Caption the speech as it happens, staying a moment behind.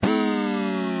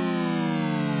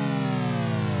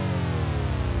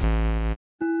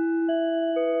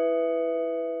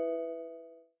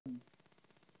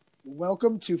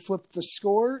welcome to Flip the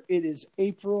Score. It is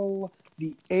April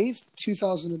the 8th,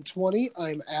 2020.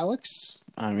 I'm Alex.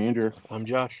 I'm Andrew. I'm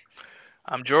Josh.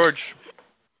 I'm George.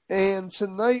 And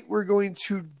tonight we're going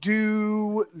to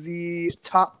do the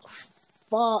top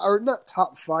five, or not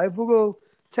top five, we'll go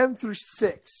 10 through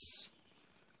 6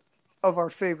 of our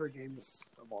favorite games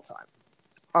of all time.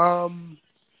 I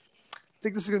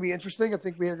think this is going to be interesting. I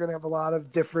think we are going to have a lot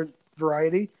of different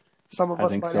variety. Some of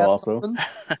us might have also.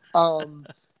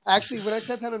 Actually, when I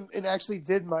sat down and actually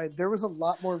did mine, there was a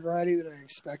lot more variety than I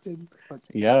expected. But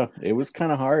yeah, it was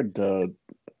kind of hard to,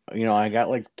 I got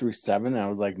like through 7. And I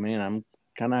was like, man, I'm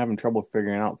kind of having trouble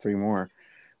figuring out 3 more.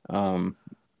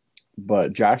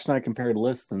 But Josh and I compared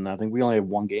lists, and I think we only have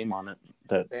 1 game on it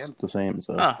that's the same.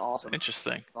 So awesome,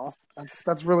 interesting. Awesome.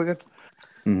 That's really good.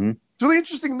 Mm-hmm. It's really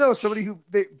interesting though. Somebody who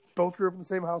they both grew up in the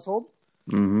same household.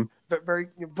 Mm-hmm. Very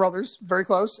brothers, very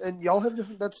close, and y'all have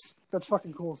different. That's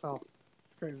fucking cool as hell.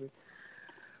 It's crazy.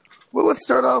 Well, let's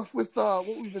start off with what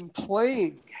we've been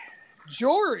playing.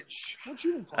 George, what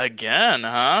you been playing? Again,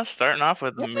 huh? Starting off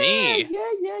with me.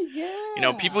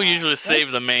 Yeah. People usually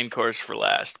save the main course for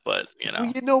last, but Well,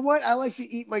 you know what? I like to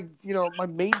eat my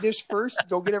main dish first.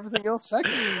 Go get everything else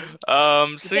second.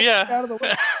 So yeah, out of the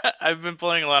way. I've been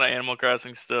playing a lot of Animal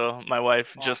Crossing still. My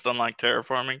wife just unlocked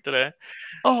terraforming today.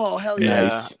 Oh hell yeah!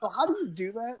 Nice. So how do you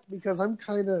do that? Because I'm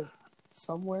kind of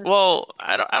somewhere. Well,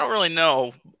 I don't really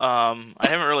know. I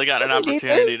haven't really gotten an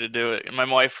opportunity to do it. My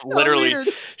wife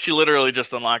literally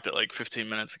just unlocked it like 15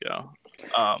 minutes ago.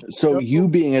 So you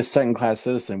being a second-class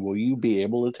citizen, will you be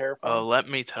able to terraform? Oh, let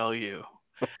me tell you.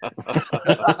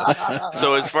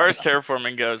 So as far as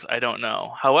terraforming goes, I don't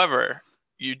know. However,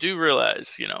 you do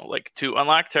realize, like to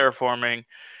unlock terraforming,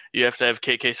 you have to have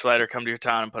KK Slider come to your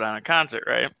town and put on a concert,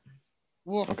 right?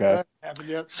 Okay.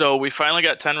 So we finally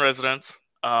got 10 residents.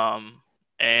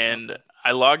 And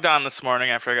I logged on this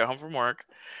morning after I got home from work.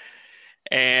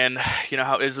 And you know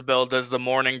how Isabel does the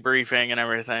morning briefing and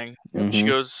everything. Mm-hmm. She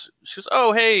goes,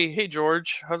 oh, hey,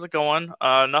 George, how's it going?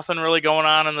 Nothing really going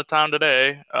on in the town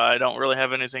today. I don't really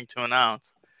have anything to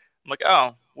announce. I'm like,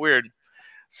 oh, weird.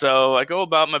 So I go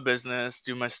about my business,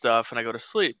 do my stuff, and I go to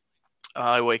sleep.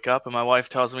 I wake up and my wife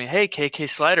tells me, hey, KK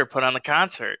Slider put on the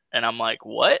concert. And I'm like,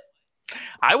 what?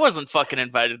 I wasn't fucking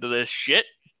invited to this shit.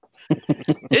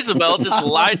 Isabel just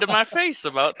lied to my face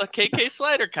about the KK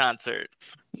Slider concert.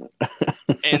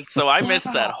 And so I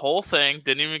missed that whole thing,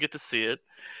 didn't even get to see it.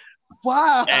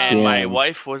 Wow. And my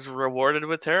wife was rewarded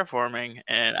with terraforming,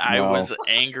 and I was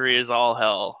angry as all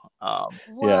hell. Wow.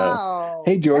 Yeah.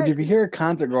 Hey, George, if you hear a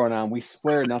concert going on, we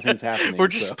swear nothing's happening. We're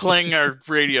just playing our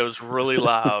radios really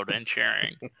loud and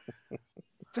cheering.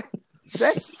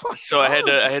 That's fucked So up.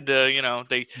 I had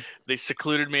to, they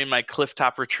secluded me in my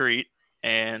clifftop retreat,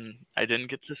 and I didn't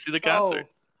get to see the concert.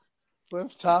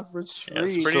 Clifftop retreat. Yeah,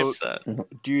 it's pretty upset.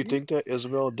 Do you think that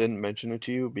Isabel didn't mention it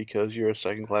to you because you're a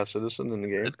second-class citizen in the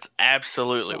game? It's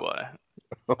absolutely why.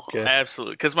 Okay.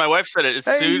 Absolutely, because my wife said it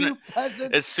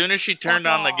as soon as she turned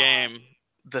on the game,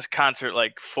 this concert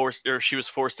she was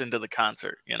forced into the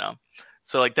concert.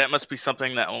 So that must be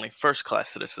something that only first-class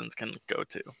citizens can go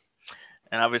to,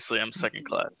 and obviously I'm second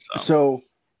class. So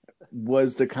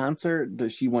was the concert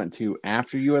that she went to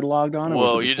after you had logged on? Or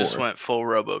Whoa, was it you just before? went full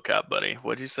RoboCop, buddy.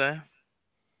 What'd you say?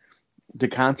 The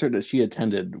concert that she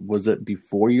attended, was it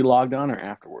before you logged on or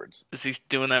afterwards? Is he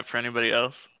doing that for anybody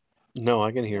else? No,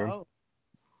 I can hear him.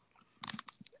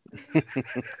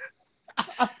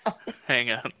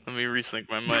 Hang on, let me resync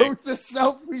my mic. Note to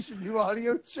self, we should do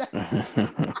audio check.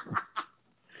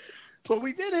 But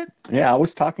we did it. Yeah, I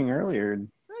was talking earlier. Yeah,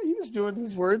 he was doing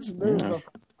his words. And there we go.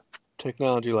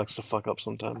 Technology likes to fuck up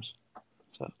sometimes.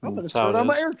 I'm going to turn on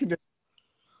my air conditioner.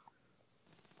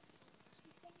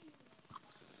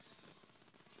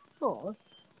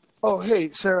 Oh, hey,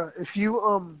 Sarah, if you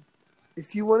want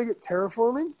to get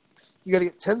terraforming, you got to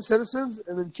get 10 citizens,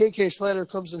 and then KK Slider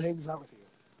comes and hangs out with you.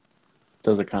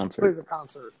 Does a concert. Plays a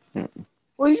concert. Yeah.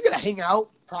 Well, he's going to hang out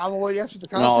probably after the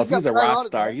concert. No, if he's a rock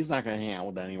star, he's not going to hang out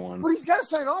with anyone. But he's got to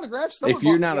sign autographs. If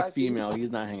you're not a female,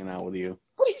 he's not hanging out with you.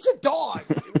 But he's a dog.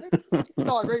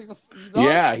 Dog, right? He's a dog?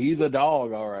 Yeah, he's a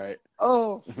dog, all right.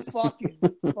 Oh, fucking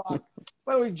fuck.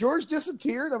 By the way, George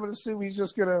disappeared. I'm going to assume he's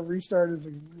just going to restart his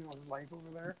life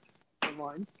over there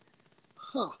online.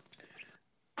 Huh.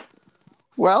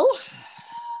 Well.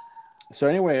 So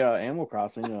anyway, Animal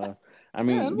Crossing,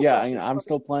 I'm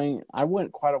still playing. I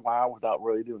went quite a while without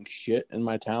really doing shit in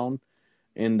my town.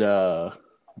 And,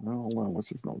 what's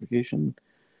this notification?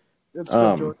 It's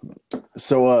from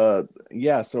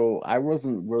So I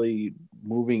wasn't really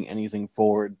moving anything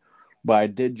forward, but I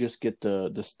did just get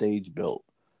the stage built,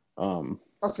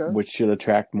 which should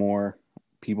attract more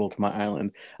people to my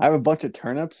island. I have a bunch of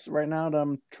turnips right now that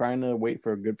I'm trying to wait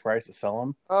for a good price to sell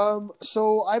them.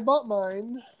 So I bought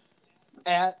mine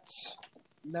at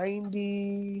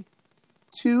 92.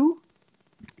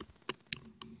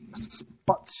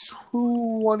 About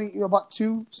 220, about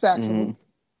 2 stacks of them.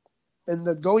 And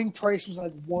the going price was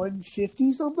like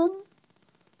 150 something.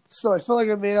 So I feel like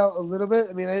I made out a little bit.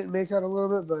 I mean, I didn't make out a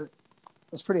little bit, but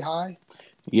it's pretty high.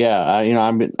 Yeah,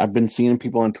 I've been seeing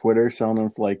people on Twitter selling them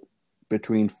for like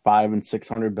between 500 and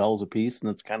 600 bells a piece, and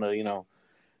it's kind of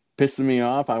pissing me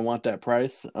off. I want that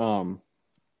price.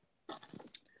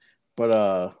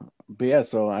 But yeah,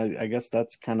 so I guess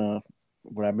that's kind of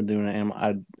what I've been doing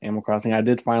at Animal Crossing. I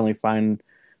did finally find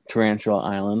Tarantula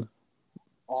Island.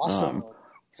 Awesome.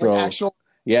 So like actual,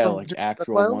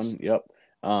 actual one. Yep.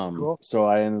 Cool. So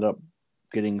I ended up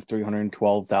getting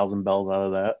 312,000 bells out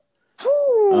of that.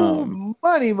 Ooh,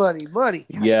 money. God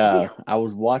yeah, damn. I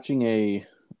was watching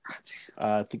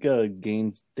I think a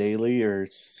Games Daily or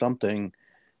something,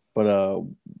 but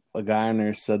a guy on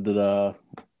there said that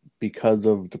because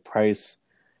of the price,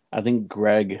 I think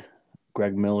Greg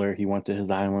Miller, he went to his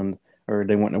island, or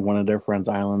they went to one of their friends'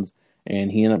 islands,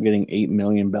 and he ended up getting 8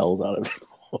 million bells out of it.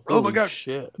 Oh my god!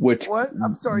 Shit! Which what?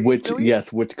 I'm sorry.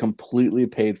 Which completely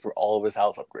paid for all of his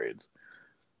house upgrades.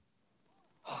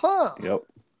 Huh? Yep.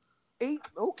 8.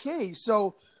 Okay,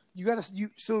 so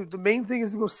So the main thing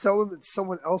is to go sell them at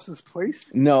someone else's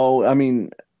place. No, I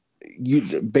mean,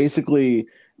 you basically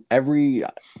every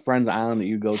friend's island that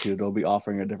you go to, they'll be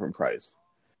offering a different price.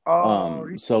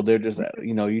 So they're just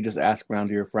you just ask around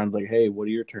to your friends like, hey, what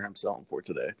are your turnips selling for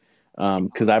today?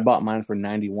 Because I bought mine for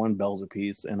 91 bells a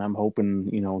piece, and I'm hoping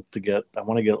I want to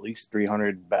get at least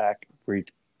 300 back for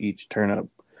each turnip.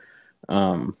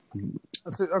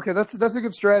 That's it. Okay, that's a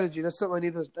good strategy. That's something I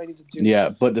need to do. Yeah,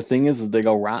 but the thing is they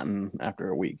go rotten after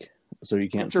a week, so you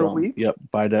can't sell them. Yep,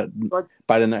 by the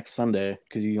next Sunday,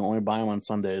 because you can only buy them on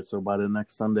Sundays. So by the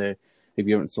next Sunday, if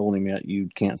you haven't sold them yet, you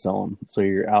can't sell them. So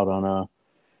you're out on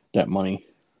that money.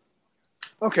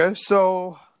 Okay,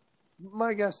 so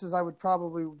my guess is I would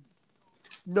probably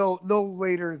no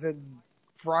later than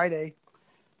Friday.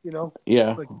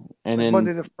 Yeah, and then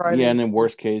Monday to Friday. Yeah, and then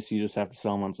worst case, you just have to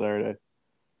sell them on Saturday.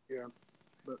 Yeah.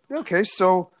 Okay,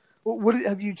 so what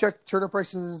have you checked turnip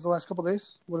prices the last couple of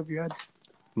days? What have you had?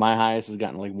 My highest has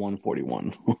gotten like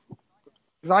 141.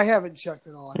 Because I haven't checked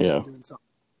at all. I've been doing something.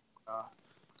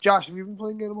 Josh, have you been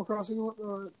playing Animal Crossing?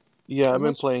 Yeah, I've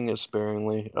been playing it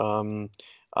sparingly.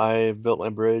 I built my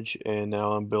bridge, and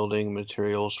now I'm building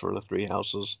materials for the 3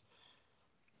 houses.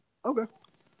 Okay,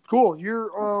 cool.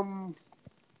 You're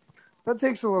that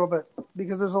takes a little bit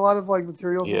because there's a lot of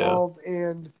materials involved,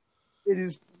 and it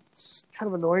is kind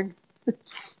of annoying.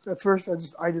 At first,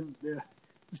 I didn't.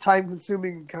 It's time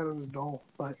consuming and kind of just dull.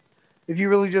 But if you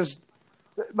really just,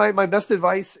 my best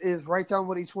advice is write down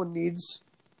what each one needs,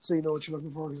 so you know what you're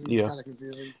looking for. Because it's kind of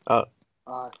confusing.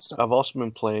 I've also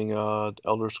been playing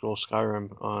Elder Scrolls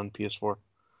Skyrim on PS4.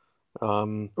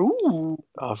 Ooh.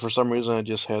 For some reason, I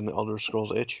just had an Elder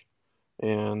Scrolls itch,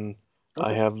 and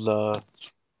I have the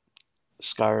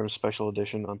Skyrim Special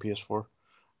Edition on PS4,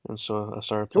 and so I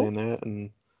started playing that, and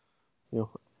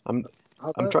I'm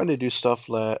trying to do stuff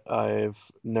that I've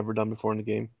never done before in the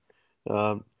game.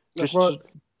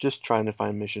 Just trying to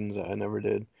find missions that I never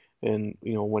did, and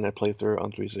when I play through it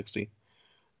on 360.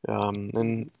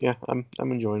 And yeah, I'm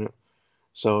enjoying it.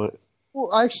 So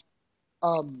that's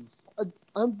on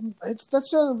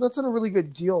a really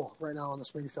good deal right now on the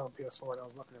spring sale on PS4. And I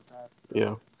was looking at that.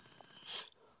 Yeah.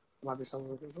 Might be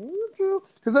something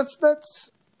because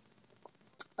that's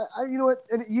you know what?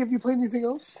 And have you played anything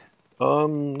else?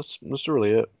 That's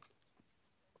really it.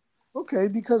 Okay,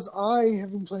 because I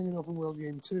have been playing an open world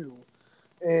game too.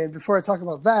 And before I talk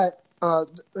about that,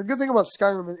 the good thing about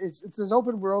Skyrim is it's as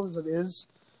open world as it is.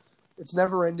 It's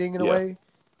never ending in a way,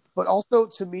 but also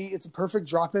to me, it's a perfect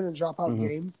drop in and drop out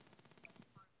game.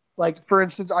 Like for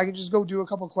instance, I can just go do a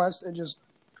couple quests and just,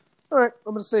 all right,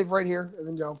 I'm going to save right here and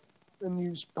then go, and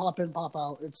you just pop in, pop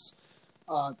out. It's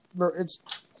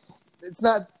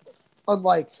not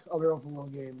unlike other open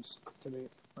world games to me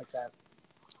like that.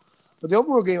 But the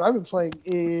open world game I've been playing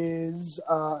is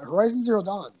Horizon Zero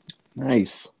Dawn.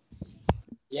 Nice.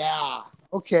 Yeah.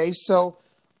 Okay, so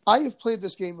I have played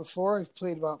this game before. I've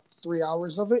played about 3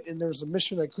 hours of it, and there's a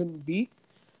mission I couldn't beat.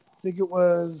 I think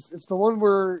it's the one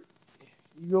where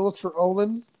you go look for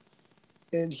Olin,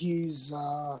 and he's,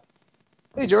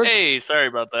 hey, George. Hey, sorry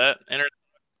about that.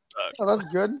 Oh, that's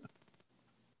good.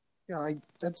 Yeah,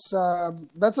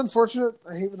 that's unfortunate.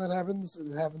 I hate when that happens,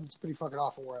 and it happens pretty fucking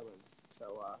awful where I live.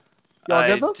 So,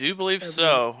 I do believe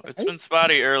so. It's been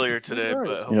spotty earlier today,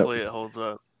 but hopefully it holds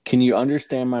up. Can you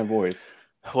understand my voice?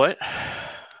 What?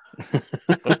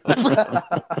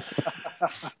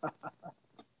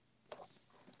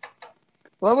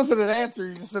 Well, that wasn't an answer.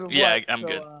 You just said what. Yeah, I'm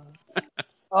good.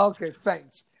 Okay,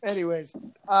 thanks. Anyways,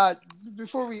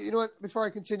 before I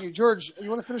continue, George, you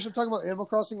want to finish up talking about Animal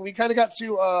Crossing? We kind of got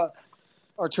to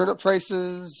our turnip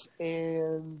prices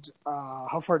and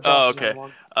how far Josh is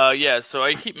along. Yeah, so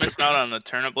I keep missing out on the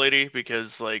turnip lady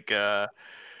because I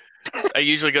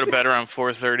usually go to bed around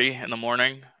 4:30 in the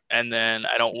morning, and then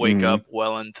I don't wake up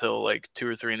well until like 2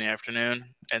 or 3 in the afternoon,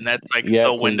 and that's like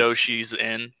the window she's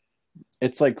in.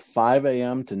 It's like 5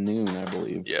 a.m. to noon, I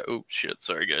believe. Yeah. Oh shit.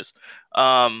 Sorry, guys.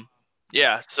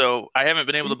 Yeah. So I haven't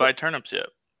been able to buy turnips yet.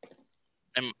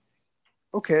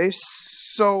 Okay.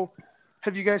 So,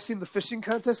 have you guys seen the fishing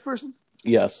contest person?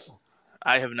 Yes.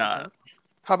 I have not. Okay.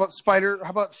 How about spider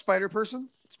person?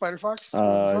 Spider fox?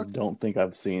 I don't think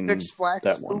I've seen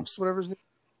that one. Oops, whatever his name.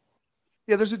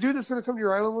 Yeah, there's a dude that's going to come to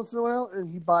your island once in a while, and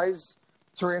he buys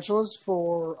tarantulas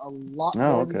for a lot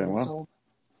more than he can sell.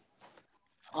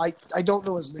 I don't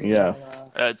know his name. Yeah.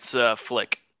 It's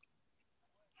Flick.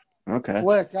 Okay.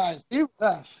 Flick, guys. You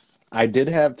F. I did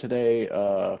have today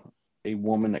a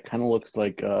woman that kind of looks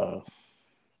like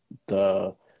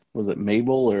was it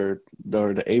Mabel or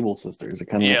the Able sisters? It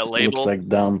kind of looks like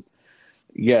them.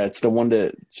 Yeah, it's the one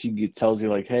that she tells you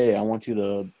like, "Hey, I want you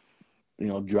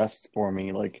to, dress for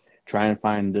me. Like, try and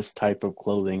find this type of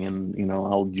clothing, and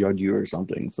I'll judge you or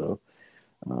something." So.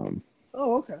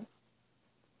 Oh, okay.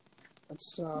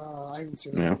 That's I haven't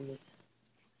seen that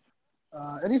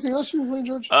either. Anything else you played,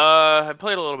 George? I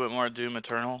played a little bit more Doom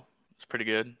Eternal. It's pretty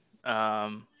good. Yeah.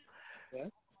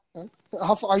 Okay.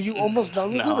 How far are you almost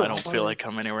done with it? No, I don't feel like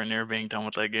I'm anywhere near being done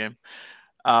with that game.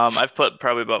 I've put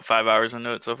probably about 5 hours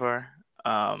into it so far.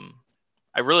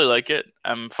 I really like it.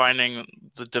 I'm finding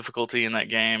the difficulty in that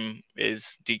game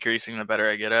is decreasing the better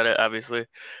I get at it. Obviously,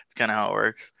 it's kind of how it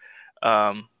works.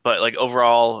 But like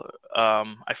overall,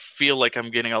 I feel like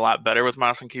I'm getting a lot better with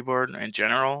mouse and keyboard in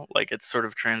general. Like it's sort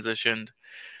of transitioned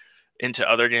into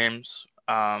other games.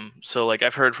 So like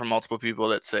I've heard from multiple people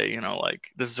that say,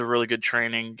 like this is a really good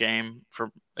training game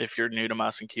for if you're new to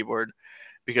mouse and keyboard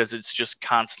because it's just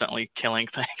constantly killing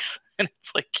things. And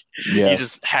it's like you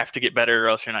just have to get better or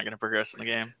else you're not going to progress in the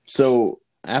game. So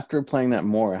after playing that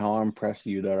more, how impressed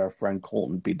are you that our friend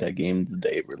Colton beat that game the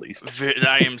day it released?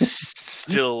 I am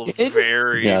still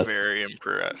very, very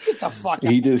impressed. Get the fuck out.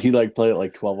 He did. He played it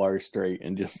like 12 hours straight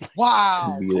and just beat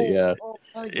it. Yeah.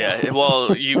 Oh, yeah. Well,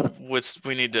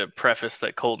 we need to preface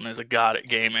that Colton is a god at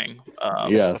gaming.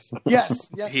 Yes. Yes.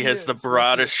 He has the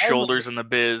broadest shoulders in the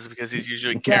biz because he's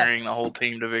usually carrying the whole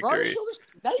team to victory.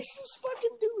 Nicest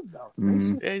fucking dude though.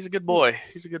 Yeah, he's a good boy.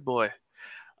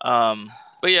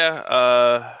 But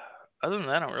yeah, other than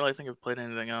that, I don't really think I've played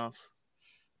anything else.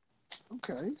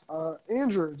 Okay.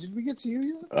 Andrew, did we get to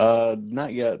you yet?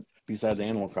 Not yet, besides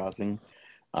Animal Crossing.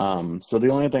 So the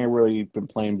only thing I've really been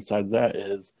playing besides that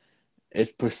is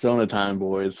it's Persona time,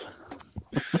 boys.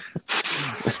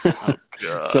 Oh,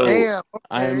 God. So damn, okay.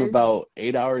 I am about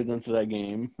 8 hours into that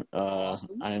game.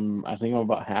 Awesome. I think I'm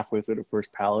about halfway through the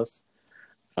first palace.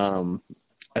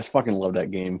 I fucking love that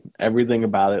game. Everything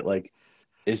about it, like,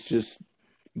 it's just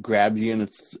grabs you, and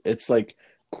it's like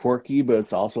quirky, but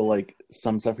it's also like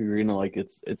some stuff you read, and like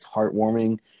it's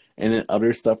heartwarming, and then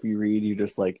other stuff you read, you're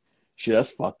just like, shit,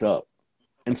 that's fucked up.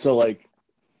 And so like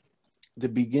the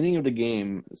beginning of the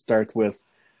game starts with,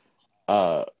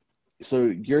 so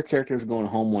your character is going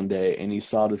home one day, and he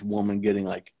saw this woman getting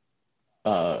like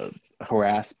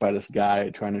harassed by this guy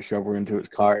trying to shove her into his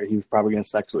car. He was probably going to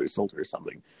sexually assault her or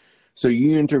something. So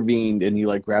you intervened, and you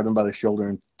like grabbed him by the shoulder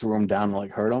and threw him down and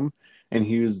like hurt him. And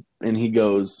he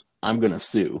goes, "I'm gonna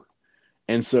sue."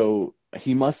 And so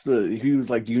he was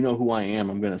like, "Do you know who I am?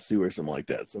 I'm gonna sue," or something like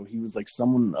that. So he was like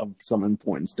someone of some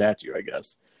important stature, I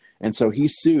guess. And so he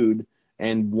sued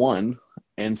and won.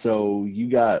 And so you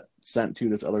got sent to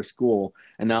this other school,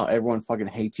 and now everyone fucking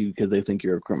hates you because they think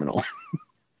you're a criminal.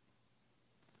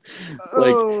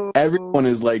 Like everyone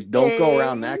is like, don't go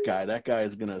around that guy. That guy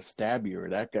is gonna stab you, or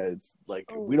that guy's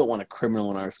like, we don't want a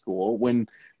criminal in our school. When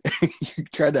you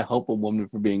tried to help a woman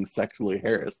for being sexually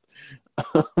harassed,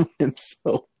 and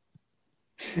so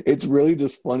it's really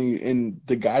just funny. And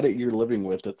the guy that you're living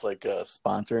with, that's like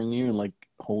sponsoring you and like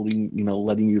holding,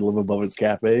 letting you live above his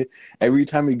cafe. Every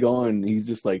time you go in, he's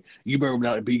just like, you better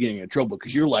not be getting in trouble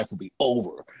because your life will be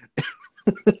over.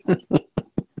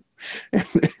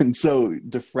 And so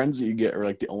the friends that you get are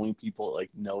like the only people that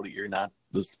like know that you're not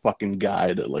this fucking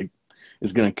guy that like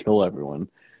is gonna kill everyone.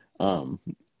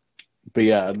 But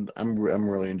yeah, I'm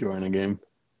really enjoying the game.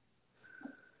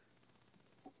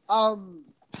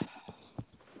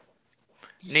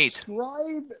 Neat.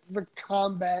 Describe the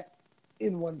combat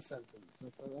in one sentence.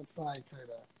 That's how I kind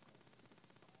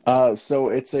of. So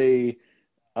it's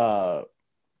an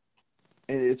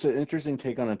interesting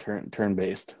take on a turn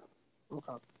based.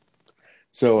 Okay.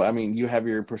 So I mean, you have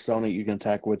your persona you can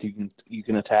attack with. You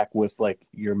can attack with like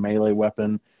your melee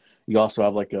weapon. You also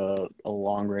have like a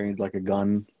long range, like a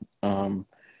gun. And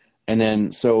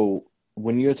then so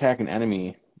when you attack an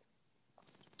enemy,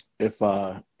 if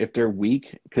they're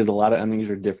weak, because a lot of enemies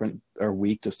are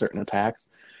weak to certain attacks,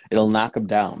 it'll knock them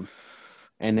down.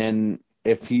 And then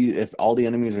if all the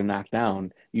enemies are knocked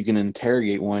down, you can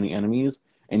interrogate one of the enemies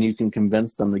and you can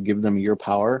convince them to give them your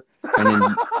power. And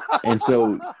then and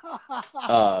so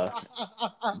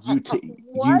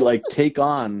you like take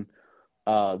on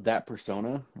that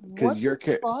persona because your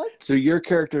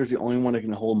character is the only one that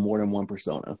can hold more than one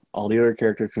persona. All the other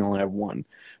characters can only have one.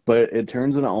 But it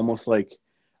turns into almost like,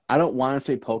 I don't want to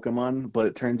say Pokemon, but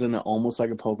it turns into almost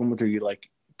like a Pokemon where you like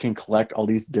can collect all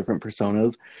these different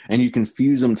personas and you can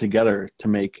fuse them together to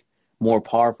make more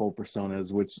powerful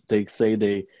personas, which they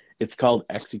say it's called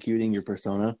executing your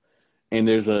persona. And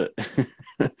there's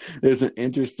there's an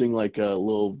interesting like a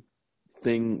little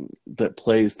thing that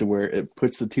plays to where it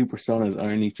puts the two personas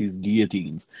underneath these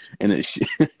guillotines and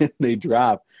they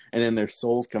drop and then their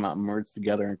souls come out and merge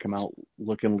together and come out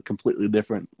looking completely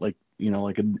different, like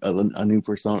like a new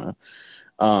persona.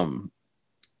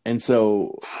 And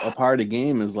so a part of the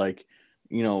game is like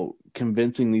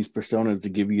convincing these personas to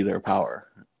give you their power.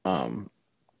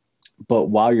 But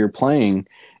while you're playing,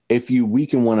 if you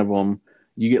weaken one of them,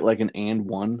 you get like an and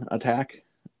one attack,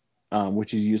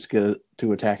 which is used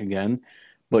to attack again.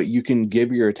 But you can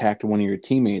give your attack to one of your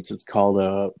teammates. It's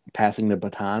called passing the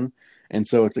baton. And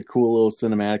so it's a cool little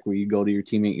cinematic where you go to your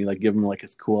teammate, you like give them like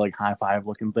this cool like high five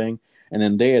looking thing, and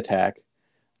then they attack.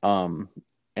 And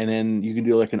then you can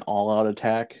do like an all out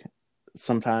attack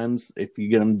sometimes if you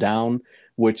get them down,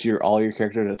 which all your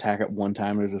characters attack at one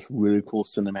time. There's this really cool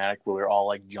cinematic where they're all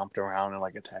like jumped around and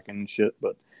like attacking and shit.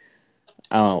 But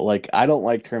I don't know, like I don't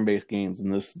like turn based games,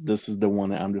 and this is the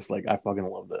one that I'm just like I fucking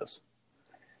love this.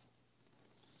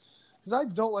 Because I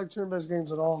don't like turn based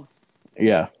games at all.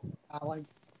 Yeah.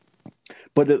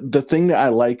 But the thing that I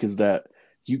like is that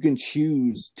you can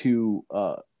choose to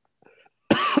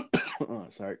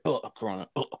sorry. Corona.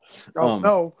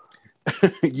 No.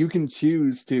 You can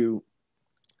choose to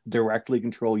directly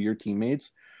control your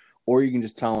teammates, or you can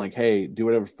just tell them like, hey, do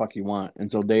whatever the fuck you want.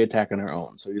 And so they attack on their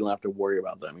own. So you don't have to worry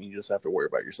about them. You just have to worry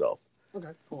about yourself.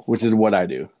 Okay, cool. Which is what I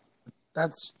do.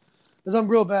 Because I'm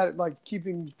real bad at like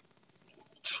keeping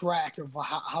track of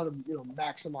how to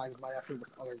maximize my effort with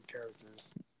other characters.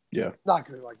 Yeah. Not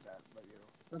good like that,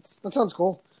 but that sounds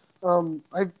cool.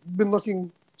 I've been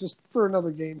looking just for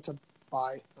another game to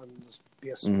buy on this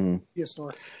PS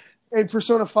Store. And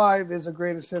Persona 5 is a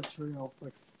greatest hits for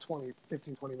like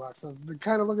 15, 20 bucks. I've been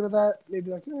kind of looking at that, maybe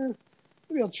like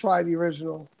maybe I'll try the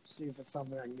original, see if it's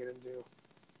something I can get into.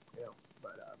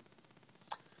 But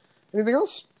anything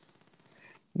else?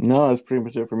 No, that's pretty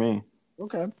much it for me.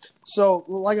 Okay. So,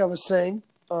 like I was saying,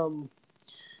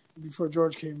 before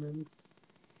George came in,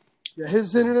 yeah,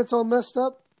 his internet's all messed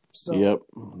up. So. Yep.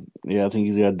 Yeah, I think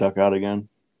he's got to duck out again.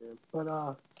 Yeah,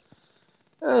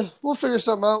 but we'll figure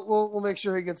something out. We'll make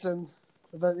sure he gets in,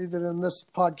 either in this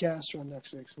podcast or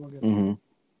next week. So we'll get.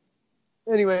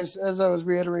 Mm-hmm. Anyways, as I was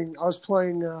reiterating, I've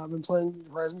been playing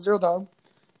Horizon Zero Dawn,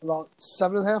 about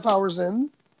 7.5 hours in,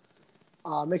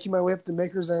 making my way up to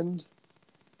Maker's End.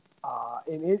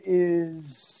 And it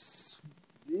is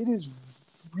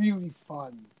really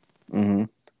fun. Mm-hmm.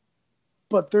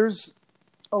 But there's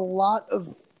a lot of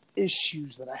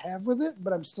issues that I have with it,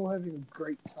 but I'm still having a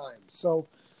great time. So,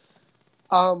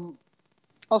 I'll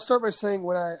start by saying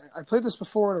when I played this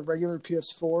before on a regular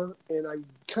PS4, and I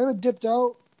kind of dipped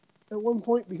out at one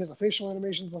point because the facial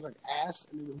animations look like ass,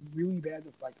 and they were really bad.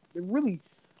 They're really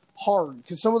hard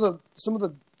because some of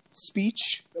the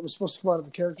speech that was supposed to come out of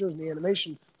the characters and the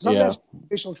animation was not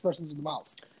facial expressions in the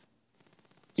mouth.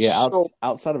 Yeah,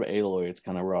 outside of Aloy, it's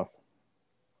kind of rough.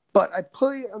 But I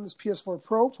play on this PS4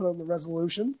 Pro, put on the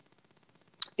resolution,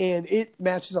 and it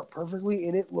matches up perfectly,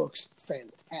 and it looks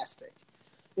fantastic.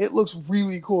 It looks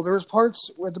really cool. There's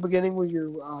parts at the beginning where you're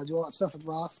doing all that stuff with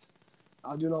Rost,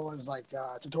 doing all those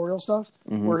tutorial stuff,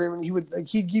 where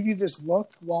he'd give you this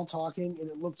look while talking, and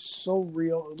it looked so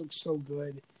real. It looked so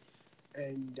good,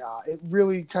 and it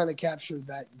really kind of captured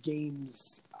that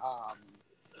game's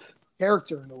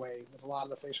character in a way, with a lot of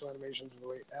the facial animations, the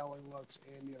way Ellie looks,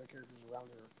 and the other characters around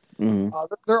her.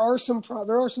 Mm-hmm. There are some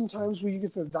times where you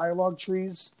get the dialogue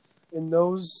trees in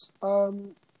those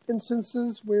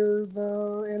instances where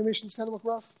the animations kind of look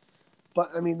rough. But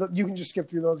I mean, you can just skip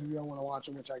through those if you don't want to watch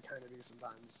them, which I kind of do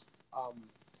sometimes.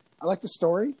 I like the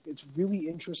story; it's really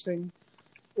interesting.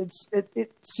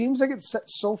 It seems like it's set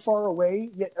so far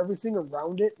away, yet everything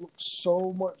around it looks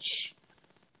so much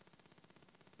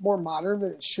more modern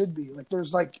than it should be. Like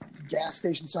there's like gas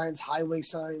station signs, highway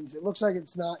signs. It looks like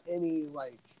it's not any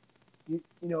like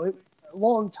a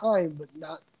long time, but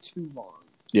not too long.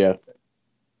 Yeah,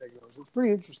 it's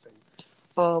pretty interesting.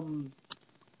 A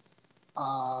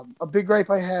big gripe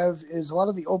I have is a lot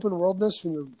of the open worldness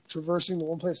when you're traversing the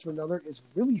one place to another is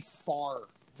really far,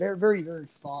 very, very, very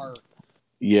far.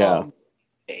 Yeah,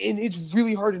 and it's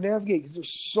really hard to navigate because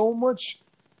there's so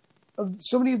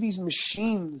many of these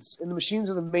machines, and the machines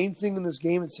are the main thing in this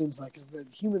game. It seems like, because the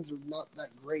humans are not that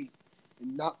great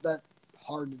and not that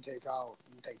hard to take out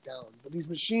and take down. But these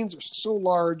machines are so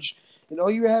large, and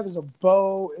all you have is a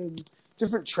bow and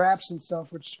different traps and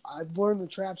stuff. Which I've learned the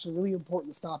traps are really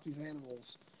important to stop these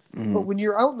animals. Mm-hmm. But when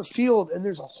you're out in the field and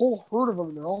there's a whole herd of them,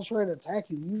 and they're all trying to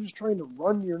attack you, and you're just trying to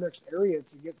run to your next area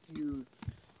to get to your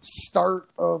start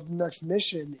of the next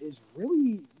mission is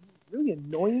really, really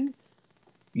annoying.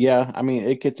 Yeah, I mean,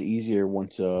 it gets easier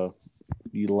once you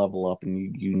level up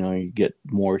and you get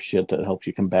more shit that helps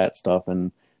you combat stuff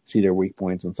and see their weak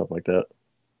points and stuff like that.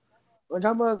 Like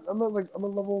I'm a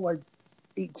level like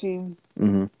 18.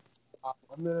 Mm-hmm. I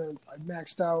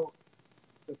maxed out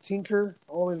the Tinker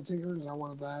all the way to Tinker because I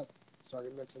wanted that, so I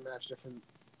can mix and match different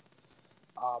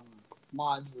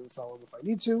mods and sell them if I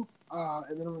need to.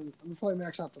 And then I'm gonna probably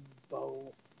max out the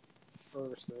bow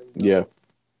first. And then yeah.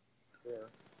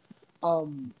 I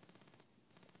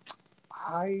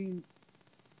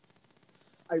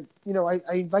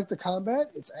like the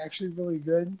combat. It's actually really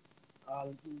good.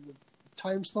 The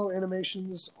time slow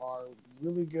animations are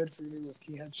really good for getting those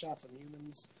key headshots on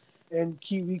humans and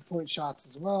key weak point shots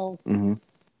as well. Mm-hmm.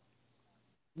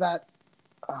 That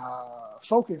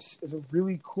focus is a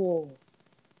really cool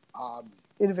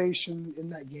innovation in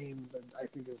that game that I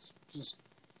think is just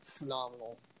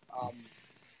phenomenal.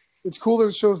 It's cool that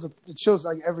it shows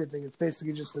like everything. It's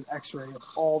basically just an X-ray of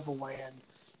all the land.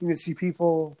 You can see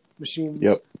people, machines,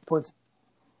 points.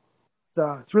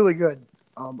 It's really good.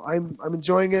 I'm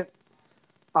enjoying it.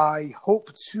 I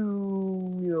hope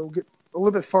to get a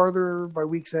little bit farther by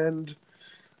week's end,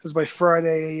 because by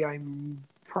Friday I'm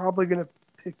probably gonna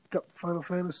pick up Final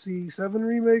Fantasy VII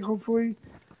Remake, hopefully,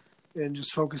 and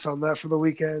just focus on that for the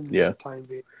weekend. Yeah. For the time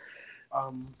being.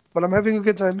 But I'm having a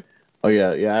good time. Oh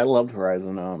yeah, I loved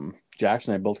Horizon. Josh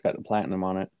and I both got the platinum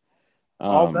on it.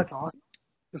 That's awesome.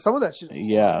 Some of that shit.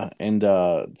 Yeah, and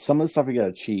some of the stuff you got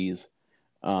to cheese.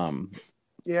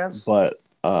 Yeah. But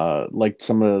like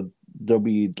there'll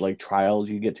be like trials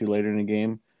you get to later in the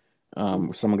game.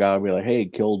 Some guy will be like, "Hey,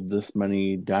 killed this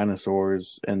many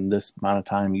dinosaurs in this amount of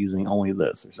time using only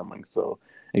this," or something. So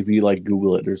if you like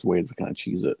Google it, there's ways to kind of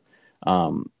cheese it.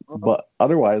 But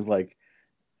otherwise, like,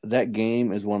 that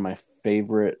game is one of my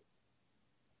favorite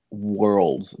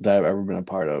worlds that I've ever been a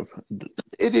part of.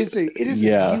 It is a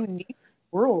unique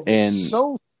world. And it's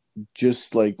so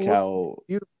just like how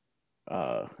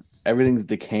everything's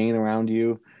decaying around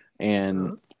you,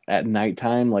 and at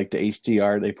nighttime, like the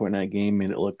HDR they put in that game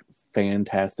made it look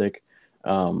fantastic.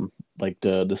 Like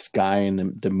the sky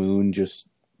and the moon just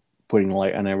putting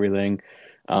light on everything.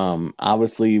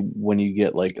 Obviously, when you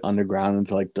get like underground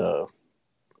into like the,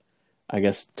 I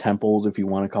guess, temples, if you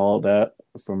want to call it that,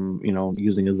 from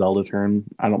using a Zelda term.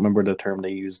 I don't remember the term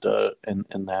they used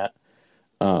in that.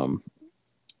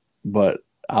 But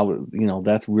I was,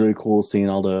 that's really cool seeing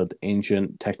all the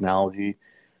ancient technology.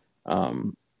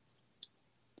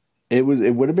 It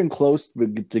would have been close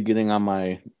to getting on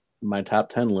my top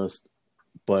 10 list,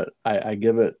 but I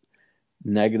give it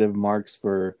negative marks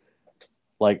for,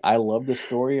 like, I love the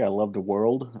story, I love the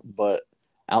world, but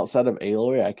outside of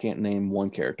Aloy, I can't name one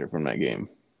character from that game.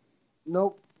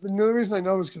 Nope. The only reason I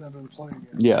know is because I've been playing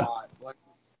it a lot. Like,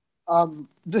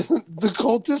 the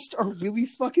cultists are really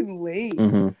fucking lame.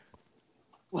 Mm-hmm.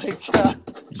 Like,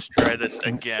 let's try this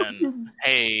again.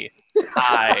 Hey,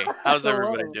 hi, how's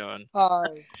everybody doing? Hi,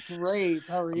 great.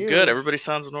 How are you? Good. Everybody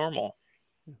sounds normal.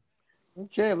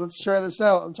 Okay, let's try this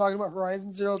out. I'm talking about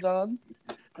Horizon Zero Dawn.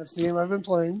 That's the game I've been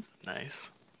playing.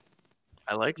 Nice.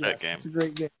 I like that game. It's a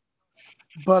great game.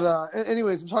 But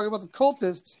anyways, I'm talking about the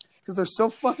cultists because they're so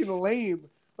fucking lame.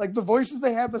 Like, the voices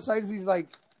they have besides these like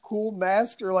cool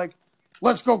masks are like,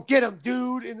 "Let's go get him,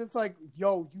 dude," and it's like,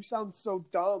 "Yo, you sound so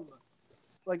dumb."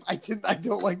 Like, I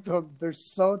don't like them. They're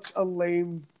such a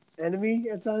lame enemy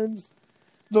at times.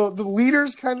 The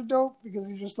leader's kind of dope because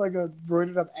he's just like a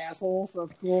roided up asshole, so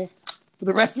that's cool. but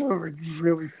the rest of them are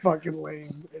really fucking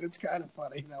lame, and it's kind of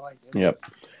funny. I like it. Yep.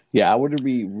 Yeah, I would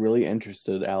be really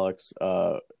interested, Alex,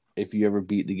 if you ever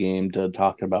beat the game, to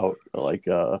talk about like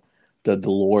the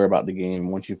lore about the game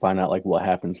once you find out like what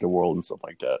happens to the world and stuff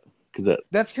like that. Because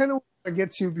that's kind of what I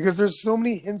get to, because there's so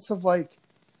many hints of like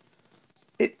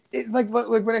it like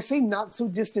when I say not so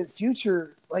distant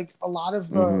future, like a lot of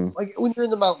the like when you're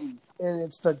in the mountain and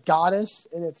it's the goddess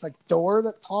and it's like Thor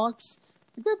that talks,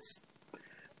 like that's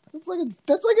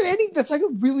like a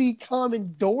really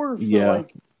common door for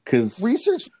like because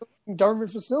research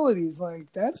government facilities.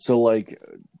 Like that's so like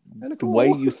cool. The way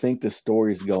you think the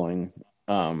story's going,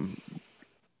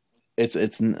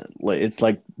 it's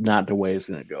like not the way it's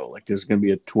gonna go. Like there's gonna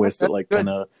be a twist that like kind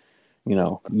of,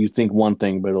 you think one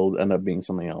thing, but it'll end up being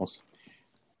something else.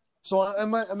 So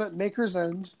I'm at Maker's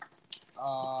End.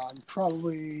 I'm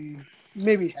probably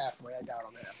maybe halfway. I doubt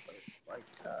I'm halfway.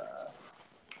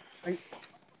 Like,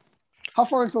 how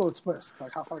far until it's twist?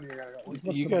 Like, how far do you gotta go?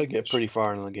 Like, you gotta get pretty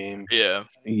far in the game. Yeah.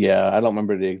 Yeah, I don't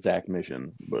remember the exact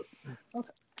mission, but okay.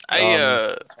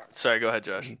 Sorry, go ahead,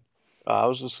 Josh. I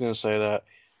was just gonna say that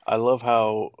I love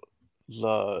how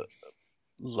the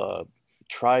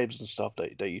tribes and stuff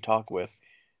that you talk with,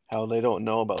 how they don't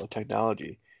know about the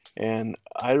technology, and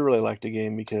I really like the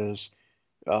game because,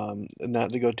 not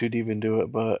to go too deep into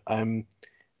it, but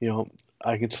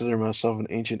I consider myself an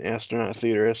ancient astronaut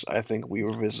theorist. I think we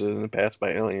were visited in the past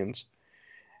by aliens.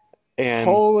 And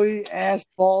holy ass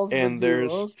balls! And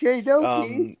there's okay,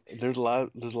 dokie. There's a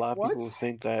lot of people who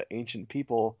think that ancient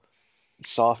people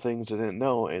saw things they didn't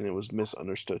know, and it was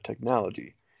misunderstood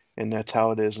technology. And that's how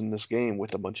it is in this game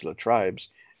with a bunch of the tribes.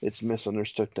 It's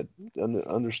misunderstood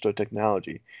understood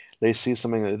technology. They see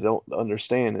something that they don't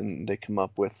understand, and they come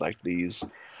up with like these,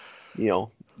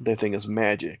 they think it's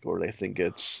magic, or they think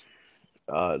it's,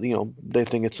 they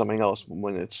think it's something else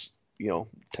when it's,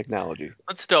 technology.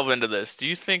 Let's delve into this. Do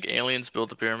you think aliens built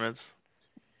the pyramids?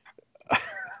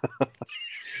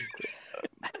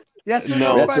 Yes,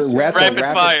 no. That's a rapid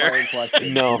fire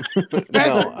question. No,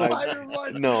 I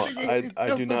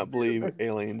do not believe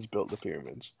aliens built the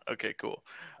pyramids. Okay, cool.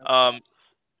 Hold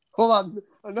on,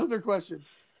 another question.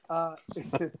 How's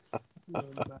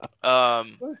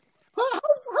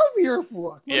the Earth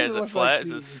look? Yeah, is it flat?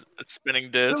 Is it a spinning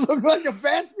disc? Does it look like a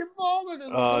basketball, or does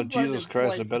it look Jesus like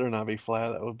Christ! It better not be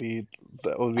flat. That would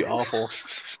be awful.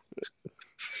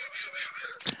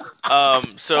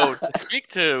 So to speak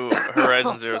to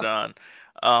Horizon Zero Dawn,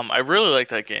 I really like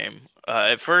that game.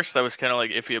 At first, I was kind of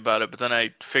like iffy about it, but then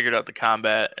I figured out the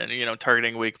combat and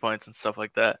targeting weak points and stuff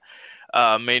like that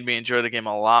made me enjoy the game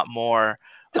a lot more.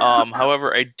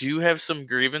 However, I do have some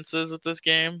grievances with this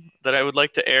game that I would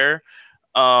like to air.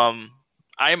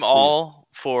 I'm all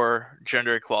for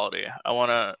gender equality. I want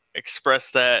to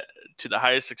express that to the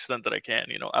highest extent that I can.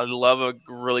 I love a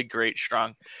really great,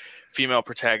 strong female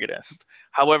protagonist.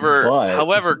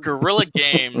 However, Guerrilla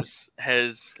Games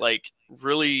has like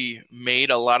really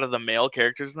made a lot of the male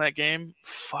characters in that game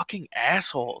fucking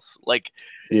assholes. Like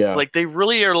they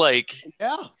really are like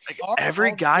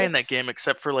every guy in that game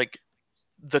except for like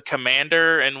the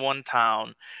commander in one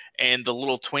town and the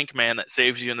little twink man that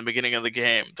saves you in the beginning of the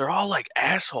game. They're all like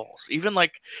assholes. Even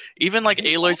like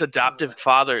Aloy's adoptive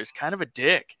father is kind of a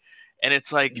dick. And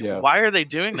it's like, why are they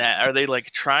doing that? Are they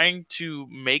like trying to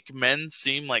make men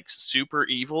seem like super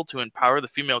evil to empower the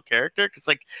female character? Because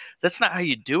like that's not how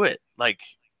you do it. Like,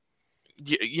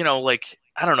 like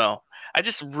I don't know. I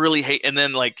just really hate. And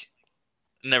then like,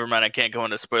 never mind. I can't go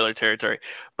into spoiler territory.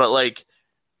 But like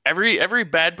every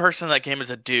bad person in that game is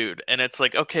a dude, and it's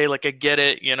like, okay, like I get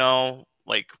it.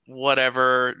 Like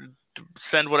whatever.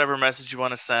 Send whatever message you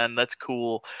want to send. That's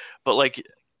cool. But like,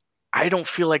 I don't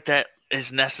feel like that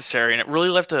is necessary, and it really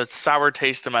left a sour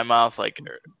taste in my mouth. Like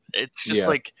it's just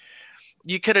like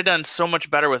you could have done so much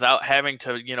better without having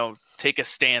to take a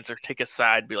stance or take a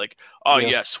side, be like,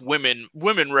 yes, women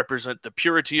represent the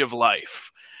purity of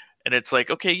life. And it's like,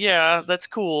 okay, yeah, that's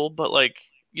cool, but like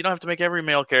you don't have to make every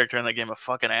male character in that game a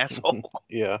fucking asshole.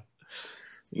 Yeah,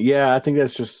 I think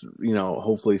that's just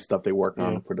hopefully stuff they work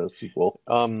on for the sequel.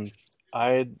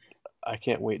 I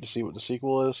can't wait to see what the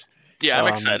sequel is. Yeah, I'm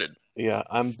excited. Yeah,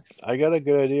 I got a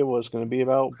good idea what it's going to be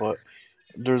about, but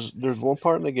there's one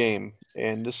part in the game,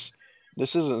 and this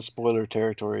isn't spoiler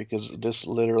territory because this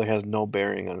literally has no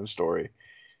bearing on the story.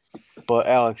 But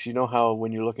Alex, you know how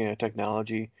when you're looking at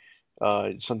technology,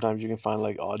 sometimes you can find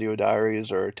like audio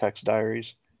diaries or text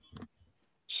diaries.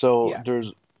 So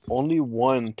there's only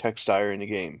one text diary in the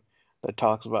game that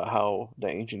talks about how the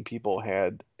ancient people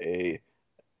had they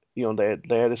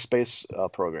had a space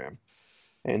program.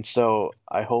 And so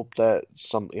I hope that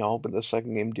I hope the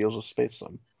second game deals with space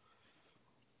some.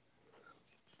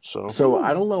 So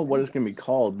I don't know what it's going to be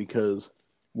called, because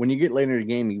when you get later in the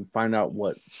game, you find out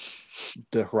what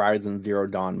the Horizon Zero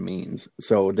Dawn means.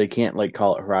 So they can't like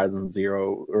call it Horizon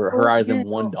Zero or Horizon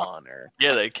One Dawn, or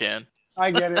Yeah, they can. I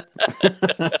get it.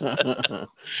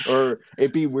 or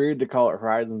it'd be weird to call it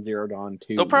Horizon Zero Dawn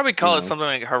 2. They'll probably call it something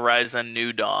like Horizon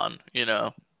New Dawn.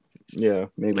 Yeah,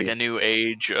 maybe like a new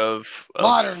age of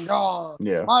Modern Dawn.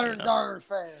 Yeah, Modern Dawn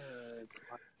fans.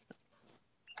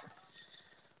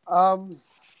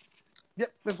 Yep,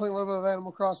 been playing a little bit of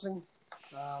Animal Crossing.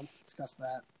 Discuss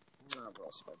that. What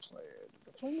else have I played?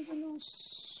 Did I play anything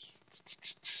else?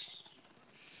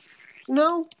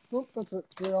 No, nope, that's it.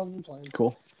 That's all I've been playing.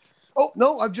 Cool. Oh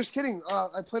no, I'm just kidding.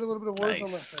 I played a little bit of Warzone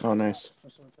Nice. last night. Oh, nice.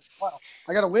 Wow,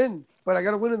 I got to win, but I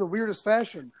got to win in the weirdest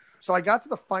fashion. So I got to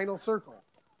the final circle.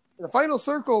 The final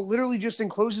circle literally just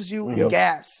encloses you in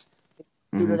gas.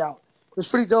 Figured it out. It was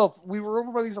pretty dope. We were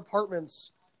over by these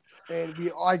apartments, and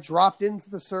I dropped into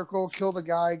the circle, killed a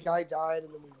guy. Guy died,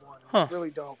 and then we won. Huh.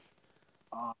 Really dope.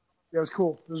 It was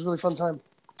cool. It was a really fun time.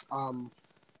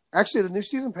 Actually, the new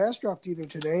season pass dropped either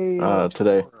today or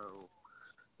today. tomorrow.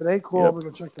 Today, cool. Yep. We're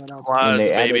gonna check that out. Quads, they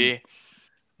baby.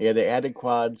 They added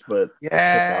quads, but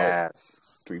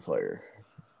Yes. 3-player.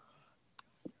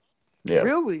 Yeah.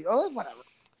 Really? Oh, whatever.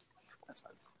 That's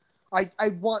fine. I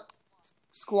want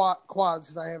quads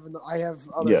because I have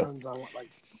other friends I want. Like,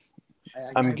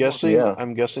 I'm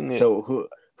guessing. So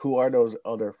who are those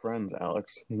other friends,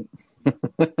 Alex?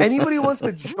 Anybody who wants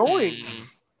to join?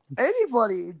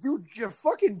 Anybody, dude,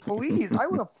 fucking please! I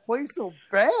want to play so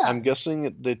bad. I'm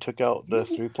guessing they took out the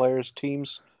 3-player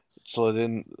teams, so they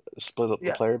didn't split up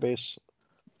the player base.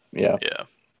 Yeah. Yeah.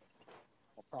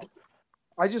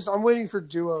 I'm waiting for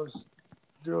duos.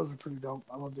 Duos are pretty dope.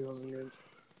 I love duos in games.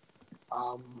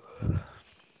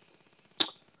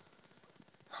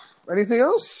 Anything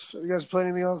else? You guys play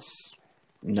anything else?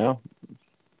 No.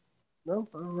 No?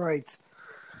 All right.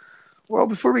 Well,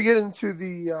 before we get into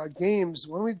the games,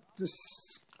 why don't we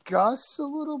discuss a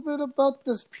little bit about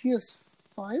this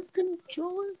PS5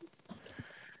 controller?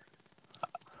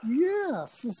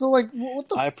 Yes. So, like, what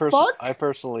the fuck? I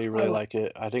personally really like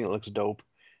it. I think it looks dope.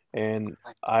 And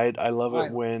I love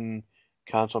it when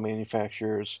console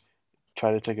manufacturers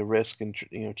try to take a risk and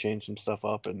change some stuff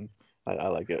up, and I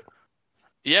like it.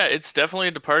 Yeah, it's definitely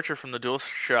a departure from the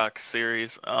DualShock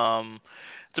series.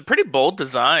 It's a pretty bold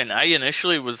design. I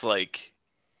initially was like,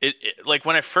 like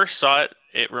when I first saw it,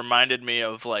 it reminded me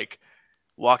of like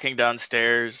walking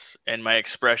downstairs and my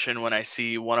expression when I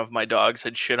see one of my dogs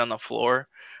had shit on the floor.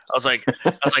 I was like,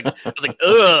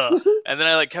 ugh. And then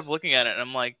I like kept looking at it, and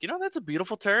I'm like, that's a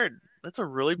beautiful turd. That's a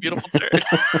really beautiful turd.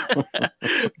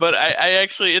 But I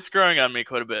actually, it's growing on me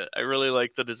quite a bit. I really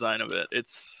like the design of it.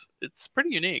 It's pretty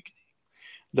unique.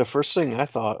 The first thing I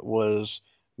thought was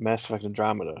Mass Effect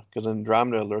Andromeda, because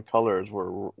Andromeda, their colors were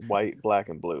white, black,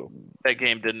 and blue. That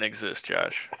game didn't exist,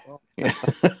 Josh.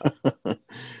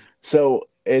 So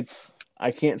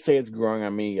I can't say it's growing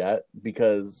on me yet,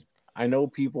 because I know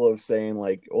people are saying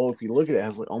like, oh, if you look at it, it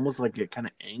has like almost like a kind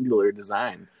of angular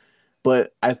design,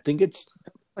 but I think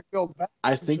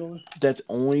that's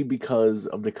only because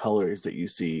of the colors that you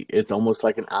see. It's almost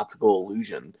like an optical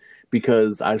illusion,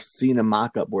 because I've seen a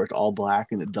mock-up where it's all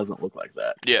black and it doesn't look like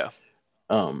that. Yeah.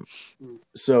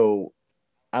 So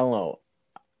I don't know.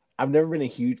 I've never been a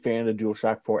huge fan of the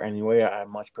DualShock 4 anyway. I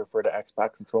much prefer the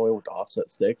Xbox controller with the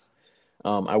offset sticks.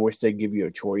 I wish they'd give you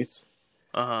a choice.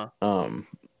 But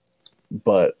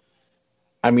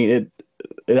I mean,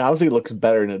 it obviously looks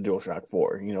better than the DualShock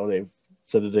 4. They've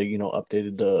said that they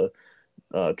updated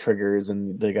the triggers,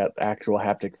 and they got actual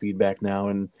haptic feedback now,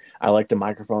 and I like the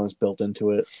microphone that's built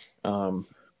into it.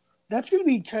 That's gonna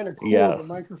be kind of cool. Yeah. The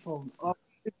microphone.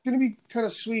 It's gonna be kind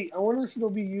of sweet. I wonder if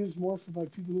it'll be used more for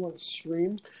like people who want to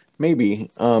stream. Maybe.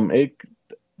 But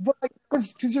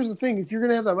because here's the thing: if you're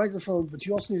gonna have that microphone, but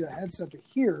you also need a headset to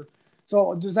hear.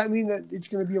 So does that mean that it's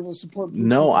gonna be able to support Bluetooth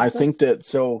No, I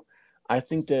headsets?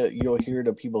 think that you'll hear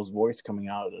the people's voice coming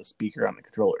out of the speaker on the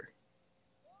controller.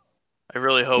 I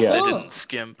really hope they didn't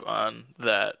skimp on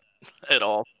that at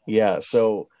all. Yeah,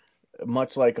 so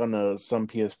much like on some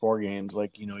PS4 games,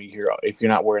 like you hear, if you're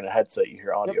not wearing a headset, you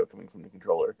hear audio coming from the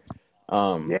controller.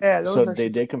 So they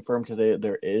did confirm today that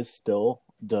there is still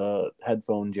the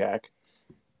headphone jack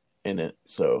in it.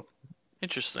 So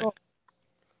interesting.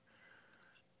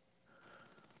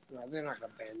 No, they're not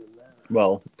gonna abandon that.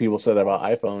 Well, people said that about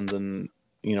iPhones and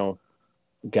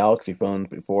Galaxy phones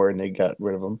before, and they got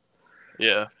rid of them.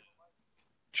 Yeah.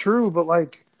 True, but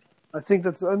like, I think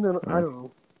that's I don't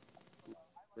know.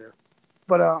 Yeah.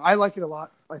 But I like it a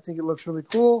lot. I think it looks really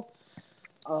cool.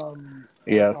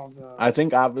 Yeah, All I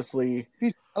think obviously I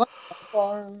like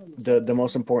the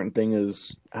most important thing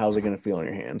is how's it going to feel in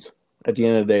your hands. At the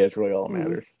end of the day, it's really all that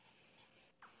matters.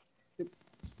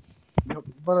 Yep.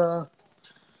 But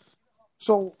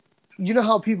so you know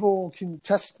how people can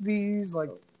test these, like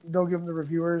they'll give them to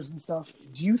reviewers and stuff.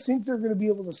 Do you think they're going to be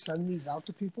able to send these out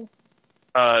to people?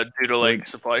 Due to like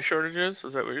supply shortages,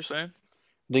 is that what you're saying?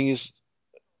 Thing is,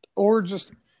 or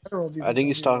just general? I think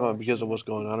he's talking about because of what's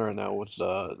going on right now with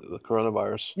the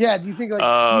coronavirus. Yeah. Do you think like?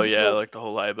 Oh yeah, like the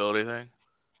whole liability thing.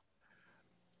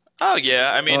 Oh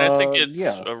yeah, I mean, I think it's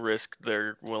a risk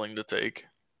they're willing to take.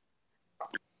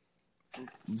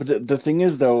 But the thing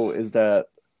is, though, is that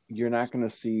you're not going to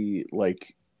see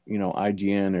like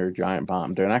IGN or Giant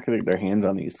Bomb. They're not going to get their hands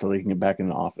on these so they can get back in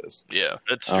the office. Yeah,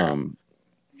 that's true.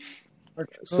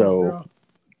 So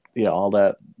yeah, all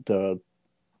that the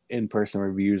in-person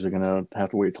reviews are going to have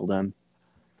to wait till then.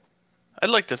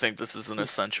 I'd like to think this is an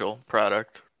essential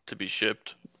product to be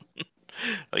shipped.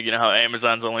 Like, you know how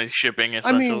Amazon's only shipping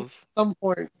essentials? I mean, at some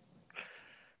point,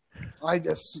 I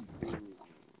guess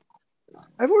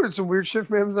I've ordered some weird shit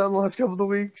from Amazon the last couple of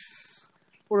weeks.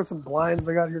 Ordered some blinds.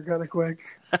 I got here kind of quick.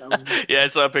 Yeah, I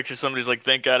saw a picture. Somebody's like,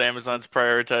 "Thank God Amazon's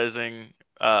prioritizing,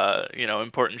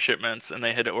 important shipments," and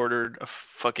they had ordered a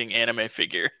fucking anime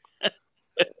figure.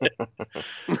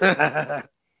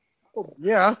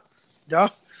 Yeah, duh.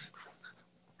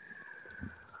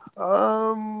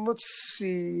 Let's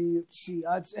see.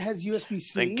 It has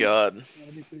USB-C. Thank God.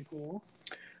 That'd be pretty cool.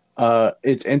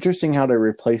 It's interesting how they're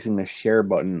replacing the share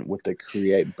button with the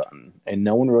create button, and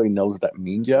no one really knows what that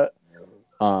means yet.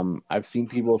 I've seen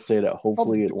people say that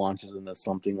hopefully it launches into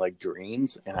something like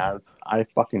Dreams, and I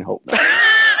fucking hope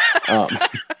not.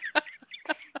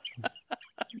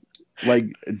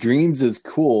 Like Dreams is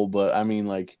cool, but I mean,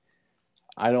 like,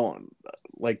 I don't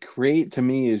like Create. To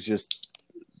me is just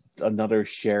another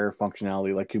share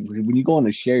functionality. Like when you go on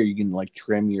the share, you can like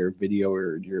trim your video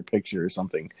or your picture or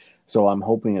something. So I'm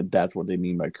hoping that that's what they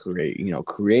mean by create.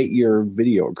 Create your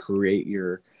video, create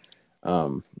your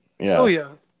yeah. Oh yeah,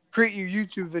 create your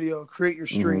YouTube video, create your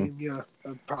stream. Mm-hmm. Yeah,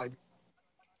 that'd probably.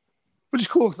 Which is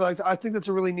cool because I think that's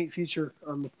a really neat feature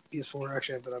on the PS4.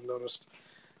 Actually, that I've noticed.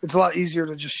 It's a lot easier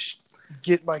to just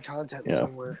get my content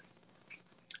somewhere.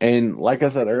 And like I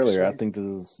said earlier, I think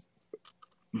this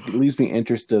leaves me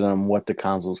interested on what the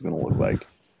console is going to look like.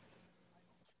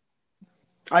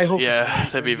 I hope. Yeah,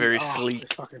 that'd be very sleek.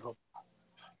 I fucking hope.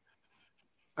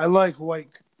 I like white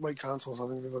consoles. I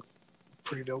think they look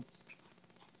pretty dope.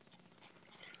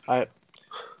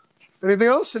 Anything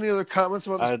else? Any other comments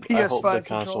about this PS5 I hope the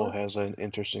console controller? has an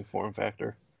interesting form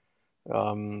factor.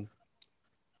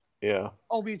 Yeah.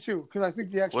 Oh, me too. Because I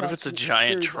think the Xbox. What if it's a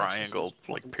giant triangle,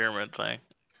 like pyramid thing?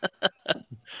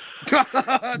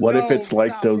 What if it's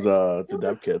like those the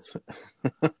dev kits?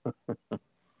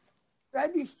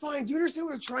 That'd be fine. Do you understand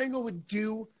what a triangle would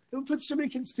do? It would put so many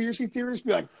conspiracy theorists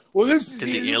be like, "Well, this is." Did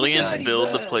the aliens build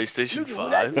the PlayStation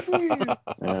 5?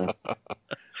 Yeah.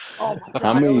 Oh my God,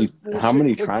 how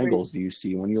many triangles do you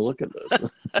see when you look at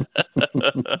this?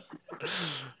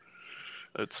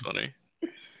 That's funny.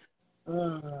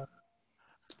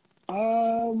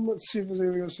 Let's see if there's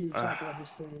anything else we can talk about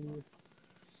this thing.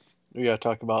 We gotta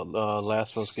talk about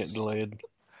Last of Us getting delayed.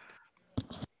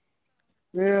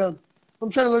 Yeah, I'm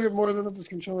trying to look at more than what this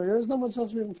controller. There's not much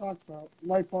else we haven't talked about.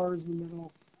 Light bars in the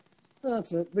middle.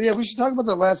 That's it. But yeah, we should talk about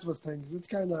the Last of Us thing because it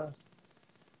kind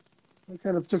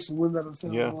of took some wind out of the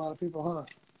sail on a lot of people, huh?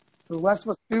 So Last of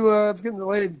Us 2, it's getting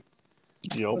delayed.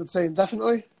 Yep. It's saying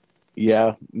definitely.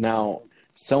 Yeah. Now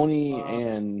Sony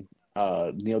and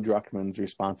Neil Druckmann's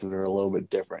responses are a little bit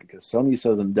different because Sony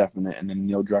says indefinite, and then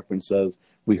Neil Druckmann says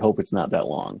we hope it's not that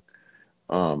long.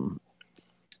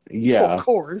 Yeah, well, of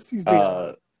course he's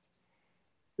being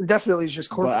definitely just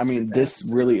corporate. But I mean, this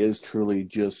really is truly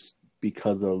just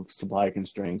because of supply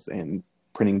constraints and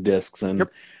printing discs, and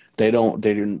they do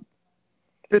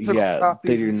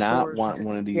not want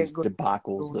one of these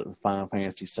debacles that Final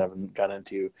Fantasy VII got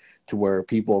into, to where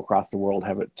people across the world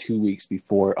have it 2 weeks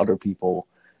before other people.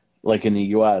 Like in the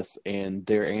U.S., and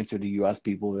their answer to U.S.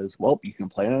 people is, well, you can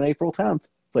play it on April 10th.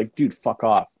 It's like, dude, fuck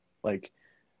off. Like,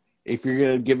 if you're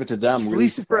going to give it to them,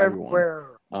 release it for everywhere.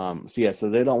 So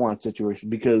they don't want a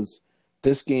situation, because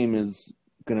this game is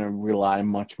going to rely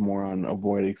much more on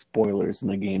avoiding spoilers than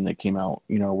the game that came out,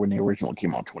 when the original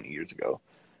came out 20 years ago.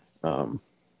 But.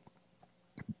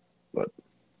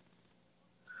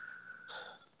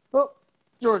 Well,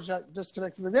 George got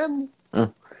disconnected again.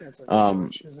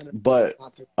 But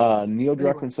Neil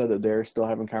Druckmann said that they're still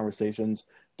having conversations.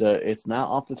 It's not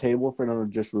off the table for them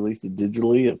to just release it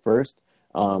digitally at first.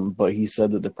 But he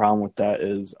said that the problem with that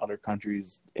is other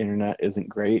countries' internet isn't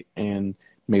great, and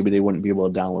maybe they wouldn't be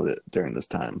able to download it during this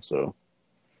time. So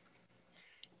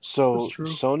So That's true.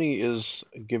 Sony is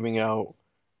giving out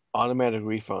automatic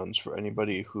refunds for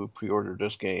anybody who pre-ordered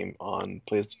this game on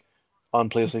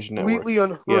PlayStation Network. Completely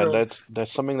unheard Yeah, of.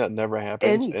 that's something that never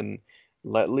happens, Any. and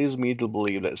that leads me to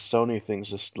believe that Sony thinks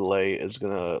this delay is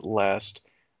gonna last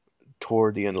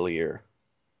toward the end of the year.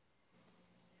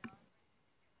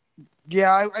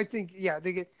 Yeah, I think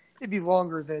it'd be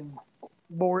longer than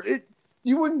more.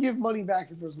 You wouldn't give money back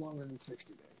if it was longer than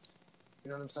 60 days.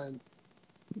 You know what I'm saying?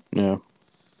 yeah,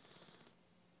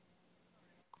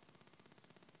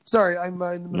 Sorry, I'm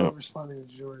in the middle Yeah. of responding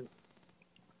to Jordan.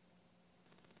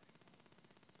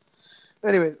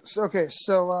 Anyway, so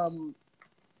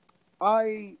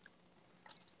I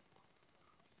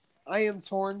am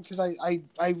torn because I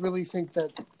really think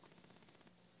that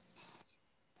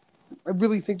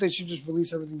they should just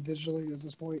release everything digitally at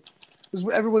this point. Because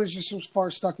everyone is just so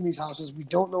far stuck in these houses. We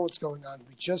don't know what's going on.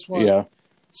 We just want yeah,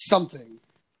 something.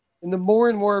 And the more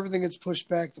and more everything gets pushed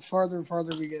back, the farther and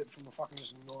farther we get from a fucking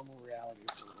just normal reality.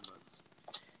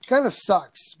 Kind of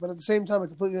sucks, but at the same time, I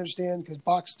completely understand because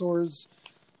box stores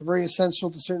are very essential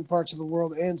to certain parts of the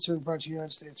world and certain parts of the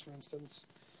United States, for instance.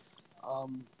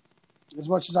 As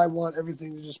much as I want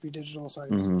everything to just be digital so I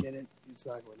can just get it, it's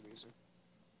not going to be so.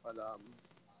 But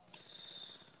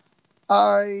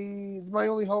my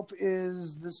only hope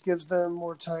is this gives them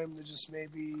more time to just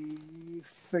maybe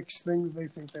fix things they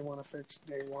think they want to fix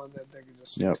day one that they can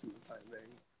just fix in the time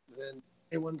then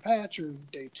day one patch or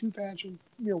day two patch or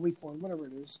week one, whatever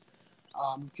it is,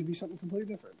 could be something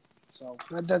completely different. So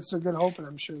that's a good hope, and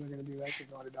I'm sure they're going to do that because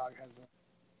Naughty Dog has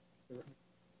a game.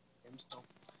 So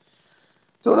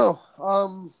don't know.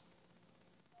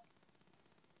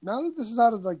 Now that this is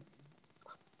out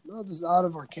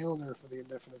of our calendar for the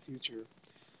indefinite future,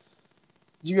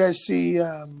 did you guys see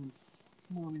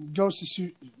Ghost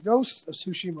of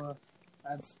Tsushima?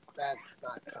 That's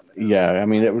not coming out. Yeah. I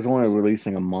mean, it was only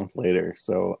releasing a month later,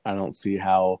 so I don't see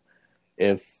how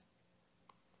if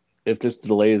this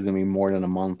delay is going to be more than a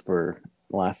month for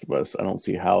Last of Us, I don't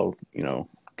see how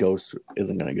Ghost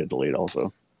isn't going to get delayed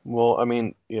also. Well, I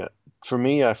mean, yeah, for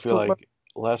me, I feel like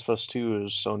Last of Us 2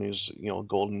 is Sony's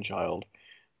golden child.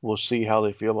 We'll see how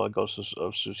they feel about Ghost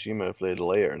of Tsushima if they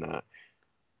delay it or not.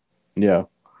 Yeah,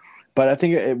 but I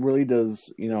think it really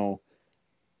does.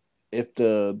 If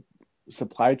the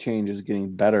supply chain is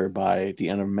getting better by the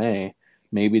end of May,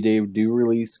 maybe they do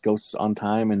release Ghosts on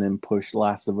time and then push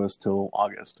Last of Us till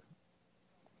August.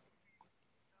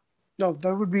 No,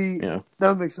 that would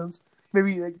make sense.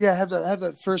 Maybe have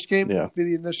that first game be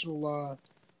the initial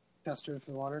tester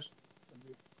for the waters.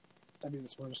 That'd be the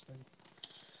smartest thing.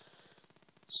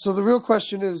 So the real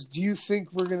question is, do you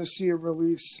think we're going to see a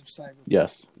release of Cyberpunk?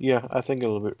 Yes. Yeah, I think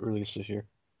it'll be released this year.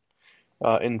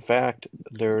 In fact,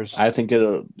 I think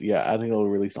it'll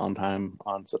release on time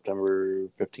on September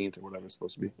 15th or whatever it's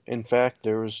supposed to be. In fact,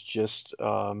 there was just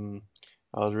I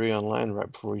was reading online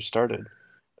right before we started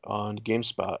on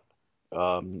GameSpot.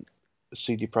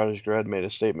 CD Projekt Red made a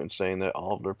statement saying that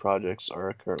all of their projects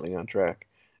are currently on track,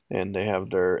 and they have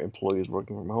their employees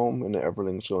working from home, and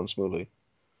everything's going smoothly.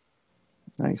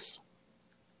 Nice.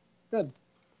 Good.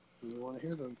 You want to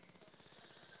hear them?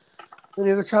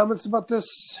 Any other comments about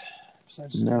this?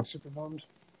 Besides just being super bummed.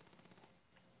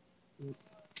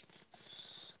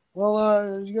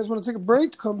 Well, you guys want to take a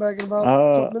break? Come back in about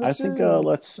a couple minutes. I think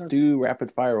let's do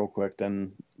rapid fire real quick,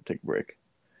 then take a break.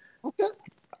 Okay.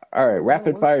 All right,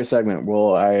 rapid fire segment.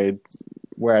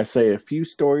 Where I say a few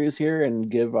stories here and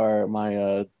give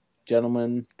my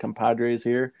gentlemen compadres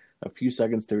here a few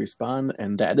seconds to respond,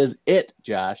 and that is it,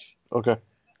 Josh. Okay.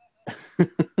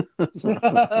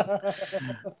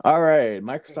 All right.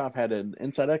 Microsoft had an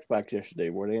Inside Xbox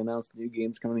yesterday where they announced new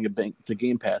games coming to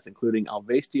Game Pass, including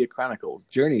Alvastia Chronicles,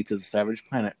 Journey to the Savage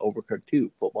Planet, Overcooked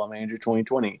 2, Football Manager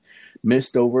 2020,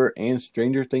 Mistover, and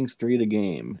Stranger Things 3 the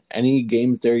game. Any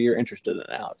games there you're interested in,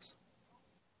 Alex?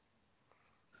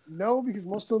 No, because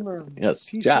most of them are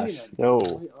PC. Josh. No.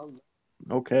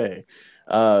 Okay.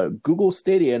 Google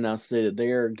Stadia announced that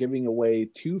they are giving away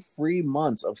 2 free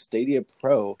months of Stadia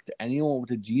Pro to anyone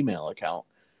with a Gmail account,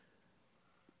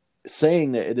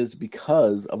 saying that it is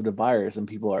because of the virus and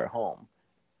people are at home.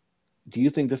 Do you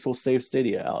think this will save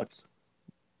Stadia, Alex?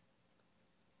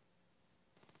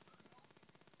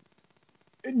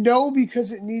 No,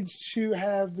 because it needs to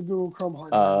have the Google Chrome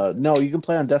hardware. No, you can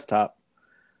play on desktop.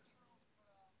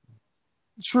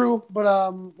 True, but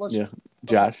let's. Yeah,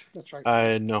 Josh. That's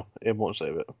right. No, it won't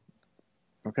save it.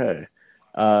 Okay.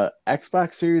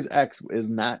 Xbox Series X is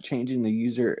not changing the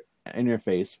user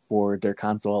interface for their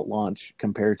console at launch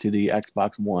compared to the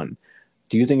Xbox One.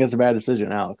 Do you think it's a bad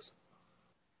decision, Alex?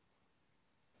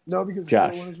 No, because the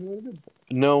current Josh? one is really good.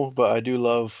 No, but I do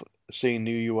love seeing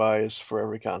new UIs for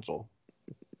every console.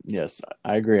 Yes,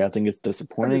 I agree. I think it's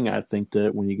disappointing. I think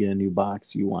that when you get a new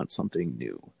box, you want something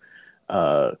new.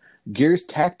 Gears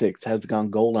Tactics has gone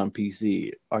gold on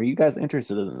PC. Are you guys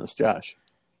interested in this, Josh?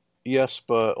 Yes,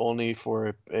 but only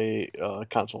for a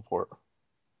console port.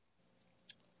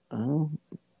 Oh,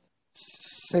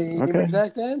 Same okay.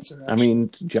 exact answer. Actually. I mean,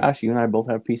 Josh, you and I both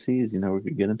have PCs. We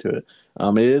could get into it.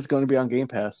 It is going to be on Game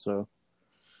Pass, so.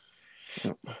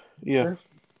 Yeah.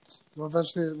 Well,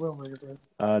 eventually it will make it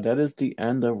there. That is the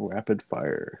end of Rapid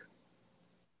Fire.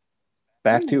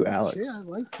 Back to Alex. Yeah, I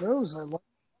like those. All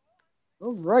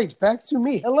right, back to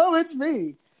me. Hello, it's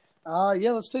me.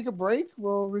 Yeah, let's take a break.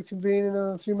 We'll reconvene in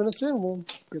a few minutes and we'll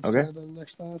get started on the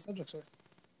next subject, sir.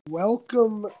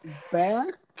 Welcome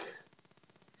back.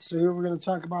 So here we're going to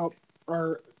talk about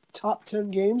our top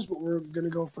 10 games, but we're going to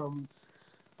go from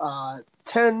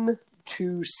 10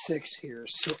 to 6 here.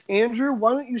 So, Andrew,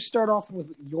 why don't you start off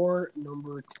with your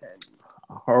number 10?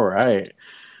 All right.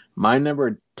 My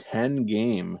number 10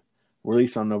 game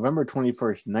released on November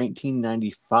 21st,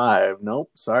 1995.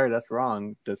 Nope, sorry, that's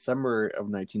wrong. December of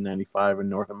 1995 in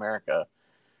North America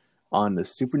on the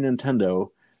Super Nintendo,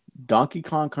 Donkey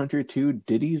Kong Country 2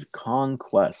 Diddy's Kong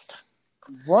Quest.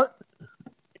 What?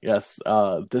 Yes,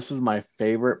 this is my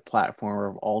favorite platformer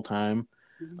of all time.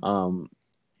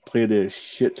 Played it a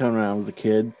shit ton when I was a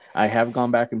kid. I have gone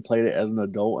back and played it as an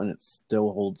adult, and it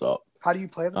still holds up. How do you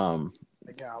play them?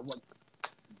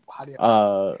 How do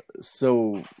you?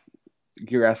 So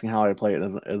you're asking how I play it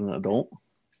as an adult?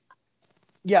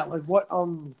 Yeah, like what?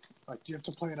 Like do you have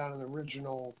to play it on an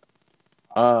original?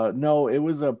 No, it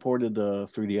was ported to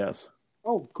 3DS.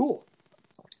 Oh, cool.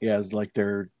 Yeah, it's like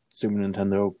their Super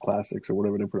Nintendo Classics or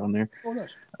whatever they put on there. Oh,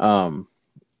 nice.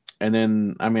 And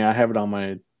then I have it on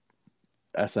my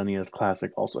SNES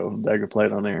Classic also that I could play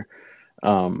it on there.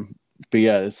 But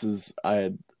yeah,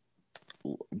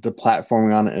 the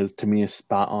platforming on it is, to me, is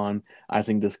spot on. I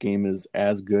think this game is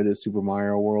as good as Super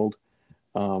Mario World.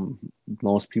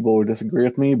 Most people would disagree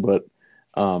with me, but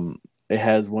it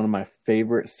has one of my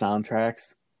favorite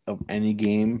soundtracks of any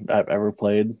game I've ever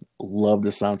played. Love the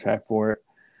soundtrack for it.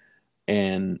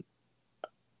 And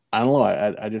I don't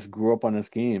know, I just grew up on this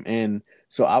game. And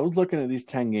so I was looking at these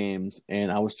 10 games,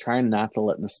 and I was trying not to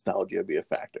let nostalgia be a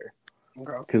factor.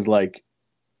 Okay. Because,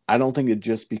 I don't think it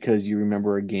just because you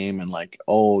remember a game and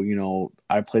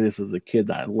I played this as a kid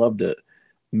that I loved it,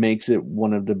 makes it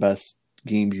one of the best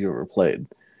games you ever played.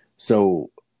 So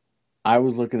I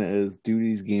was looking at it as, do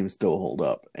these games still hold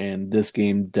up? And this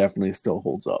game definitely still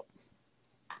holds up.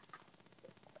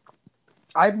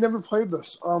 I've never played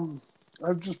this.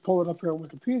 I've just pulled it up here on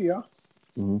Wikipedia.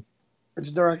 Mm-hmm. It's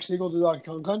a direct sequel to Donkey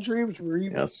Kong Country, which were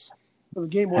yes. For the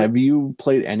Game Boy. Have you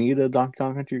played any of the Donkey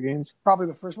Kong Country games? Probably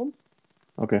the first one.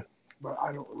 Okay. But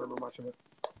I don't remember much of it.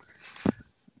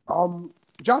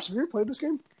 Josh, have you ever played this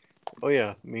game? Oh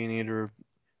yeah, me neither.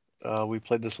 We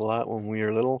played this a lot when we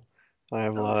were little. I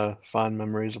have a lot of fond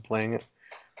memories of playing it.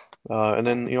 And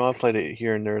then I played it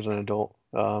here and there as an adult.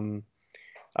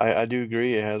 I do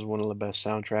agree it has one of the best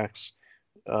soundtracks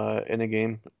in a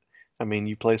game.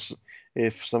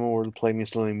 If someone were to play me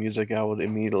some music, I would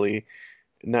immediately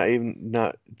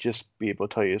not just be able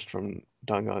to tell you it's from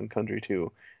Donkey Kong Country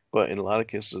 2, but in a lot of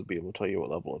cases be able to tell you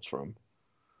what level it's from.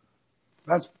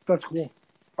 That's cool.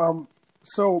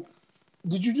 So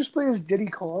did you just play as Diddy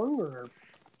Kong, or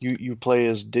you play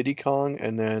as Diddy Kong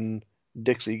and then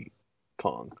Dixie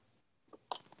Kong?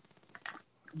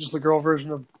 Just the girl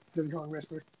version of Diddy Kong,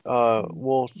 basically.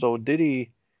 Well, so Diddy,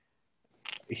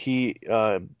 he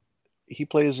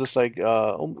plays this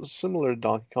similar to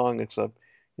Donkey Kong, except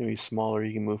he's smaller,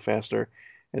 he can move faster,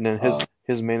 and then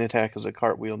his main attack is a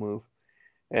cartwheel move,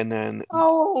 and then.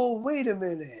 Oh, wait a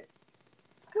minute!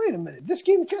 This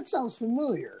game sounds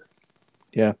familiar.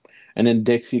 Yeah, and then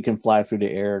Dixie can fly through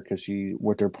the air because she,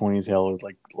 with her ponytail, is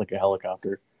like a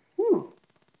helicopter.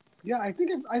 Yeah, I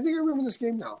think I remember this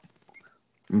game now.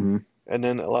 Mm-hmm. And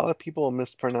then a lot of people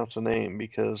mispronounce the name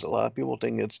because a lot of people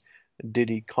think it's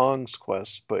Diddy Kong's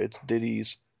Quest, but it's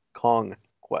Diddy's Kong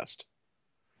Quest.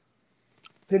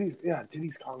 Diddy's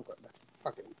Kong Quest. That's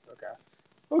fucking okay.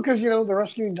 Well, because they're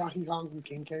rescuing Donkey Kong from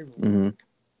King K. Mm-hmm.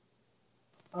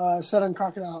 Set on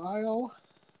Crocodile Isle.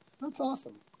 That's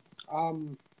awesome.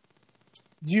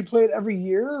 Do you play it every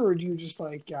year, or do you just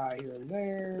here and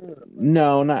there?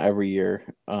 No, not every year.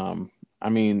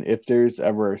 If there's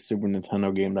ever a Super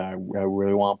Nintendo game that I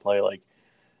really want to play,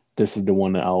 this is the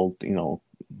one that I'll,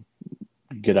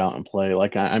 get out and play.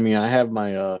 I have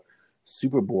my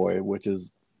Superboy, which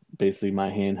is basically my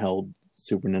handheld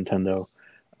Super Nintendo.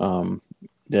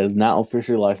 That is not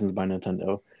officially licensed by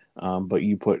Nintendo, but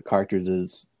you put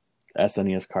cartridges,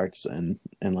 SNES cartridges in,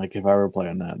 and like if I ever play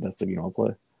on that, that's the game I'll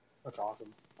play. That's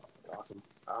awesome. That's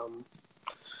awesome.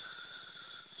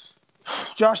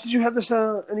 Josh, did you have this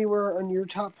anywhere on your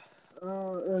top,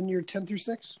 on your 10 through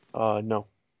 6? No.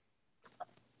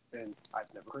 And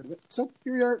I've never heard of it. So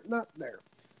here we are, not there.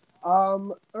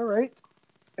 All right.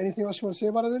 Anything else you want to say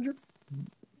about it, Andrew?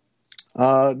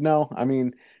 No. I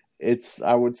mean,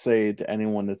 I would say to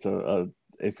anyone that's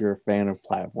if you're a fan of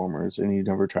platformers and you've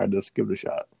never tried this, give it a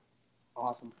shot.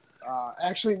 Awesome.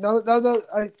 Actually, now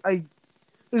that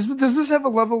does this have a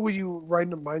level where you ride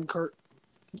in a minecart?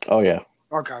 Oh yeah.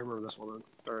 Okay, I remember this one then.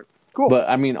 All right. Cool. But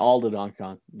I mean, all the Donkey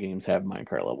Kong games have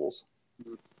minecart levels.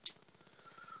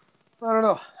 I don't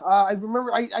know. I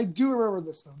remember. I do remember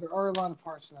this though. There are a lot of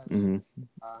parts to that. Mm-hmm.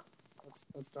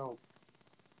 Let's dope.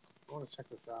 I want to check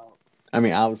this out. I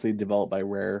mean, obviously developed by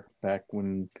Rare back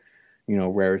when,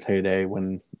 Rare's heyday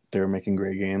when they were making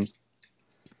great games.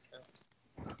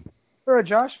 All right,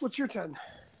 Josh, what's your 10?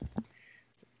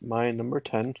 My number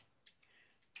 10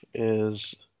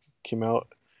 came out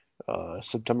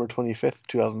September 25th,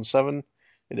 2007.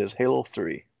 It is Halo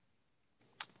 3.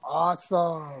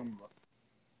 Awesome.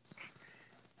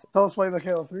 So tell us why you like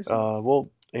Halo 3. Well,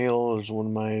 Halo is one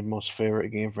of my most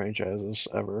favorite game franchises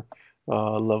ever.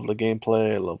 I love the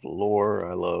gameplay. I love the lore.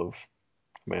 I love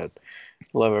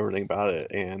everything about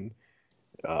it. And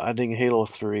I think Halo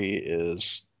 3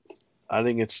 I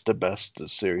think it's the best the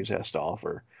series has to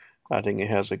offer. I think it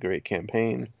has a great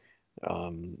campaign.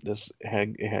 It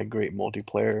had great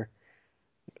multiplayer.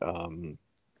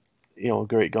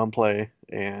 Great gunplay,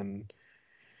 and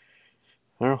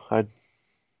I don't know.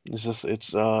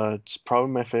 It's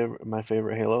probably my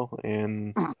favorite Halo,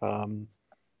 and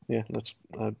yeah, that's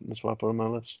why I put it on my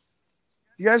list.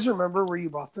 You guys remember where you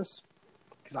bought this?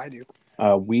 Because I do.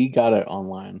 We got it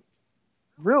online.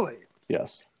 Really?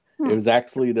 Yes. It was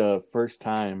actually the first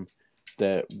time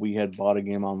that we had bought a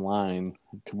game online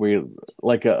to where,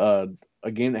 like a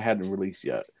game that hadn't released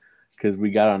yet, because we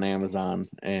got it on Amazon,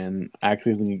 and I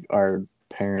actually think our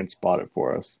parents bought it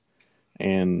for us,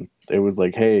 and it was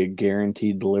like, hey,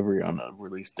 guaranteed delivery on a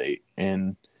release date.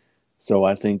 And so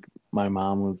I think my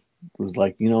mom was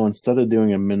like, instead of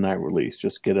doing a midnight release,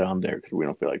 just get it on there because we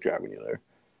don't feel like driving you there.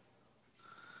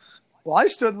 Well, I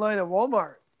stood in line at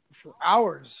Walmart for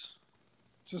hours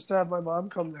just to have my mom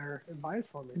come there and buy it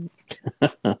for me.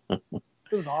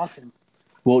 It was awesome.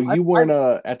 Well, you weren't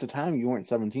at the time. You weren't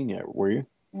 17 yet, were you?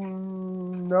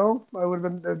 No, I would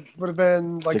have been. It would have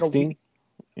been like 16? a week.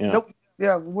 Yeah. Nope.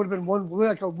 Yeah, it would have been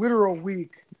like a literal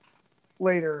week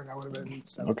later, and I would have been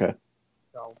 17. Okay.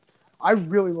 So, I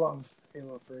really love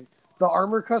Halo 3. The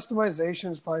armor customization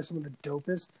is probably some of the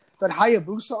dopest. That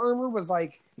Hayabusa armor was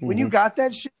like when you got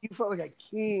that shit, you felt like a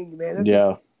king, man. That's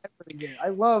yeah. I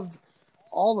loved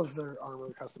all of their armor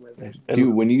customization.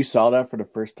 Dude, when you saw that for the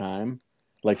first time,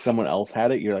 like someone else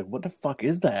had it, you're like, what the fuck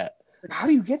is that? Like, how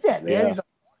do you get that, man? Yeah. He's like,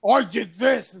 oh, I did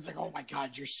this. It's like, oh my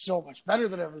god, you're so much better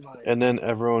than everybody. And then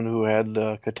everyone who had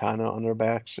the katana on their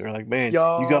backs, they're like, man, you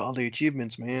got all the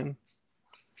achievements, man.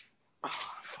 Oh,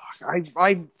 fuck.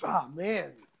 Oh,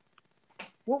 man.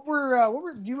 What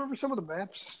were, do you remember some of the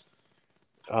maps?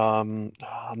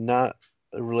 Not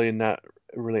really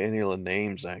any of the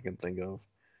names I can think of.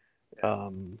 I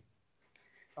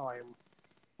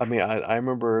mean, I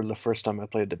remember the first time I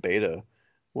played the beta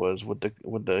was with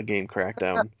the game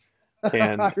Crackdown,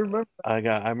 and I remember. I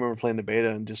remember playing the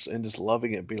beta and just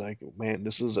loving it. Be like, man,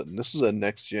 this is a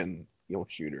next gen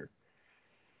shooter.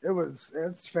 It's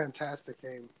a fantastic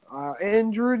game.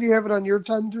 Andrew, do you have it on your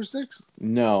 10 through 6?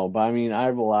 No, but I mean, I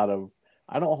have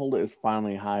I don't hold it as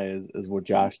finely high as what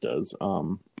Josh does.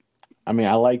 I mean,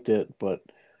 I liked it, but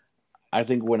I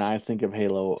think when I think of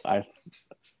Halo,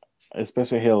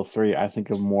 especially Halo 3, I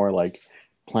think of more like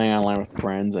playing online with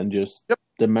friends and just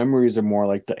the memories are more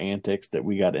like the antics that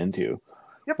we got into.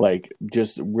 Yep. Like,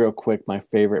 just real quick, my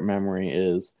favorite memory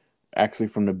is actually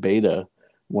from the beta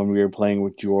when we were playing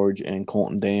with George and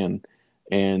Colton Dan,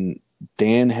 and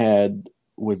Dan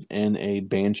was in a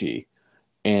Banshee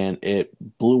and it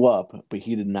blew up, but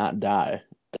he did not die.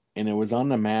 And it was on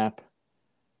the map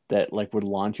that like would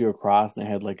launch you across, and it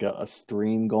had like a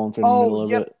stream going through the middle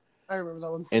of it. I remember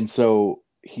that one. And so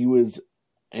he was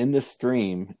in the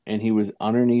stream, and he was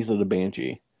underneath of the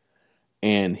Banshee,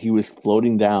 and he was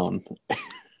floating down.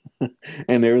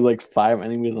 And there were like 5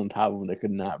 enemies on top of him that could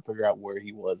not figure out where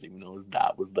he was, even though his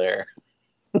dot was there.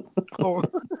 Oh.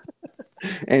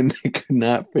 And they could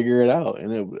not figure it out.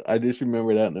 And I just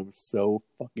remember that, and it was so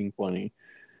fucking funny.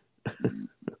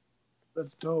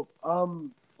 That's dope.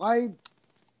 I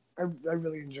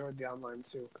really enjoyed the online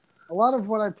too. A lot of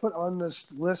what I put on this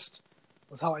list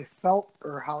was how I felt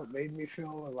or how it made me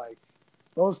feel. And like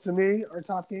those to me are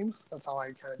top games. That's how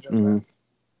I kind of judge that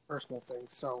personal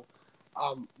things. So,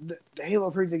 the Halo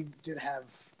 3 did have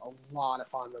a lot of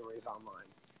fond memories online.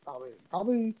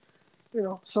 Probably,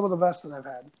 some of the best that I've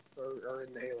had are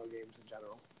in the Halo games in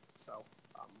general. So,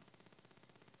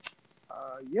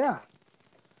 yeah.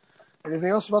 Anything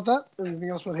else about that? Anything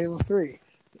else about Halo 3?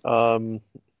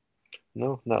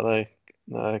 No, not that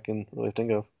I can really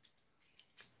think of.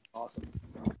 Awesome.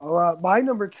 Well, my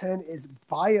number 10 is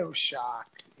BioShock.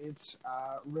 It's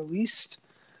released.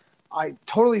 I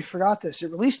totally forgot this. It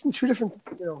released in two different,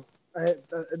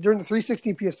 during the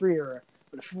 360 PS3 era.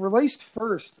 But it released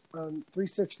first on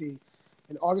 360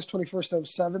 in August 21st of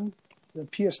 2007. The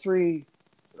PS3,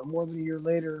 more than a year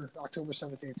later, October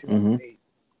 17th, 2008.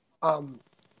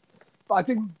 I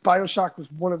think BioShock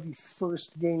was one of the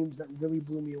first games that really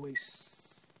blew me away,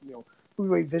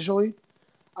 visually.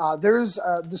 There's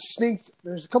a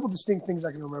couple distinct things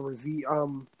I can remember.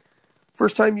 The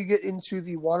first time you get into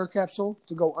the water capsule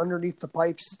to go underneath the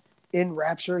pipes in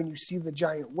Rapture and you see the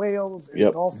giant whales and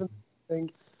the dolphins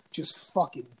thing, just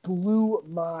fucking blew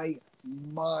my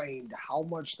mind. How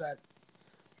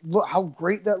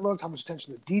great that looked, how much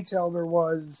attention to detail there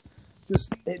was.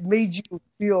 It made you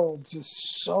feel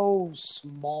just so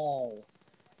small,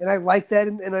 and I like that,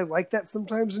 and I like that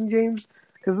sometimes in games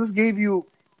because this gave you,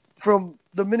 from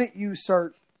the minute you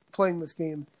start playing this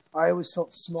game, I always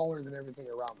felt smaller than everything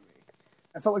around me.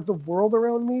 I felt like the world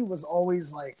around me was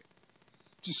always like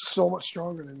just so much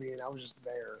stronger than me, and I was just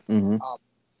there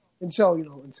until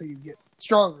you get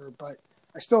stronger. But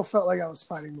I still felt like I was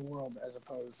fighting the world as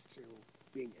opposed to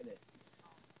being in it.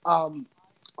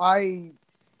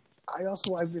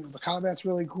 The combat's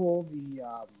really cool.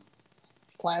 The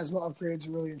plasma upgrades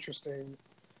are really interesting.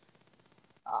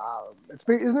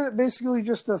 Isn't it basically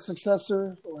just a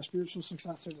successor or a spiritual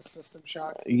successor to System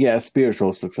Shock? Yeah,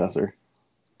 spiritual successor.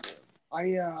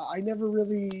 I never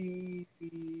really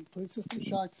played System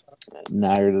Shock. So.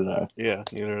 Neither did I. Yeah,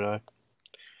 neither did I.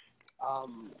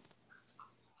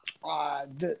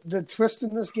 The twist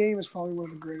in this game is probably one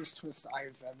of the greatest twists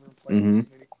I've ever played. In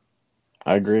video.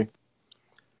 I agree.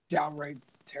 Downright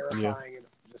terrifying and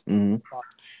just.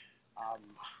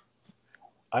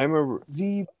 I remember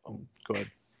go ahead.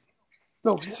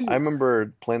 No, continue. I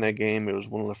remember playing that game. It was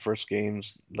one of the first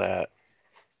games that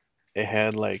it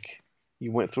had like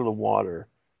you went through the water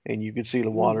and you could see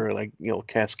the water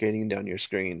cascading down your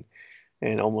screen,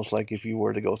 and almost like if you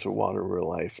were to go through water in real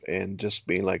life, and just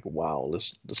being like, wow,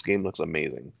 this game looks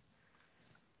amazing.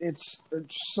 It's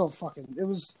so fucking. It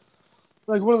was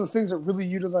like one of the things that really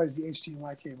utilized the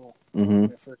HDMI cable.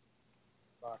 For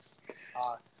box.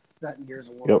 That and Gears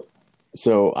of War. Yep.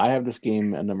 So I have this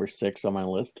game at number 6 on my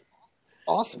list.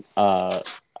 Awesome. I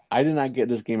did not get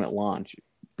this game at launch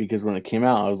because when it came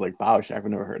out, I was like, BioShock, I've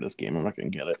never heard of this game. I'm not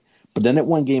going to get it. But then it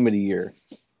won Game of the Year.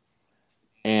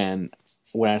 And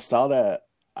when I saw that,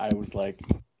 I was like,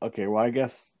 okay, well,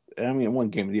 it won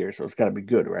Game of the Year, so it's got to be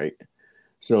good, right?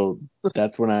 So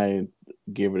that's when I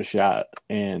gave it a shot.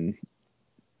 And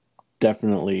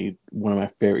definitely one of my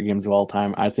favorite games of all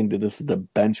time. I think that this is the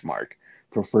benchmark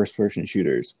for first-person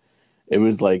shooters. It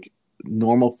was like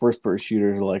normal first-person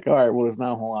shooters are like, all right, well, there's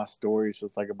not a whole lot of stories. So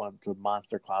it's like a bunch of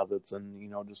monster closets and,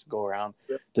 just go around.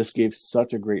 Yep. This gave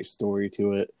such a great story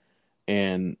to it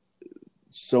and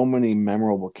so many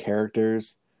memorable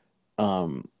characters.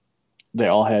 They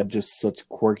all had just such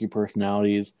quirky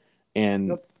personalities.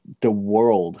 And the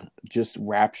world, just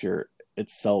Rapture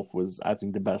itself was, I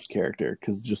think, the best character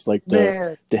because just like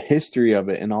the history of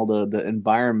it and all the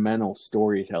environmental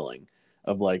storytelling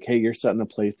of like, hey, you're set in a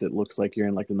place that looks like you're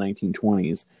in like the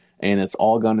 1920s and it's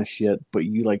all gone to shit, but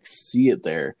you like see it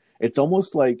there. It's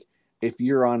almost like if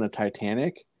you're on a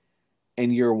Titanic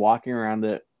and you're walking around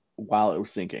it while it was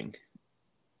sinking.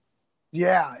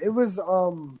 Yeah, it was.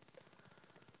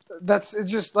 It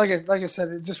just like I said,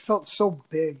 it just felt so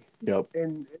big. Yep.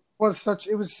 And it was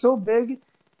so big,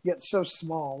 yet so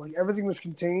small. Like everything was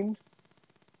contained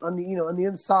on the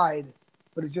inside,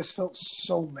 but it just felt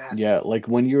so massive. Yeah, like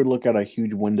when you look at a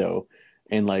huge window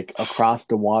and like across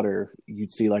the water,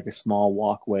 you'd see like a small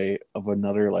walkway of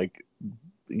another like,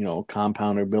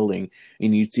 compound or building,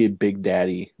 and you'd see a Big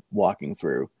Daddy walking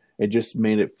through. It just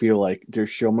made it feel like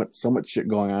there's so much shit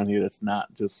going on here that's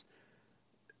not just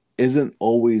isn't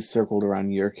always circled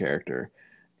around your character.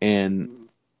 And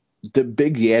the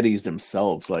Big Daddies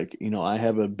themselves, like, I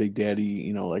have a Big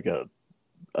Daddy, like a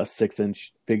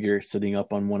 6-inch figure sitting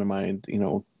up on one of my,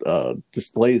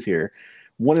 displays here.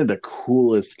 One of the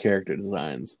coolest character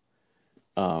designs.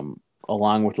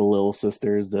 along with the little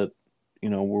sisters that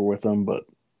were with them, but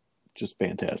just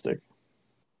fantastic.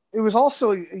 It was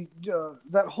also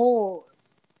that whole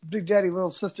Big Daddy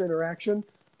Little Sister interaction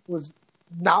was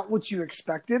not what you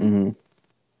expected. Mm-hmm.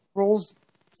 Roles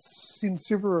seemed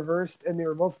super reversed, and they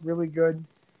were both really good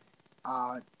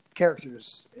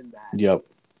characters in that. Yep.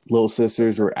 Little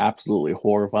sisters were absolutely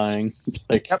horrifying.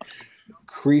 Like,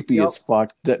 creepy as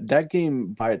fuck. That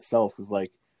game by itself was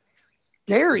like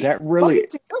scary. That really,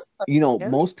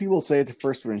 most people say it's a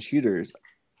first-person shooters.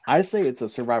 I say it's a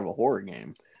survival horror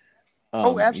game.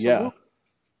 Absolutely. Yeah.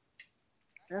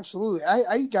 Absolutely.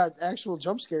 I got actual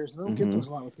jump scares, and I don't get those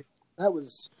a lot with games. That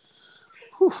was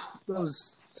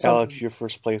something. Alex, your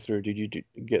first playthrough, did you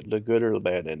get the good or the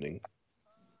bad ending?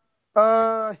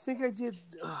 I think I did.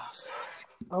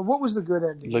 What was the good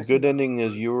ending? The good ending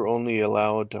is you were only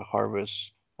allowed to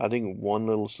harvest, I think, one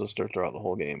little sister throughout the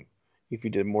whole game. If you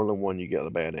did more than one, you get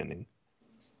the bad ending.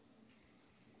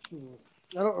 I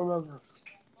don't remember.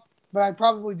 But I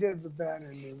probably did the bad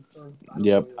ending.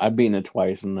 Yep, I've beaten it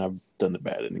twice, and I've done the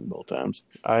bad ending both times.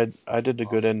 I did the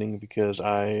good ending because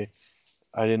I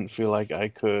didn't feel like I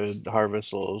could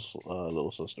harvest those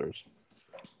little sisters.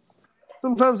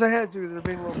 Sometimes I had to. They're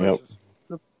being little bitches.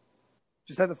 So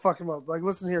just had to fuck them up. Like,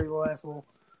 listen here, you little asshole.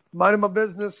 Minding my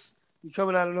business. You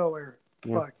coming out of nowhere.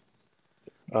 Fuck.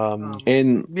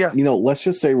 Let's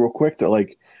just say real quick that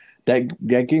like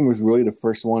that game was really the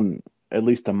first one, at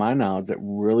least to my knowledge, that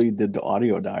really did the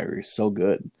audio diary so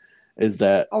good. Is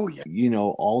that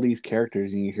all these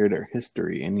characters and you hear their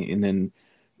history and then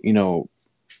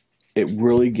it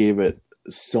really gave it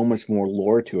so much more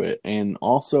lore to it. And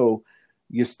also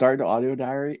you start the audio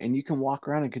diary and you can walk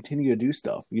around and continue to do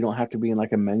stuff. You don't have to be in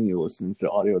like a menu listening to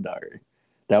the audio diary.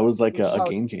 That was like a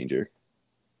game changer.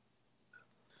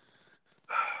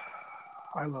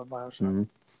 I love BioShock.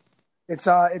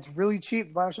 It's really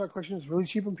cheap. BioShock Collection is really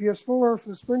cheap on PS4 for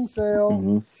the spring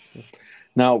sale.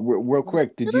 Now, real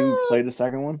quick, did you play the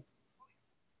second one?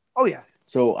 Oh yeah.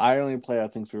 So I only played, I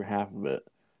think, through half of it,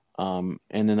 and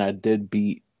then I did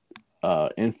beat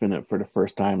Infinite for the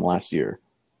first time last year.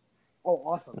 Oh,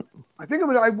 awesome! I think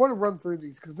I want to run through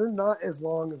these because they're not as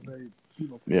long as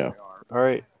people think they are. All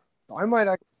right. So I might.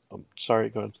 Sorry,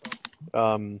 go ahead.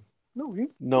 You go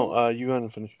ahead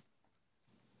and finish.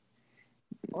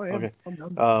 Oh, yeah. Okay. I'm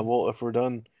done. Well, if we're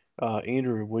done,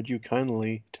 Andrew, would you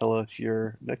kindly tell us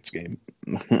your next game?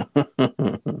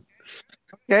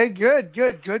 Okay, good.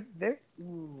 There.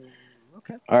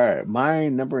 Okay. All right, my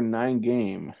number 9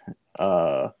 game.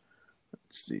 Let's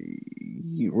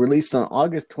see. Released on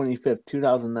August 25th,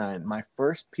 2009. My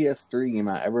first PS3 game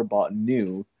I ever bought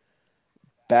new.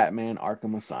 Batman: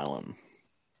 Arkham Asylum.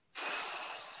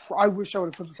 I wish I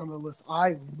would have put this on the list.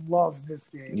 I love this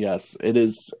game. Yes, it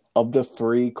is. Of the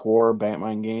 3 core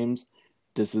Batman games,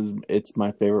 it's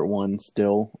my favorite one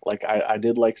still. Like I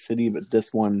did like City, but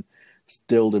this one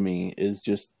still to me is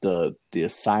just the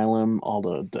asylum, all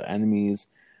the enemies.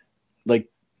 Like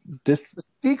this the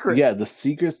secret. Yeah, the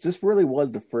secrets. This really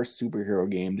was the first superhero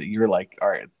game that you're like, all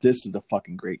right, this is a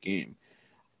fucking great game.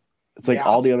 It's like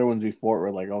all the other ones before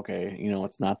were like, okay,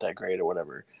 it's not that great or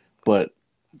whatever. But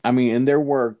I mean, and there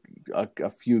were a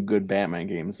few good Batman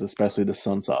games, especially the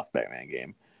Sunsoft Batman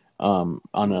game on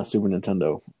a Super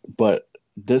Nintendo. But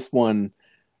this one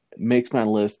makes my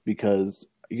list because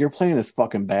you're playing this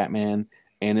fucking Batman,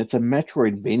 and it's a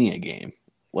Metroidvania game.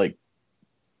 Like,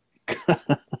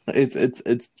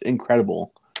 it's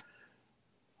incredible.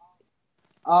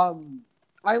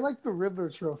 I like the Riddler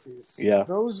trophies. Yeah,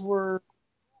 those were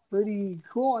pretty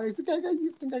cool. I think I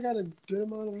got a good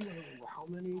amount of them. I don't know how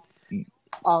many.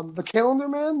 The Calendar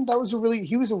Man,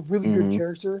 he was a really good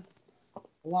character.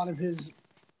 A lot of his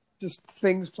just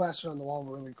things plastered on the wall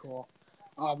were really cool.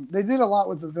 They did a lot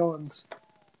with the villains.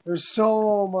 There's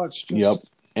so much. Yep.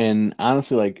 And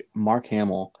honestly, like Mark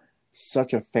Hamill,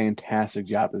 such a fantastic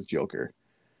job as Joker.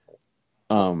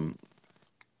 And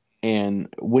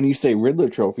when you say Riddler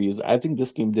trophies, I think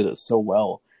this game did it so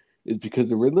well, is because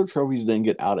the Riddler trophies didn't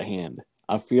get out of hand.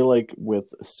 I feel like with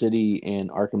City and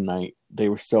Arkham Knight, they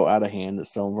were so out of hand that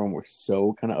some of them were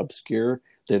so kind of obscure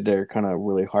that they're kind of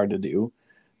really hard to do.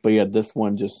 But yeah, this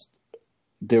one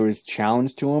there was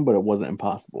challenge to them, but it wasn't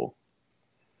impossible.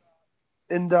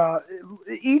 And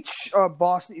each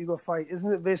boss that you go fight,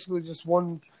 isn't it basically just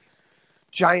one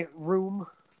giant room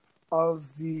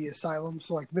of the asylum?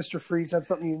 So like Mr. Freeze had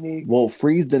something unique. Well,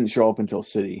 Freeze didn't show up until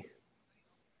City.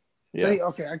 Yeah. City?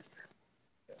 Okay.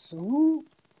 So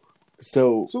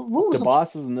the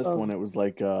bosses in this one, it was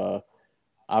like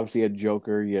obviously you had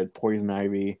Joker, you had Poison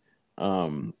Ivy,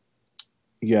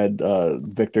 you had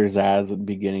Victor Zsasz at the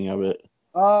beginning of it.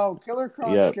 Oh, Killer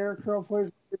Croc, Yep. Scarecrow,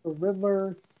 Poison, the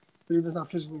Riddler. But he does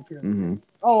not physically appear. Mm-hmm.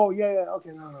 Oh, yeah. Okay,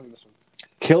 no, this one.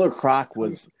 Killer Croc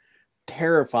was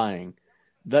terrifying.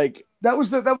 Like that was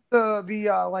the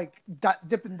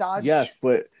dip and dodge. Yes,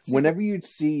 but whenever you'd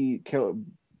see Killer,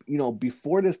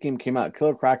 before this game came out,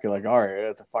 Killer Croc, you're like, all right,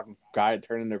 it's a fucking guy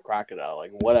turning their crocodile,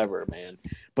 like whatever, man.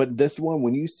 But this one,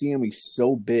 when you see him, he's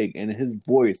so big, and his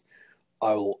voice,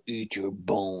 "I will eat your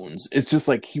bones." It's just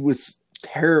like he was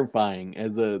terrifying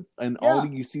all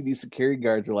you see these security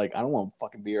guards are like, I don't want to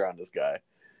fucking be around this guy.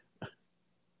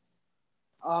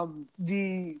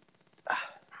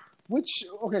 Which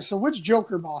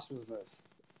Joker boss was this?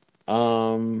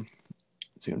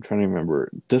 See, I'm trying to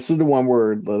remember. This is the one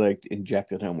where they like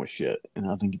injected him with shit, and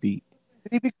I think he beat.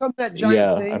 Did he become that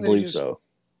giant thing? Yeah, I believe so.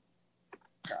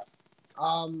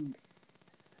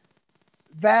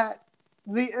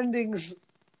 The endings,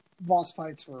 boss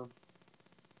fights were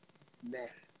meh.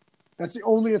 That's the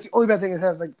only bad thing it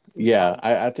has. Like, yeah,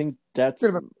 I think I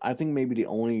think maybe the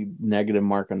only negative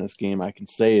mark on this game I can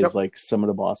say is like some of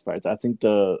the boss fights. I think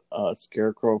the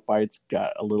Scarecrow fights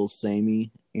got a little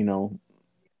samey,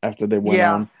 after they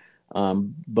went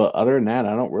on. But other than that,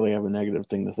 I don't really have a negative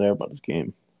thing to say about this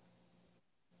game.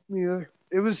 Me either.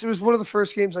 It was one of the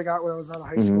first games I got when I was out of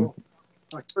high school.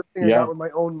 Like first thing I got with my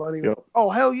own money. Yep.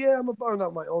 Oh hell yeah!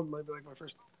 Not my own money, but like my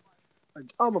first. Like,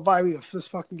 I'm gonna buy me this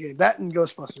fucking game. That and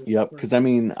Ghostbusters. Yep, because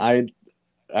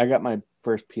I got my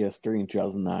first PS3 in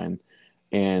 2009,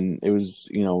 and it was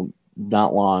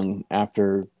not long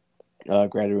after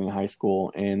graduating high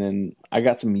school, and then I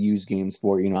got some used games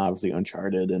for obviously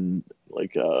Uncharted and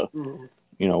like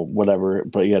whatever.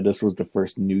 But yeah, this was the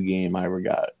first new game I ever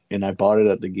got, and I bought it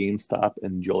at the GameStop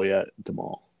in Joliet at the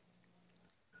mall.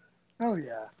 Oh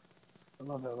yeah, I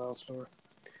love that little store.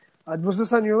 Was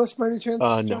this on your list by any chance?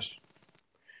 No. Josh?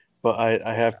 But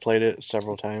I have played it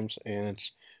several times, and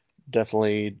it's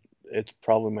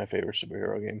probably my favorite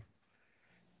superhero game.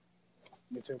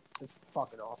 Me too. It's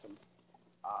fucking awesome.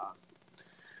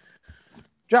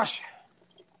 Josh,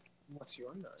 what's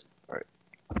your 9? All right.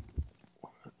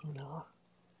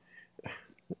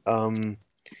 No.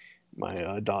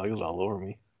 My dog is all over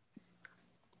me.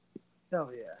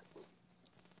 Hell yeah.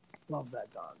 Love that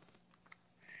dog.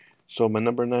 So my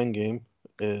number 9 game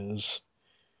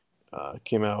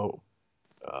came out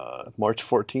March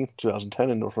 14th, 2010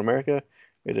 in North America.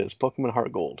 It is Pokemon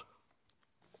Heart Gold.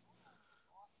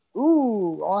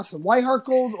 Ooh, awesome. Why Heart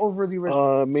Gold over the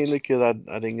original? Mainly because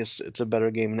I think it's a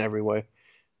better game in every way.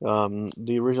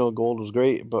 The original Gold was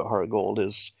great, but Heart Gold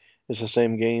is the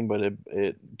same game, but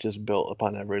it just built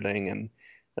upon everything, and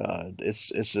it's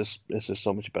just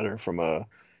so much better from a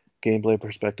gameplay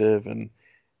perspective, and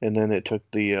then it took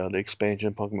the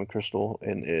expansion Pokemon Crystal,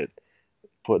 and it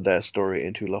put that story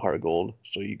into the Heart Gold,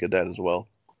 so you get that as well.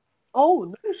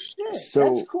 Oh no shit! So,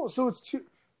 that's cool. So it's two.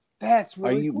 That's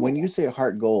really cool. When you say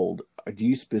Heart Gold, do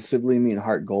you specifically mean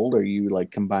Heart Gold, or are you like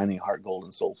combining Heart Gold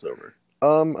and Soul Silver?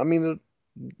 I mean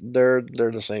they're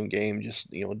the same game,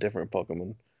 just different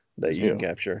Pokemon that you can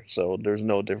capture. So there's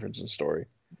no difference in story.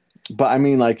 But I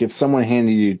mean, like if someone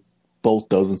handed you both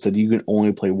those and said you can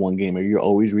only play one game, are you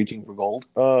always reaching for gold?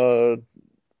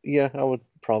 Yeah, I would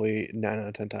probably 9 out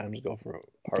of 10 times go for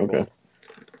Heart Gold.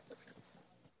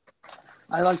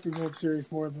 I like the Gold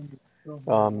series more than.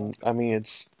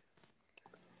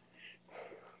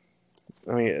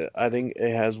 I think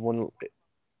it has one. It's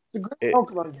a great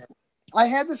Pokemon game. I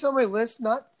had this on my list,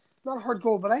 not Heart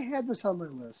Gold, but I had this on my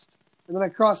list, and then I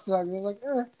crossed it out and I was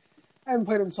like, I haven't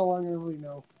played it in so long, I don't really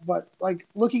know. But like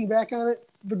looking back on it,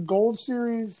 the Gold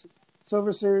series,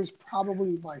 Silver series,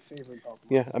 probably my favorite Pokemon.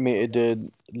 Yeah, I mean, it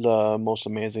did the most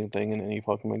amazing thing in any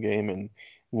Pokemon game, and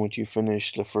once you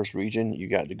finish the first region, you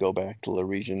got to go back to the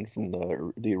region from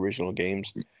the original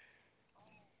games.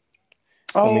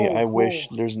 I mean, I wish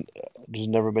there's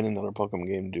never been another Pokemon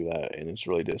game to do that, and it's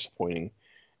really disappointing.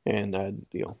 And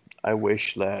I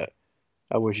wish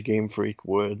Game Freak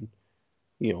would,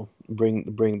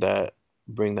 bring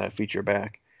that feature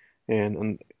back.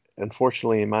 And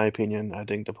unfortunately, in my opinion, I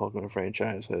think the Pokemon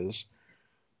franchise has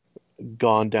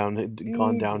gone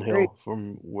downhill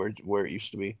from where it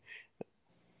used to be.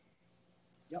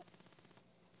 Yep.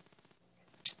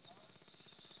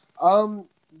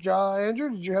 Andrew,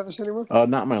 did you have this anywhere?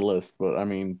 Not my list, but I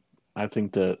mean, I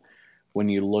think that when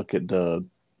you look at the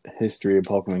history of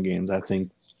Pokemon games, I think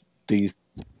these,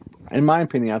 in my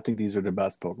opinion, I think these are the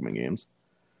best Pokemon games.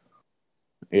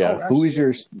 Yeah. Who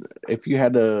is if you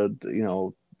had to,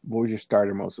 what was your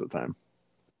starter most of the time?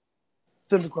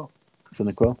 Cyndaquil.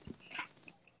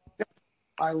 Yep.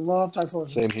 I love Typhlosion.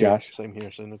 Same here. Josh? Same here,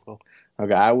 Cyndaquil.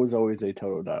 Okay, I was always a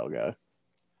Totodile guy.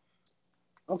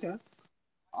 Okay.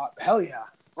 Hell yeah.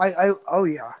 Oh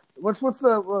yeah. What's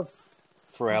the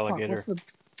For alligator. what's the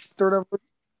third evolution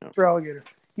Yep. for alligator?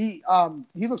 He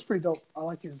looks pretty dope. I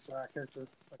like his character.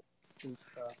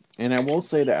 And I will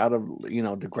say that out of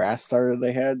the grass starter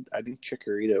they had, I think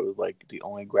Chikorita was like the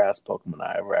only grass Pokemon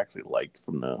I ever actually liked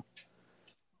from the.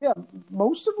 Yeah,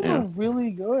 most of them are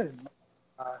really good.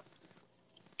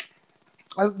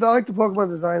 I like the Pokemon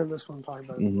design in this one probably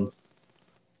better than most.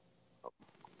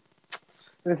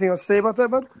 Anything else to say about that,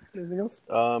 bud? Anything else?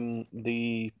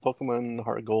 The Pokemon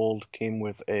Heart Gold came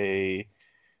with a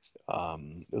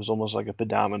it was almost like a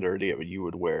pedometer that you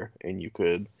would wear, and you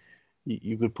could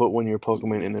put one of your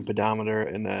Pokemon in the pedometer,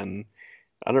 and then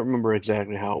I don't remember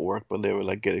exactly how it worked, but they would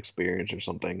like get experience or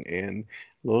something, and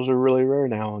those are really rare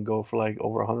now and go for like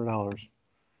over $100.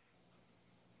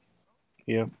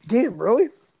 Yeah. Damn, really?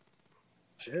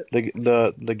 Shit.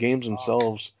 The games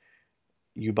themselves,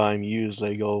 you buy them used,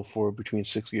 they go for between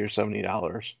 $60 or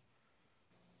 $70.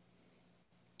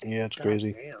 Yeah, it's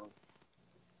crazy. Damn.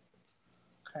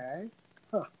 Okay.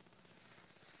 Huh.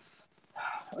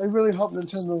 I really hope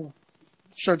Nintendo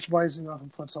starts wising up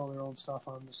and puts all their old stuff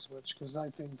on the Switch, because I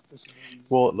think this is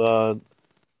Well, the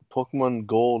Pokemon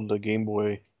Gold, the Game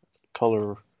Boy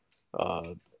Color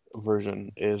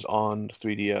version, is on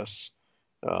 3DS.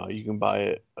 You can buy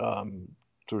it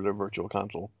through the Virtual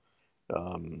Console.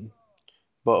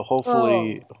 But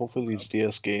hopefully these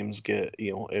DS games get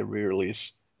a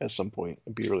re-release at some point.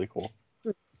 It'd be really cool.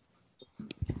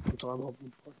 That's what I'm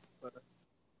hoping for.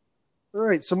 All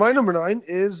right, so my number 9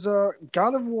 is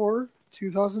God of War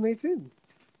 2018.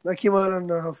 That came out on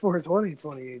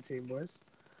 4/20/2018, boys.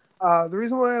 The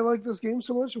reason why I like this game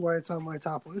so much, why it's on my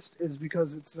top list, is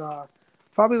because it's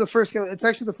probably the first game. It's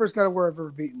actually the first God of War I've ever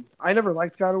beaten. I never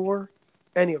liked God of War,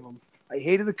 any of them. I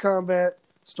hated the combat.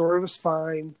 Story was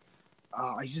fine.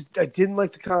 I didn't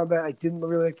like the combat. I didn't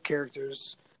really like the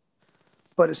characters.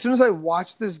 But as soon as I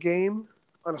watched this game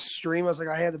on a stream, I was like,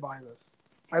 I had to buy this.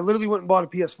 I literally went and bought a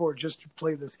PS4 just to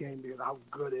play this game because of how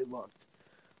good it looked.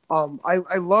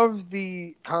 I love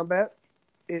the combat.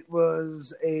 It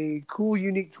was a cool,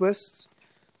 unique twist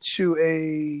to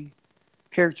a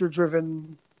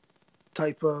character-driven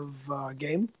type of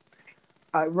game.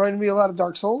 It reminded me a lot of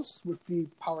Dark Souls with the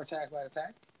power attack, light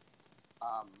attack.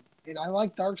 And I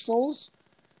like Dark Souls.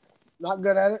 Not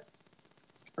good at it.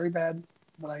 Very bad.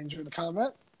 But I enjoy the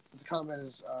combat. The combat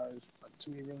is, to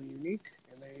me, really unique.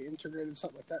 And they integrated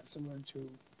something like that similar to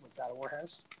what God of War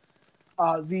has.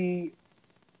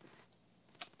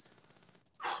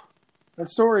 That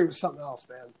story was something else,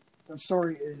 man. That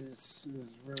story is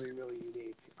really, really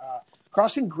unique.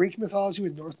 Crossing Greek mythology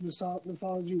with Norse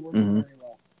mythology works very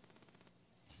well.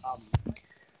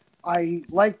 I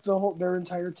like their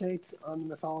entire take on the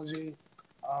mythology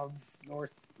of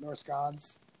Norse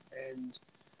gods, and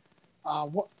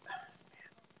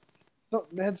so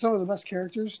they had some of the best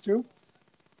characters too.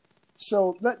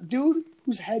 So that dude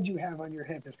whose head you have on your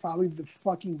hip is probably the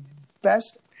fucking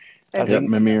best.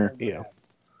 Mimir. Yeah.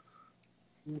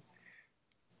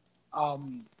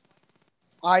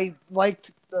 I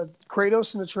liked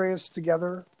Kratos and Atreus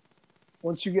together.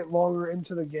 Once you get longer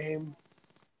into the game,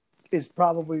 is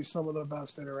probably some of the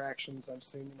best interactions I've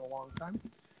seen in a long time.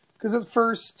 Because at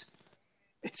first,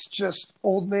 it's just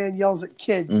old man yells at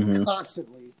kid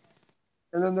constantly.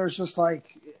 And then there's just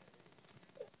like,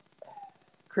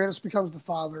 Kratos becomes the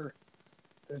father,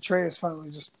 and Atreus finally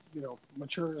just,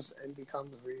 matures and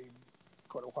becomes the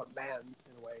quote-unquote man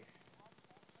in a way.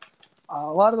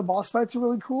 A lot of the boss fights are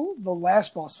really cool. The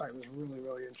last boss fight was really,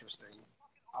 really interesting.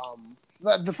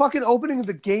 The fucking opening of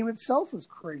the game itself is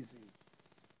crazy.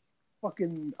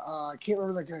 Fucking, I can't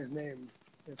remember that guy's name.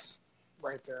 It's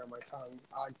right there on my tongue.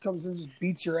 It comes in and just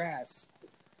beats your ass.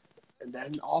 And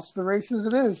then off to the races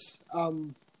it is.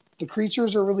 The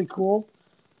creatures are really cool.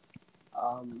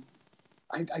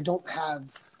 I don't have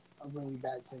a really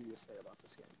bad thing to say about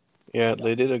this game. Yeah,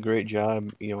 they did a great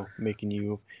job, making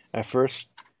you... At first,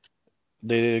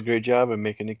 they did a great job of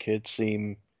making the kids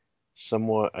seem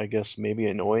somewhat, I guess, maybe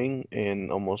annoying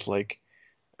and almost like,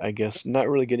 I guess, not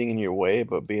really getting in your way,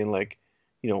 but being like,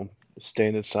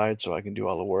 stand aside so I can do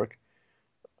all the work.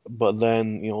 But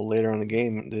then, later on in the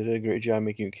game, they did a great job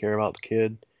making you care about the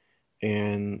kid,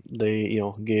 and they,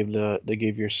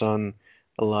 gave your son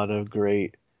a lot of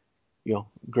great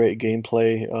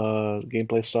gameplay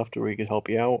stuff to where he could help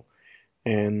you out,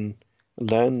 and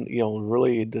then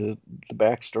really the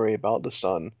backstory about the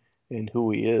son and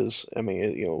who he is. I mean,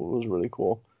 it was really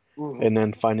cool. And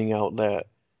then finding out that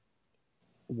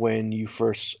when you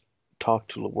first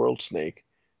talked to the world snake,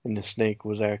 and the snake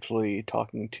was actually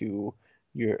talking to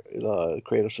your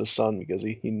Kratos' son because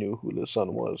he knew who the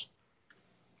son was.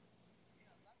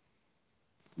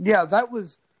 Yeah, that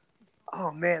was.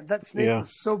 Oh man, that snake Yeah.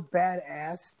 was so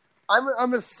badass.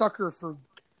 I'm a sucker for,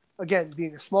 again,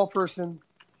 being a small person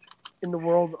in the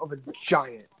world of a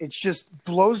giant. It just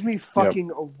blows me fucking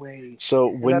away. So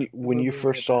And when that when blew you me away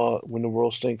first at that. saw when the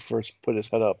world snake first put his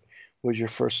head up, was your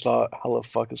first thought, how the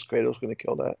fuck is Kratos gonna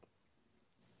kill that?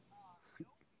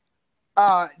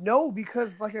 No,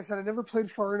 because like I said, I never played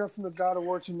far enough in the God of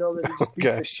War to know that he just beats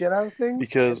Okay. the shit out of things.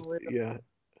 Because And,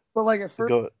 but like at first,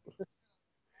 go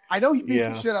I know he beats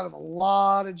the yeah. shit out of a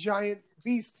lot of giant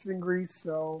beasts in Greece.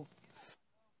 So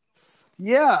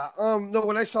yeah, no,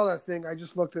 when I saw that thing, I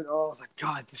just looked at. Oh, I was like,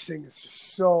 God, this thing is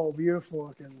just so beautiful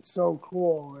looking, so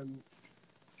cool,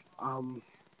 and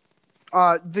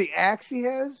the axe he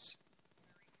has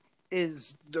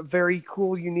is a very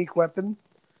cool, unique weapon.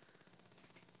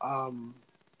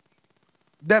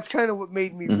 That's kind of what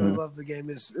made me really love the game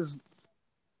is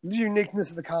the uniqueness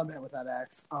of the combat with that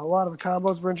axe. A lot of the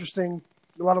combos were interesting.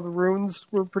 A lot of the runes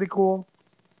were pretty cool.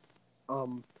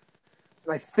 And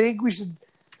I think we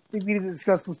need to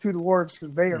discuss those two dwarves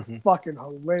because they are fucking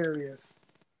hilarious.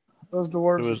 Those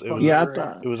dwarves are fucking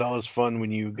great. It was always fun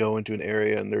when you go into an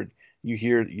area and you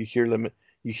hear them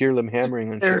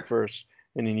hammering on shit first,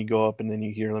 and then you go up and then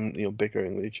you hear them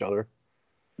bickering with each other.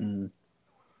 And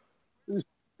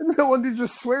the one dude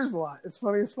just swears a lot. It's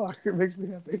funny as fuck. It makes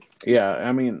me happy. Yeah,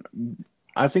 I mean,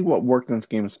 I think what worked in this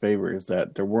game's favor is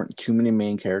that there weren't too many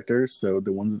main characters, so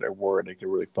the ones that there were, they could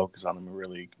really focus on them and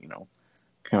really,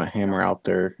 kind of hammer out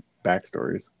their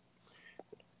backstories.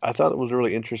 I thought it was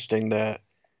really interesting that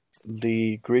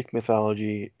the Greek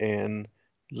mythology and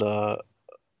the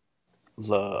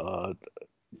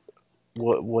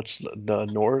what's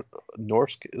the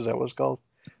Norse, is that what it's called?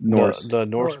 Norse. The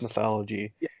Norse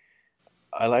mythology. Yeah.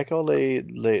 I like how they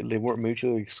weren't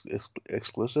mutually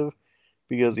exclusive,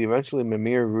 because eventually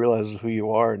Mimir realizes who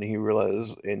you are, and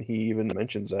he even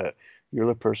mentions that you're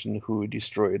the person who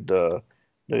destroyed the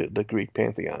Greek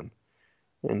pantheon,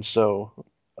 and so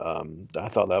I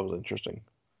thought that was interesting.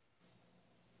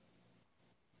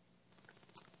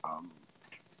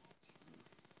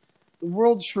 The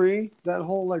world tree, that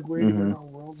whole waiting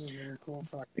around world is very cool.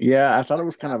 Yeah, I thought it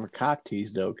was kind of a cock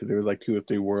tease though, because there was 2 or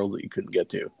 3 worlds that you couldn't get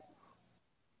to.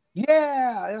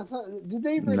 Yeah, I thought, did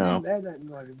they even No. add that in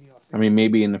the DLC? I mean,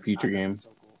 maybe in the future game. So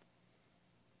cool.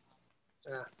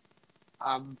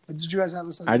 Yeah. But did you guys have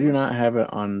this? I do not have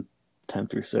it on 10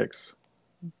 through 6.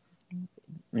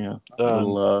 Yeah,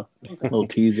 little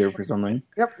teaser for something.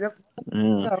 Yep. Yeah.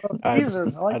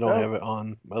 Teasers. I don't have it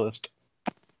on my list.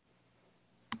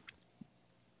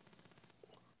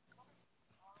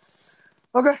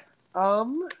 Okay.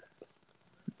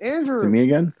 Andrew. To me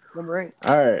again? Number 8.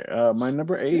 All right. My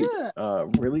number 8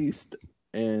 released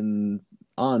on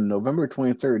November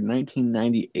 23rd,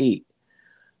 1998.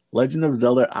 Legend of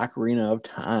Zelda: Ocarina of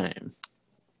Time.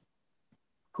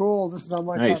 Cool. This is on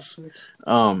my top 6.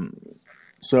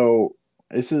 So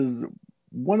this is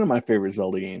one of my favorite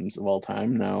Zelda games of all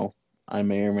time. Now, I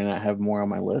may or may not have more on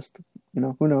my list.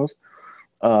 Who knows?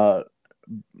 Maybe.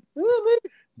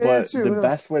 But the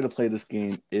best way to play this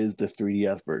game is the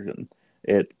 3DS version.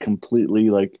 It completely,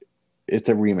 it's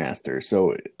a remaster,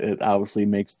 so it obviously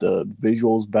makes the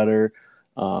visuals better.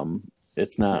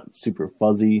 It's not super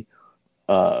fuzzy.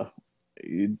 They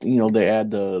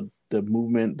add the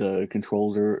movement, the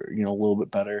controls are, a little bit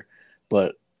better.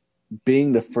 But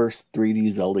being the first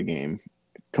 3D Zelda game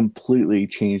completely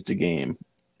changed the game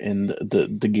and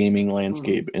the gaming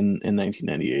landscape in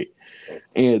 1998.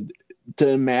 And to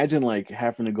imagine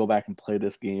having to go back and play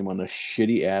this game on a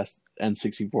shitty ass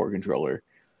N64 controller,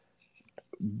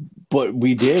 but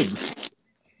we did.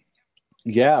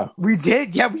 Yeah, we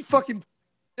did. Yeah, we fucking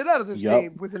did out of this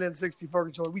game with an N64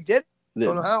 controller. We did.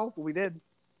 Don't know how, but we did.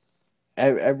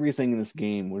 Everything in this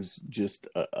game was just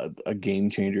a game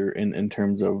changer in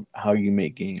terms of how you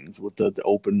make games with the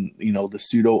open, the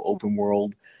pseudo open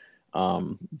world,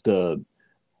 all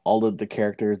of the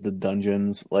characters, the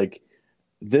dungeons,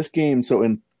 this game. So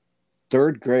in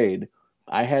 3rd grade,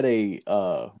 I had in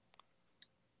a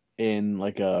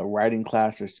writing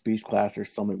class or speech class or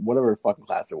something, whatever fucking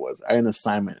class it was, I had an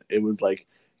assignment. It was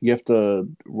you have to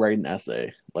write an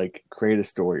essay, create a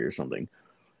story or something.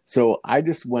 So I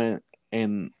just went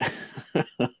and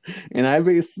and I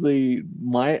basically,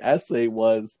 my essay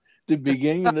was the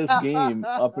beginning of this game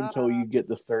up until you get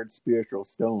the 3rd spiritual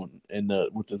stone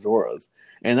with the Zoras,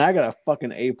 and I got a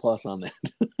fucking A+ on that.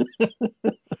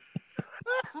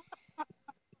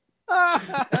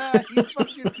 You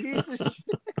fucking piece of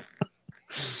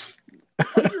shit.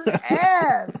 Your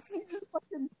ass. You just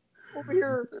fucking over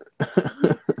here.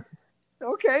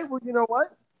 Okay, well, you know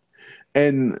what?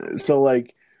 And so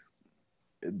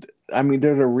I mean,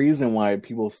 there's a reason why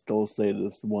people still say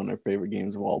this is one of their favorite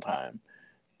games of all time,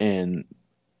 and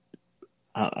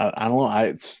I don't know.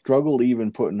 I struggle to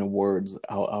even put into words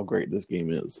how great this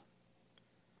game is.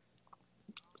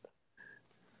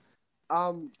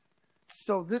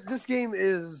 So this game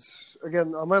is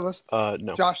again on my list.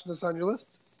 No. Josh, this on your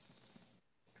list?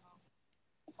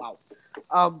 Wow.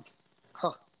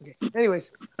 Okay.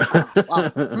 Anyways. Wow.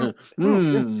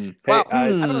 Hey,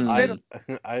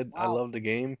 I love the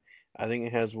game. I think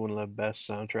it has one of the best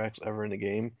soundtracks ever in the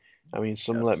game. I mean,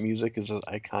 some of that music is just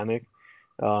iconic.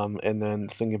 And then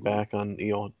thinking back on,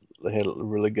 they had a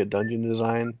really good dungeon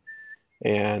design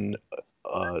and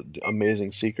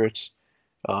amazing secrets.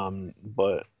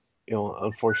 But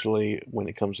unfortunately, when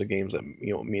it comes to games that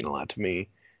mean a lot to me,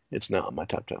 it's not on my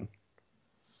top 10.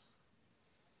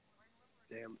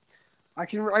 Damn. I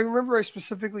remember I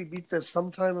specifically beat this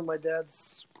sometime in my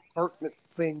dad's apartment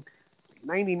thing.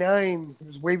 99. It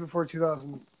was way before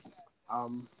 2000.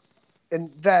 And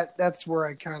that's where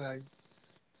I kind of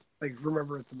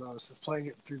remember it the most, is playing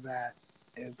it through that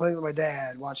and playing with my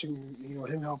dad, watching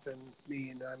him helping me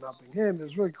and I'm helping him. It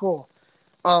was really cool.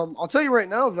 I'll tell you right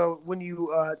now though, when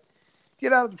you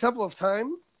get out of the Temple of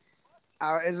Time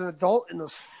as an adult, and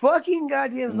those fucking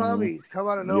goddamn zombies come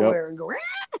out of nowhere and go,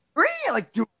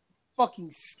 like, dude,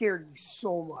 fucking scared me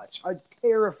so much. I'm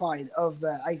terrified of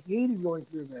that. I hated going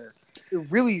through there. It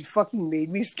really fucking made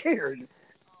me scared.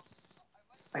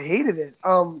 I hated it.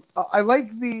 I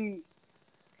like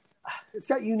it's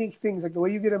got unique things, like the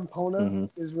way you get Epona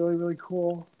is really, really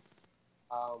cool.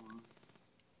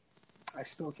 I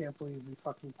still can't believe we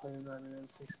fucking played on an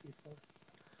N64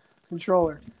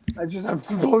 controller.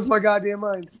 It blows my goddamn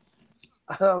mind.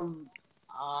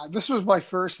 This was my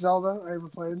first Zelda I ever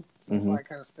played. That's why it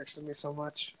kind of sticks to me so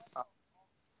much.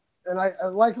 And I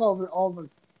like all the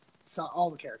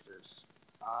characters.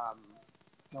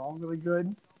 They're all really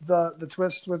good. The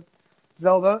twist with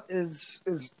Zelda is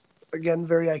again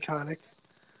very iconic.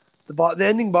 The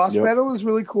ending boss battle is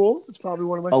really cool. It's probably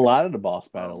one of my favorites. A lot of the boss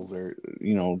battles are,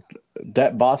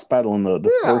 that boss battle in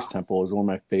the first temple is one of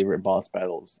my favorite boss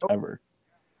battles ever.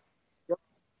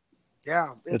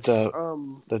 Yeah, that's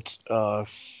Phantom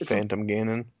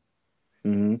Ganon.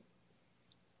 Mm-hmm.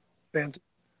 Phantom.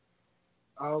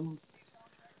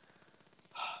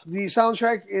 The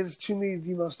soundtrack is, to me,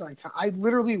 the most iconic. I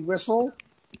literally whistle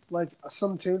like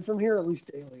some tune from here at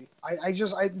least daily.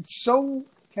 It's so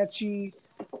catchy,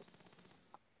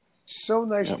 so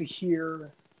nice to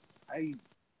hear. I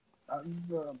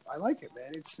like it,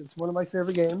 man. It's one of my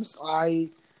favorite games.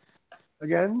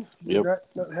 Regret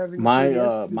not having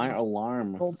my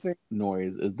alarm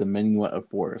noise is the Minuet of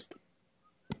Forest.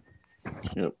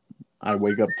 Yep, I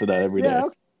wake up to that every day.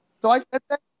 Okay. So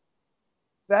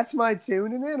that's my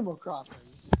tune in Animal Crossing.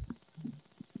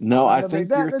 No, I think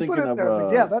you're thinking of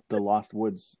the Lost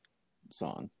Woods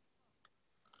song.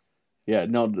 Yeah,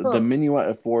 no, the Minuet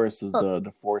of Forest is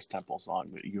the Forest Temple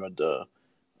song that you had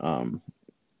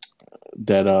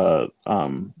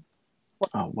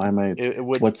why am I?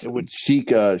 Sheik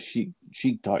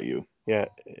taught you? Yeah,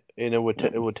 and it would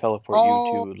teleport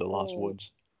you to the Lost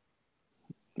Woods.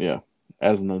 Yeah,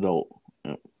 as an adult.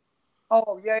 Yeah.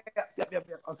 Oh yeah.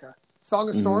 Okay. Song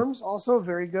of Storms, also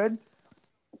very good.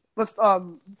 Let's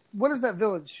what is that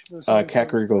village?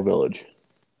 Kakariko Village.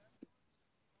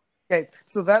 Okay,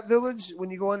 so that village, when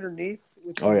you go underneath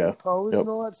with the pose and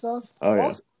all that stuff,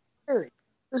 also scary.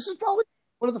 This is probably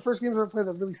one of the first games I ever played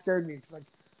that really scared me. It's like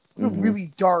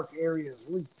really dark areas,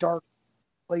 really dark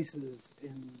places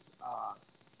in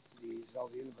the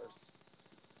Zelda universe.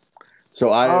 So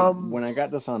when I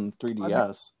got this on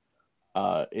 3DS,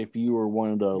 if you were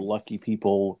one of the lucky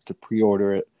people to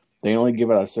pre-order it, they only give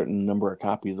out a certain number of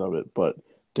copies of it. But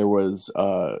there was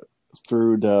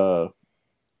through the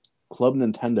Club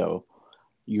Nintendo,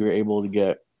 you were able to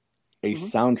get a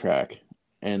soundtrack,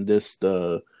 and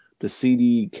the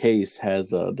CD case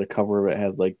has the cover of it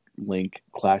has like Link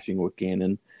clashing with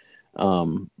Ganon,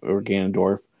 or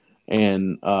Ganondorf,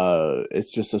 and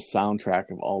it's just a soundtrack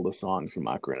of all the songs from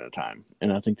Ocarina of Time,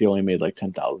 and I think they only made like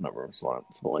 10,000 of them, something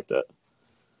like that.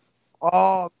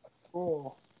 Oh,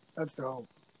 cool! That's dope.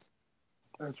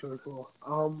 That's really cool.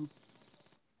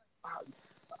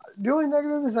 The only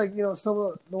negative is some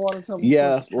of the water temple.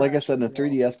 Yeah, like I said, in the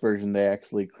 3DS version, they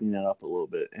actually clean that up a little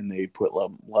bit, and they put a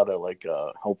lot of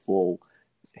helpful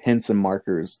hints and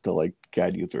markers to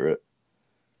guide you through it.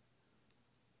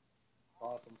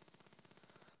 Awesome.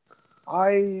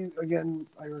 I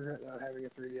regret not having a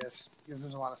 3DS because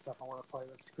there's a lot of stuff I want to play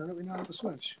that's currently not on the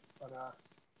Switch. But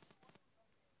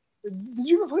did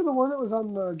you ever play the one that was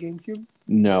on the GameCube?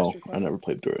 No, I never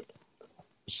played through it.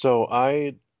 So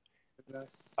I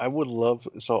I would love.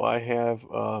 So I have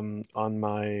on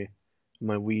my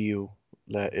Wii U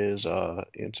that is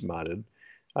it's modded.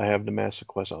 I have the Master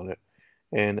Quest on it,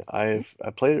 and I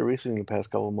played it recently in the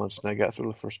past couple of months, and I got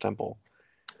through the first temple,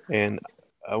 and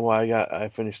I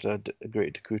finished a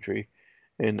Great Deku Tree,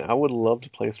 and I would love to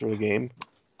play through the game.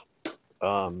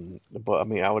 But I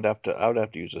mean, I would have to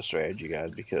use a strategy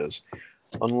guide because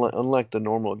unlike the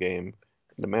normal game,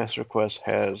 the Master Quest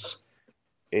has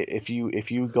if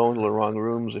you go into the wrong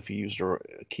rooms, if you use the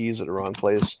keys at the wrong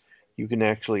place, you can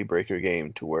actually break your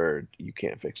game to where you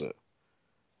can't fix it.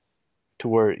 To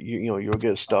where you'll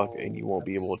get stuck and you won't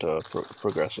be able to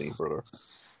progress any further.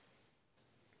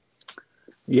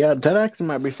 Yeah, that actually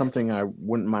might be something I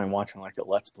wouldn't mind watching, like a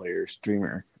Let's Play or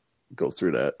streamer go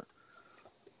through that.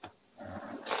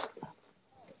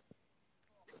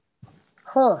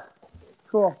 Huh.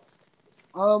 Cool.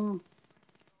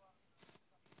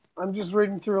 I'm just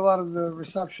reading through a lot of the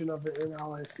reception of it, and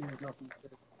all I see is nothing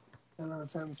but 10 out of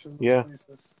 10s from those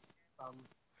places.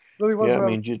 Really Yeah, I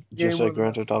wasn't mean, just like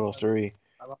Grand Theft Auto 3,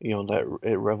 that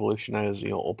it revolutionized,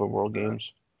 open world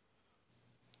games.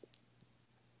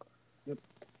 Yep,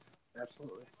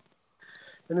 absolutely.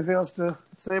 Anything else to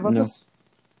say about this?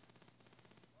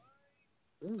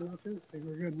 Okay, I think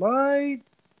we're good. My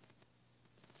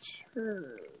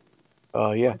turn.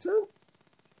 Yeah. My turn?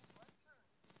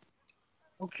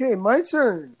 Okay, my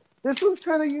turn. This one's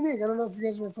kind of unique. I don't know if you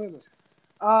guys want to play this.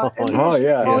 NBA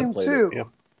Street Volume 2. Yeah.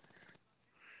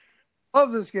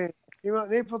 Love this game. Came out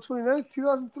in April 29th,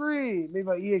 2003. Made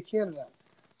by EA Canada.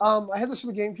 I had this for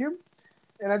the GameCube,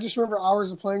 and I just remember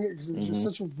hours of playing it because it was just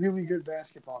such a really good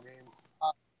basketball game.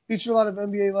 Featured a lot of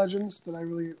NBA legends that I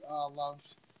really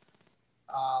loved.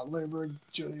 Larry Bird,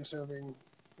 Julius Erving,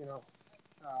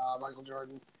 Michael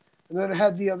Jordan. And then it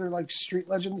had the other like street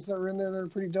legends that were in there that were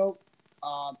pretty dope.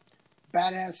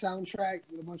 Badass soundtrack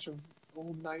with a bunch of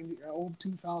old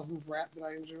 2000s rap that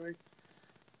I enjoyed.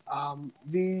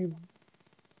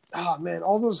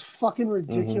 All those fucking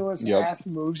ridiculous ass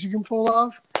moves you can pull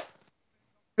off.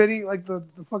 Spinning like the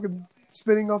fucking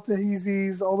spinning off the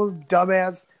Yeezys, all those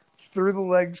dumbass through the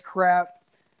legs crap,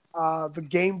 the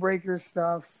game breaker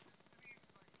stuff.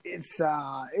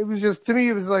 It was just, to me,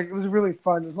 it was really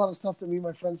fun. There's a lot of stuff that me and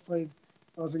my friends played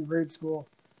when I was in grade school.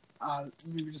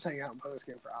 We would just hang out and play this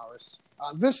game for hours.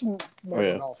 This and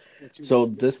golf. So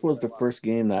this was the first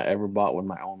game that I ever bought with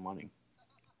my own money.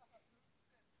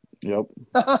 Yep.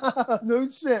 No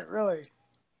shit, really.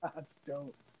 That's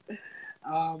dope.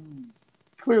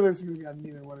 Clearly, this is going to be on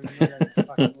neither one of you guys'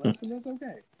 fucking list, but that's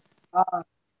okay.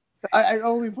 I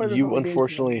only played this. You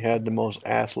unfortunately had the most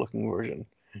ass-looking version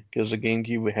because the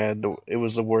GameCube it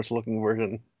was the worst-looking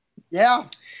version. Yeah.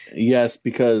 Yes,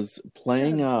 because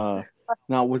playing.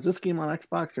 Now, was this game on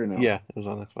Xbox or no? Yeah, it was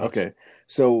on Xbox. Okay,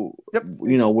 so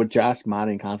with Josh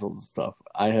modding consoles and stuff,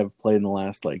 I have played in the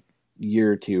last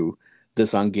year or two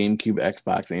this on GameCube,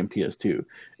 Xbox, and PS2,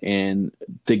 and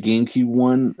the GameCube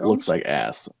one looks like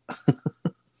ass.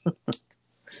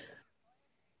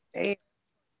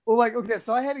 Well,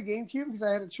 so I had a GameCube because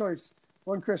I had a choice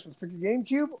one Christmas: pick a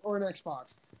GameCube or an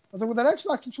Xbox. I was like, well, that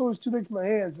Xbox controller is too big for my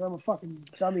hands, and I'm a fucking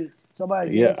dummy. So I buy a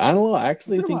GameCube. Yeah, I don't know. I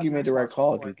actually think you made the right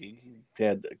call because GameCube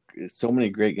had so many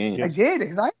great games. I did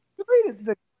because I played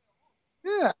it.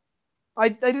 Yeah. I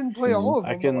didn't play all of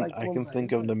them. I can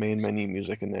think of the main menu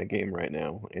music in that game right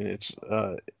now, and it's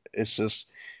just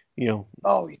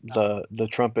the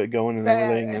trumpet going and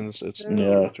everything, and it's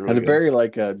really had a very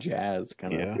jazz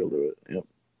kind of feel to it. Yep.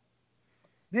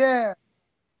 Yeah,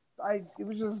 it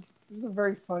was a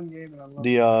very fun game, and I loved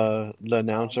it. The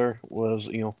announcer was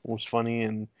funny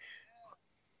and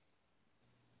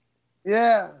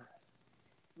yeah,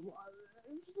 it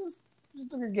was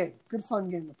just a good game, good fun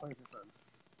game to play with your friends.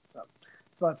 So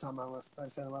that's on my list. I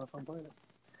just had a lot of fun playing it.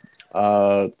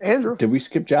 Andrew, did we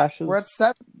skip Josh's? We're at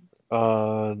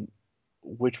 7.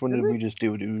 Which one did we just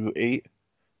do? Do 8?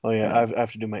 Oh yeah, I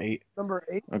have to do my 8. Number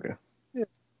 8. Okay. Yeah.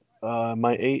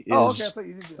 My 8 is okay. I thought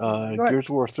you did. Gears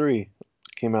of War 3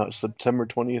 came out September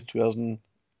 20th,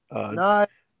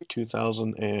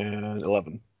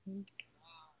 2011.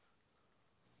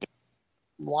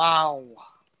 Wow.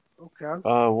 Okay.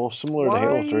 Well, similar to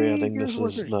Halo 3, I think this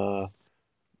is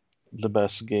the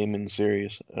best game in the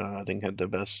series. I think it had the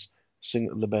best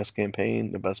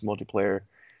campaign, the best multiplayer.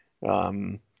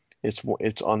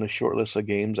 It's on the short list of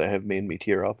games that have made me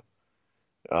tear up.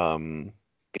 Playing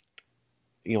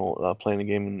the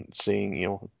game and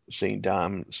seeing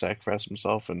Dom sacrifice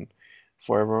himself and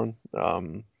for everyone.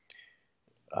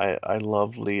 I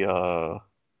love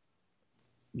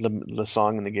the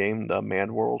song in the game, the Mad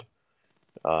World.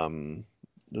 It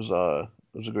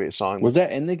was a great song. Was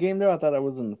that in the game though? I thought that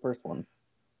was in the first one.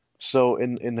 So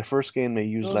in the first game, they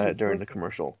used Those are that during the perfect.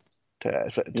 commercial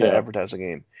to Yeah. advertise the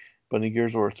game. But in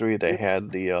Gears of War 3, they had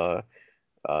they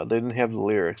didn't have the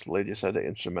lyrics. They just had the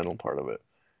instrumental part of it,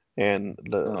 and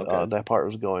Okay. that part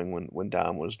was going when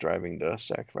Dom was driving to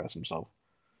sacrifice himself.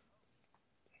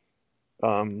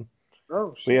 Oh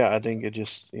But shit! yeah, I think it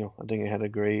just I think it had a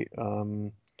great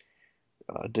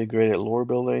did great at lore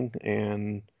building,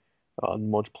 and the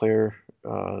multiplayer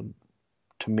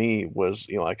to me was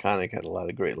iconic. Had a lot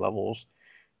of great levels.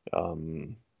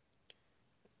 Um,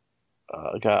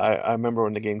 I remember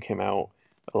when the game came out,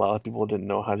 a lot of people didn't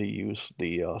know how to use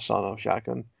the sawed-off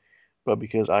shotgun, but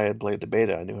because I had played the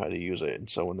beta, I knew how to use it. And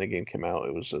so when the game came out,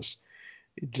 it was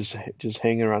just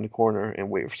hanging around the corner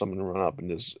and wait for someone to run up and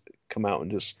just come out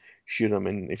and just shoot them.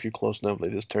 And if you're close enough, they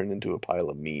just turn into a pile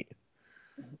of meat.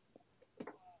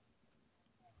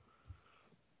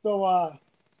 So,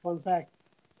 fun fact: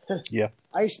 Yeah.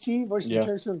 Ice-T voiced the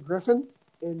character of Griffin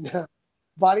in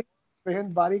Body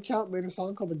Count made a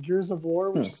song called "The Gears of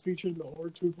War," which is featured in the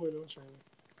Horde 2.0 trailer.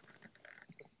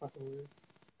 That's fucking weird.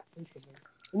 Interesting.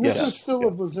 And this is still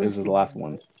a Blazinski. This is the last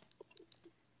one.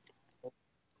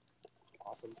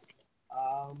 Awesome.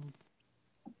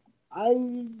 I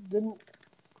didn't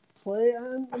play.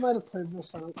 I might have played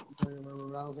this. I don't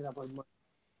remember. I don't think I played much.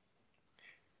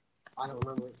 I don't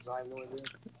remember because I have no idea.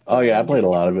 Oh yeah, I played a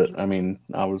lot of it. I mean,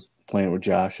 I was playing it with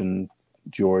Josh and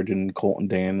George and Colt and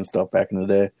Dan and stuff back in the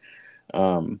day.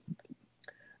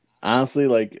 Honestly,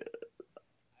 like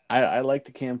I like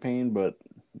the campaign, but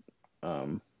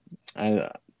I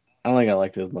don't think I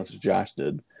liked it as much as Josh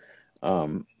did.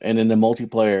 And in the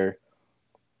multiplayer,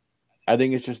 I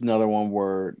think it's just another one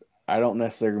where I don't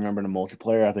necessarily remember the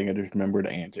multiplayer. I think I just remember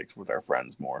the antics with our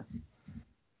friends more.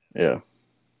 Yeah.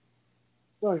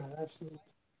 Oh yeah, absolutely.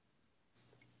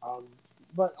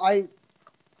 But I.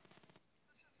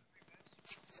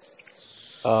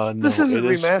 No, this isn't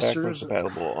it is remastered. backwards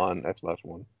compatible on Xbox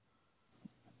One.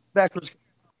 Backwards.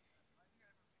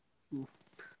 I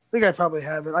think I probably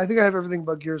have it. I think I have everything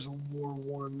but Gears of War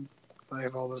 1. I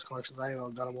have all those collections. I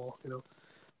haven't got them all,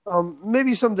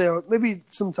 Maybe someday, maybe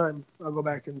sometime I'll go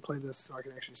back and play this so I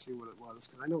can actually see what it was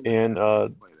because I know. And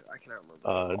played it. I cannot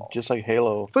remember. just like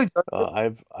Halo,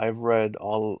 I've read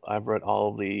all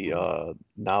of the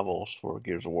novels for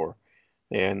Gears of War,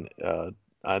 and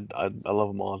I love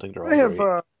them all. I think they're all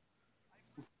great.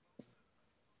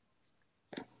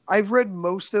 I've read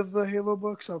most of the Halo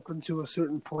books up until a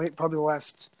certain point. Probably the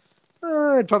last,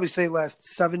 I'd probably say last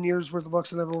 7 years worth of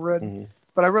books I've ever read. Mm-hmm.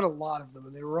 But I read a lot of them,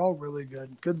 and they were all really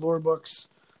good. Good lore books.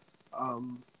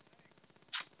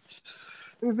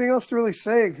 Anything else to really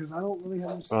say? Because I don't really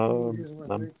have much to say.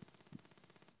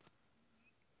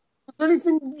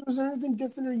 Was there anything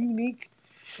different or unique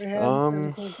they had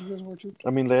as opposed to Gears of War 2? I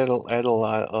mean, they had a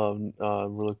lot of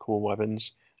really cool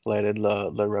weapons. They added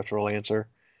the Retro Lancer.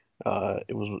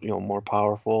 It was more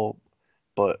powerful,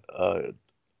 but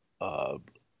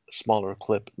smaller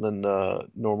clip than the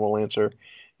normal Lancer.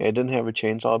 And it didn't have a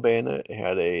chainsaw bayonet. It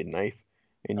had a knife,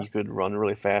 and you could run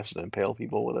really fast and impale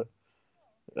people with it.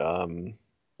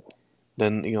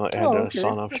 Then it had a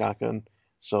sawn-off shotgun,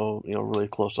 so really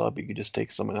close up, you could just take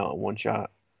someone out in one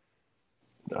shot.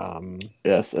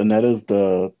 Yes, and that is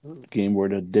the game where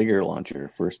the Digger launcher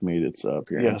first made its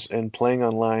appearance. Yes, and playing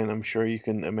online, I'm sure you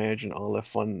can imagine all the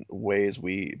fun ways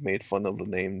we made fun of the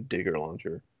name Digger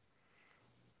launcher.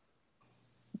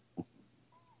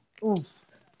 Oof.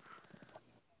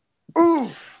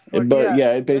 But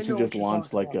yeah, it basically just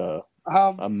launched like a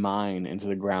mine into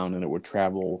the ground, and it would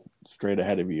travel straight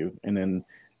ahead of you. And then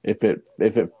if it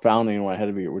found anyone ahead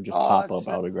of you, it would just pop up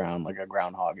out of the ground like a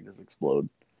groundhog and just explode.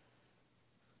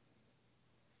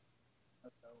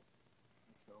 That's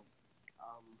dope.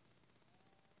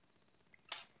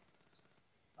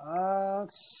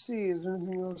 Let's see. Is there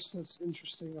anything else that's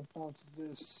interesting about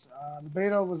this? The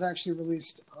beta was actually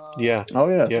released. Yeah. Oh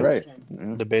yeah, that's right.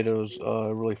 Yeah. The beta was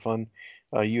really fun.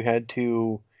 You had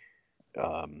to.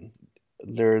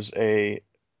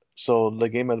 So the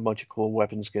game had a bunch of cool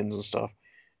weapon skins and stuff,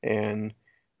 and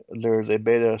there's a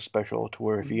beta special to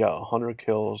where if you got 100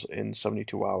 kills in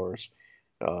 72 hours,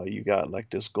 you got like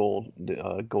this gold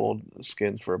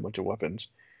skins for a bunch of weapons.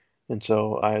 And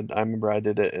so I remember I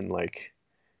did it in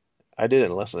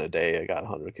less than a day. I got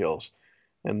 100 kills,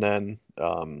 and then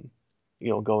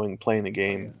playing the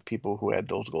game, people who had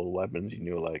those gold weapons,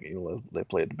 they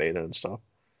played the beta and stuff.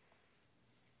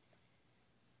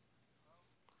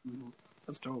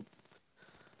 That's dope.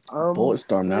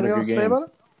 Bulletstorm, not a good game. Say about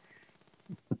it?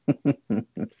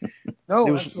 No,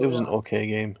 it was an okay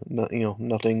game.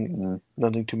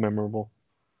 Nothing too memorable.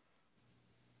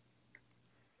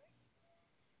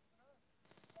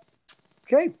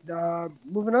 Okay,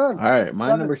 moving on. All right,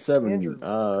 my number 7. Andrew.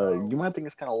 You might think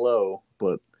it's kind of low,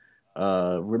 but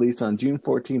released on June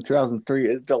 14th, 2003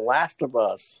 is The Last of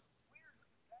Us.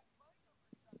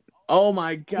 Oh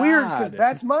my god! Weird, because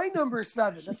that's my number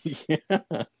 7. Yeah.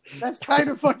 That's kind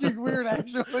of fucking weird,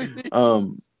 actually.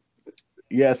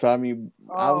 Yeah, so I mean,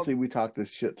 obviously we talked a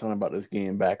shit ton about this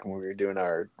game back when we were doing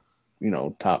our,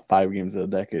 top 5 games of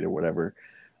the decade or whatever.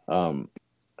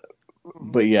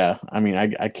 But yeah, I mean,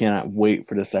 I cannot wait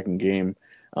for the second game.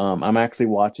 I'm actually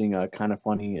watching. Kind of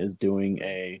Funny is doing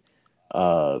a.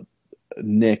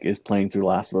 Nick is playing through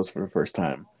Last of Us for the first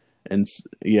time, and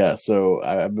yeah, so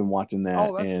I've been watching that,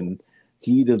 and cool.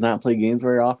 he does not play games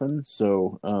very often,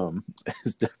 so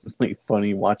it's definitely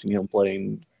funny watching him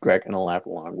playing. Greg kind of laugh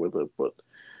along with it, but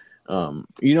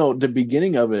the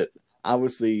beginning of it,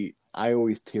 obviously, I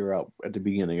always tear up at the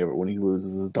beginning of it when he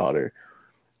loses his daughter,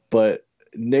 but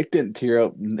Nick didn't tear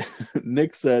up.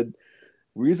 Nick said,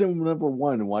 "Reason number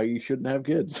 1 why you shouldn't have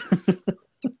kids."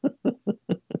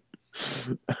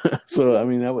 So I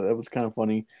mean that was kind of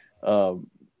funny,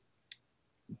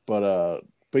 but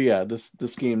yeah,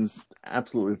 this game's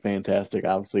absolutely fantastic.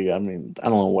 Obviously, I mean I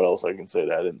don't know what else I can say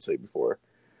that I didn't say before.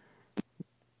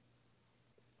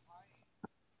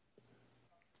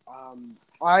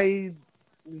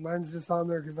 Mine's just on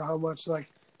there because of how much it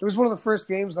was one of the first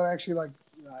games that I actually I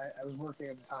was working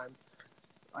at the time.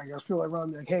 I guess people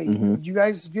around me hey, you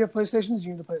guys, if you have PlayStations,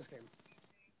 you need to play this game.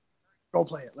 Go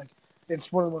play it.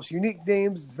 It's one of the most unique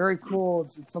games. It's very cool.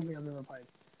 It's something I've never played.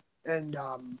 And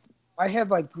I had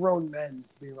grown men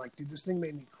being like, dude, this thing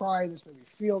made me cry. This made me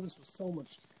feel. This was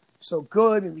so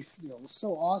good, and it was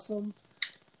so awesome.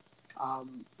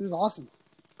 It was awesome.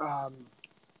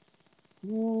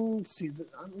 Let's see.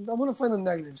 I want to find the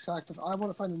negatives. I want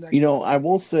to find the negatives. I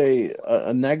will say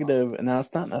a negative, and now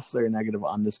it's not necessarily a negative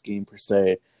on this game per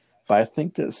se, but I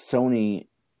think that Sony,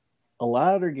 a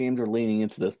lot of their games are leaning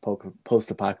into this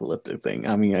post-apocalyptic thing.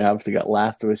 I mean, you obviously got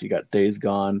Last of Us, you got Days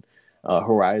Gone,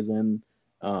 Horizon,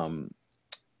 and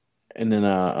then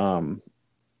the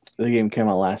game came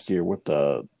out last year with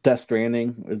Death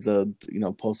Stranding is a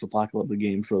post-apocalyptic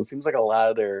game. So it seems like a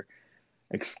lot of their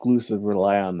exclusive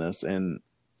rely on this, and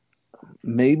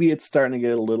maybe it's starting to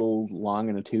get a little long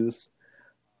in the tooth,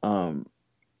 but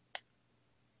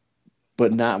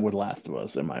not with Last of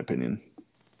Us, in my opinion.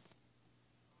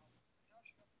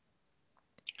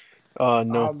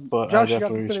 No, but Josh, I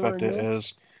definitely respect it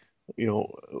as,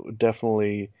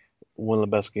 definitely one of the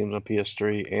best games on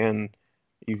PS3, and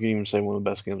you can even say one of the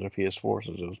best games on PS4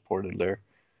 since it was ported there.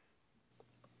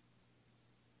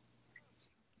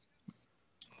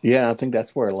 Yeah, I think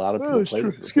that's where a lot of people played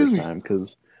it for the first time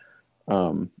because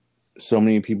so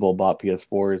many people bought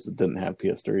PS4s that didn't have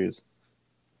PS3s.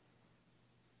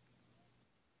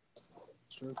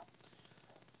 True.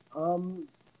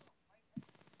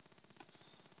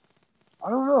 I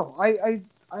don't know. I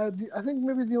think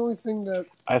maybe the only thing that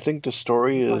I think the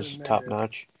story is top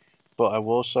notch, but I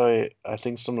will say I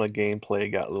think some of the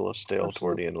gameplay got a little stale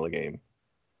toward the end of the game.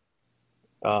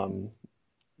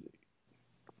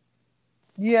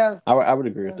 Yeah, I would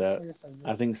agree with that.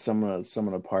 I think some of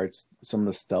the parts, some of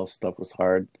the stealth stuff was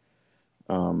hard.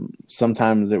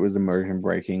 Sometimes it was immersion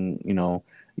breaking.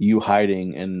 You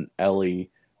hiding and Ellie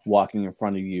walking in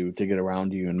front of you to get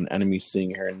around you, and enemies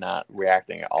seeing her and not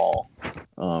reacting at all.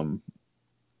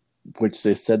 Which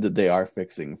they said that they are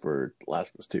fixing for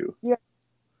Last of Us 2. Yeah.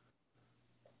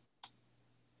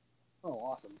 Oh,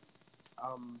 awesome.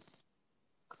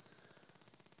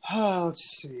 Let's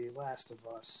see, Last of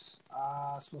Us.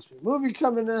 Supposed to be a movie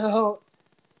coming out.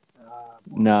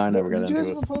 No, I never got into it. Did you guys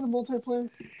ever play the multiplayer?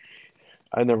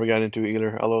 I never got into it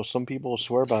either, although some people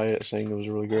swear by it, saying it was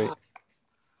really great.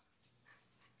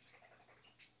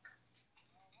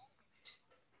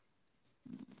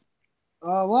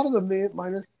 A lot of the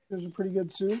minor things are pretty good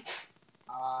too.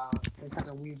 They kind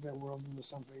of weave that world into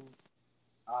something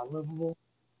livable,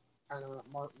 kind of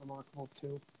remarkable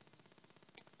too.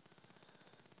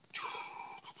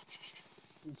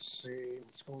 Let's see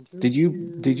what's going through.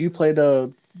 Did you play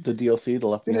the DLC, the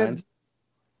Left Behind?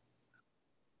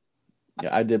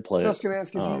 Yeah, I did play it. I was going to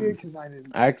ask if you did because I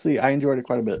didn't. I enjoyed it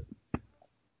quite a bit.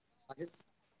 Like it?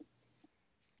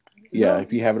 Yeah,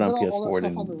 if you have it on PS4,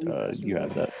 then you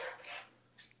have that.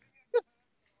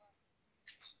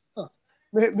 Huh.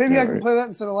 Maybe I can play that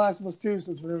instead of Last of Us 2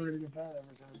 since we're never going to get that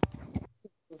every time.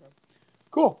 Okay.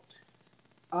 Cool.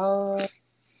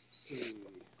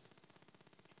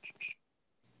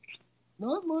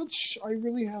 Not much. I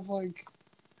really have really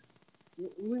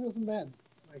nothing bad.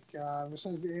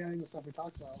 Besides the AI and the stuff we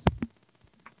talked about,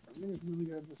 everything is really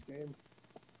good in this game.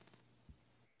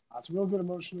 It's a real good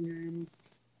emotional game.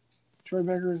 Troy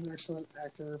Baker is an excellent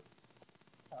actor.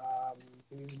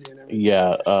 He needs to be in everything.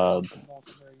 Yeah, Also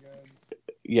very good.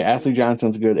 yeah, Ashley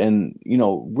Johnson's good, and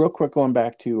real quick going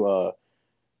back to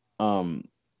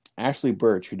Ashley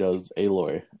Birch, who does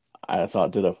Aloy, I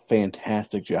thought did a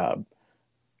fantastic job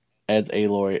as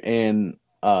Aloy, and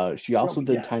she also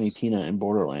did Tiny Tina in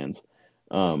Borderlands.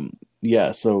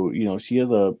 Yeah, so she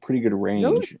has a pretty good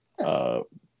range.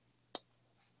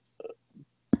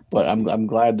 But I'm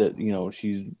glad that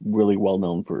she's really well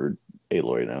known for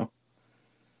Aloy now.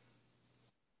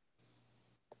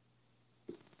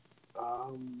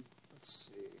 Let's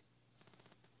see.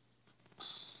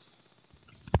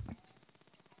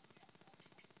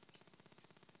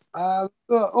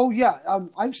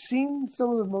 I've seen some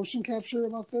of the motion capture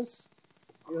about this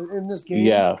in this game.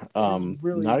 Yeah,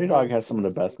 Naughty Dog has some of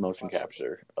the best motion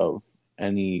capture of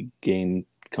any game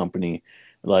company.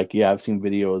 Like, yeah, I've seen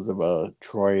videos of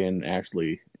Troy and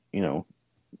Ashley, doing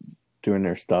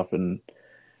their stuff, and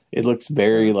it looks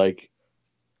very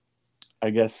I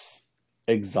guess,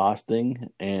 exhausting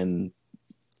and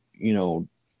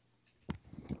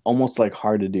almost like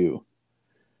hard to do.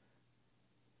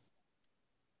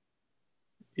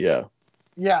 Yeah.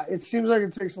 Yeah, it seems like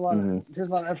it takes a lot of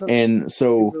effort. And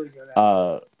so,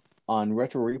 on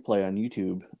Retro Replay on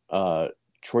YouTube,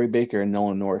 Troy Baker and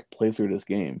Nolan North play through this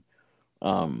game,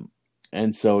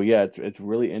 and so yeah, it's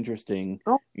really interesting,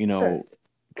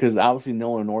 because obviously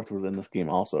Nolan North was in this game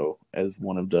also as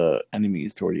one of the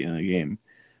enemies toward the end of the game,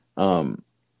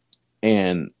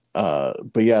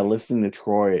 but yeah, listening to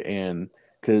Troy, and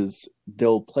because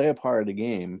they'll play a part of the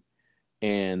game,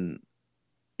 and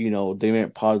they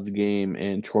might pause the game,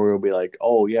 and Troy will be like,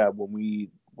 "Oh yeah, when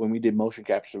we did motion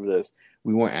capture for this,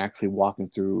 we weren't actually walking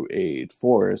through a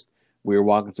forest. We were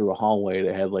walking through a hallway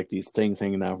that had like these things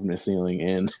hanging down from the ceiling,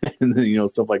 and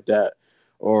stuff like that."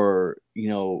 Or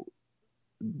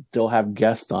they'll have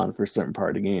guests on for a certain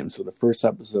part of the game. So the first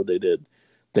episode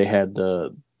they had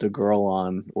the girl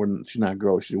on, or she's not a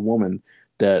girl, she's a woman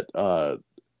that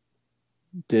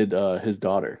did his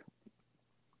daughter.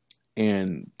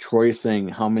 And Troy saying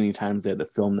how many times they had to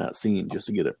film that scene just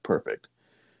to get it perfect.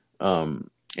 And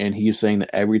he's saying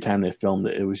that every time they filmed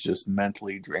it, it was just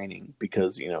mentally draining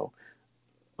because,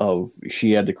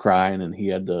 she had to cry, and then he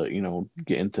had to,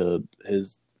 get into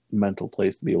his mental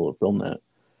place to be able to film that.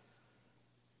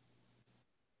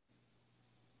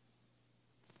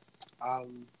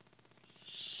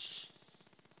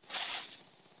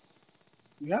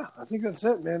 Yeah, I think that's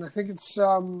it, man. I think it's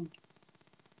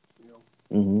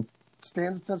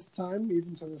stands the test of time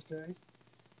even to this day.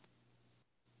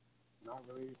 Not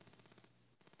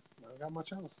got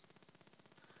much else.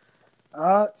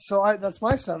 So that's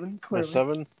my 7. Clearly, my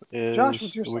 7 is Josh.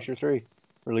 What's your The Witcher 3,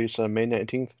 released on May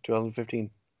 19th,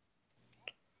 2015.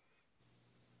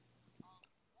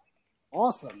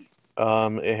 Awesome.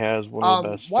 It has one of the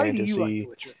best why do you like The fantasy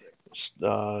Witcher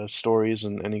 3? Stories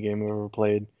in any game I've ever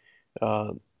played.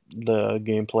 The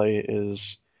gameplay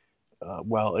is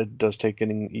it does take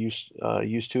getting used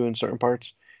to in certain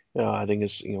parts. I think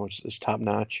it's top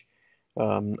notch.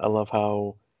 I love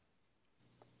how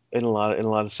in a lot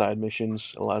of side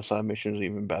missions, are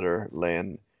even better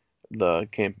than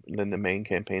the main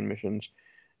campaign missions.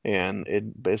 And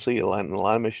it basically a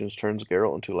lot of missions turns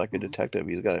Geralt into like a detective.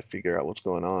 He's got to figure out what's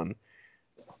going on.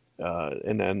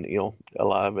 And then a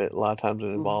lot of times it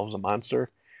involves a monster,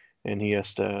 and he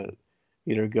has to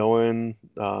either go in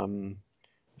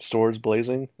swords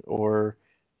blazing, or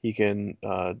he can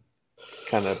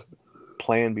kind of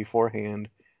plan beforehand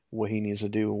what he needs to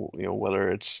do. Whether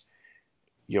it's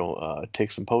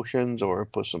take some potions or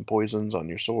put some poisons on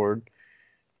your sword.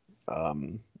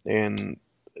 And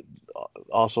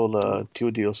also the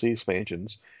 2 DLC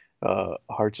expansions,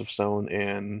 Hearts of Stone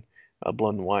and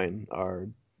Blood and Wine,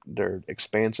 they're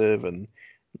expansive and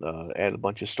add a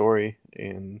bunch of story.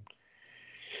 And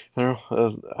I don't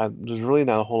know, there's really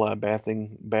not a whole lot of bad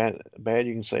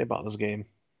you can say about this game.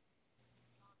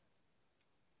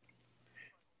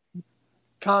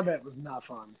 Combat was not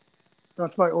fun.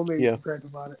 That's my only gripe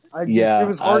about it. It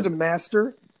was hard to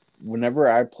master. Whenever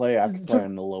I play, I have to play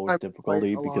on the lowest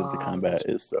difficulty because the combat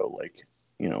is so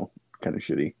kind of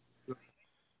shitty.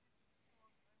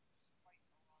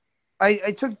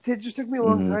 It just took me a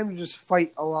long time to just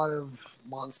fight a lot of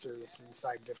monsters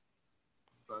inside different.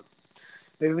 But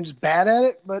they've been just bad at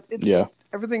it. But it's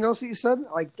everything else that you said,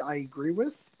 I agree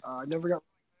with. I never got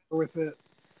with it.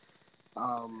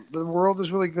 The world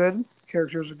is really good.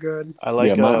 Characters are good. I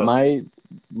like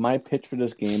my pitch for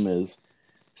this game is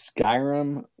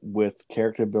Skyrim with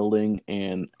character building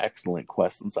and excellent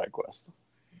quests and side quests.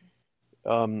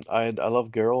 I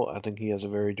love Geralt. I think he has a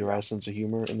very dry sense of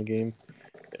humor in the game.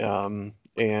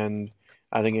 And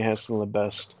I think it has some of the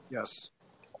best Yes.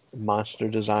 monster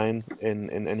design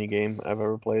in any game I've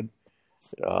ever played.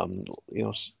 You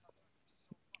know,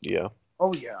 yeah.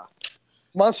 Oh yeah.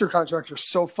 Monster contracts are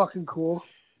so fucking cool.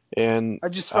 And I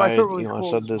thought really I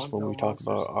cool. said this when we talked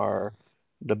about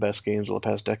the best games of the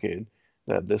past decade,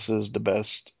 that this is the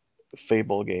best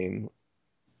Fable game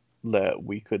that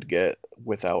we could get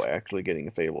without actually getting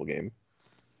a Fable game.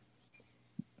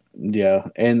 Yeah,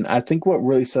 and I think what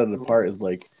really set it apart is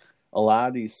like a lot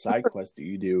of these side quests that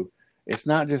you do. It's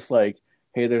not just like,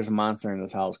 hey, there's a monster in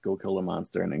this house, go kill the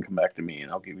monster, and then come back to me,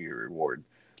 and I'll give you a reward.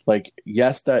 Like,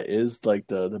 yes, that is like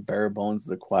the bare bones of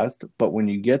the quest, but when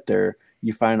you get there,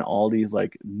 you find all these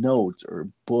like notes or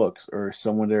books or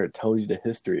someone there that tells you the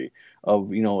history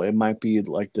of, it might be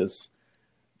like this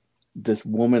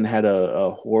woman had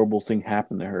a horrible thing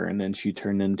happen to her, and then she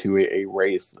turned into a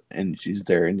race, and she's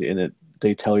there, and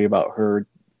they tell you about her,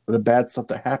 the bad stuff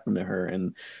that happened to her,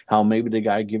 and how maybe the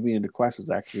guy giving you the quest was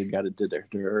actually the guy that did it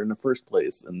to her in the first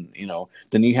place, and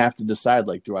then you have to decide,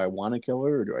 like, do I want to kill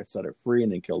her, or do I set her free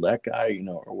and then kill that guy,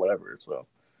 or whatever. So.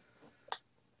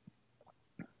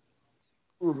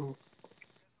 Mm-hmm.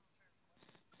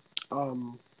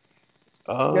 You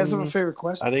guys have a favorite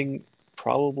quest? I think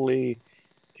probably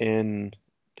in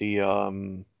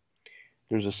the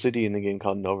there's a city in the game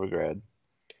called Novigrad,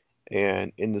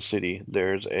 and in the city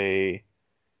there's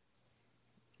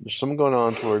something going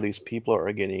on to where these people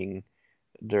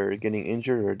they're getting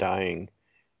injured or dying,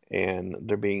 and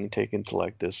they're being taken to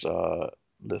like this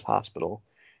hospital,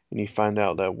 and you find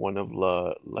out that one of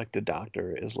the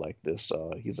doctor is like this,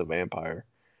 he's a vampire,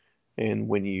 and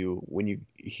you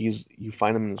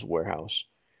find him in his warehouse,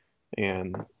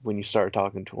 and when you start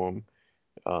talking to him,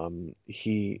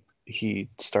 he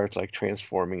starts like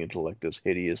transforming into like this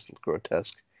hideous,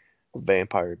 grotesque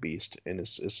vampire beast, and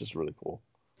it's just really cool.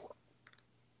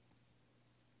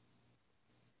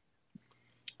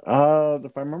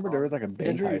 If I remember, there was like a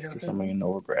bank heist or something in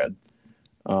Novigrad,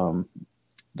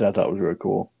 that I thought was really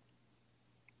cool.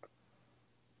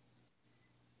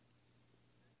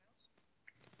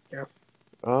 Yeah.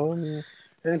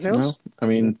 Anything else? No, I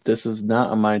mean, this is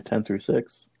not on my 10 through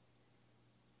 6.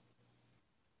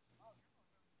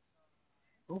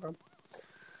 Okay.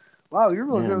 Wow, you're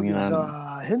really good with these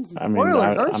hints and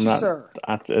spoilers, aren't you, sir?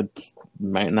 It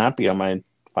might not be on my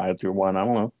 5 through 1. I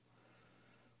don't know.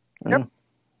 Yep.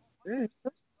 Yeah.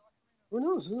 Who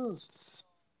knows?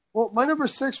 Well, my number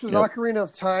 6 was Ocarina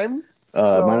of Time.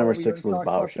 So my number 6 was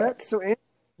BioShock. So, Andy,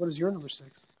 what is your number 6?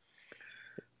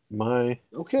 My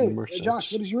number 6.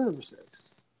 Josh, what is your number 6?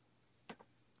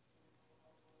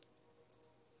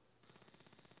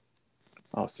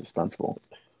 Oh, it's suspenseful.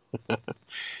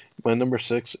 My number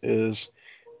 6 is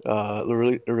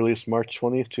released March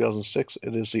 20th, 2006.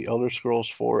 It is The Elder Scrolls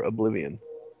IV: Oblivion.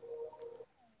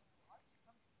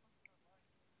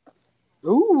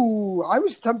 Ooh, I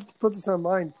was tempted to put this on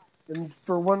mine, and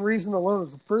for one reason alone, it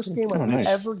was the first game I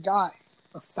ever got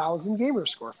 1,000 gamer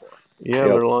score for. Yeah,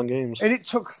 they're long games, and it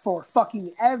took for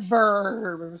fucking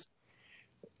ever. It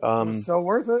was so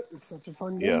worth it. It's such a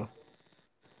fun game.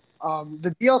 Yeah.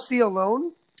 The DLC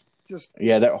alone,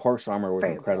 that horse armor was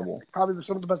incredible. Probably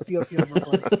some of the best DLC I've ever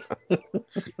played.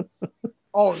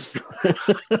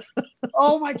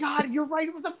 Oh my god, you're right.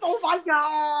 It was oh my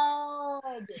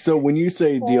god. So when you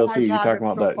say DLC, you're talking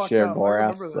about that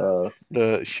Sheogorath,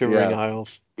 the Shivering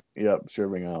Isles. Yep,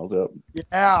 Shivering Isles. Yep.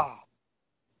 Yeah.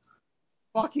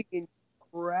 Fucking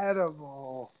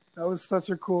incredible. That was such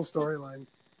a cool storyline.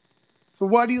 So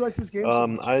why do you like this game so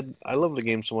much? I love the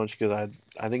game so much because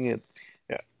I think it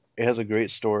has a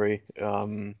great story.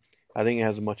 I think it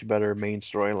has a much better main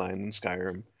storyline than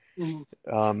Skyrim.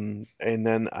 Mm-hmm. And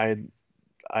then I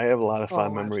have a lot of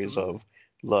fond memories of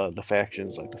the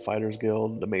factions, like the Fighters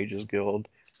Guild, the Mages Guild,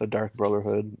 the Dark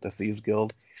Brotherhood, the Thieves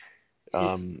Guild.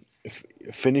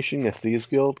 Finishing the Thieves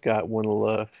Guild got one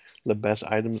of the best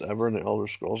items ever in an Elder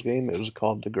Scrolls game. It was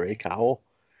called the Grey Cowl,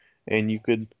 and you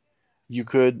could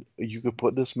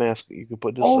put this mask,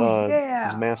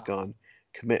 this mask on,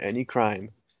 commit any crime,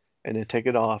 and then take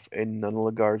it off, and none of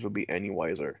the guards would be any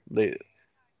wiser.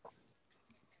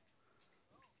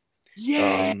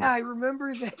 I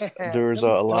remember that. There's a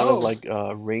lot of like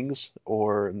rings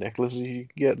or necklaces you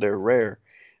could get. They're rare,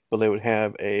 but they would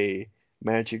have a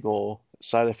magical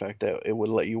side effect that it would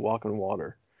let you walk in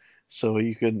water. So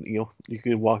you could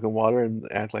walk in water and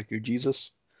act like you're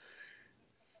Jesus.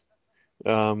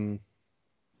 I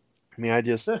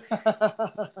just I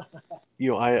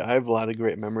have a lot of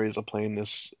great memories of playing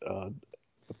this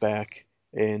back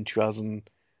in 2007,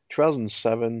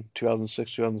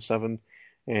 2006, 2007,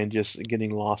 and just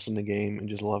getting lost in the game and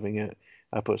just loving it.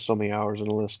 I put so many hours in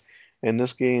the list. And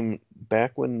this game,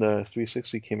 back when the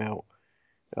 360 came out,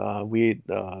 we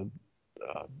uh,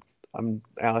 I'm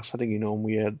Alex. I think you know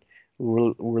him.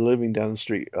 We're living down the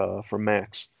street from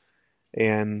Max,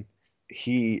 and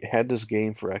he had this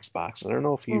game for Xbox. I don't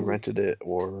know if he Mhm. rented it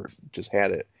or just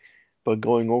had it. But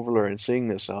going over there and seeing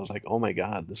this, I was like, oh my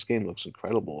God, this game looks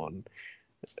incredible. And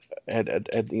at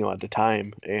at the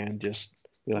time, and just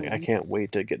be like, I Mhm. can't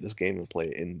wait to get this game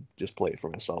and just play it for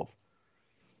myself.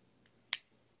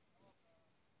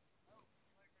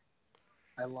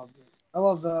 I loved it. I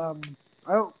loved.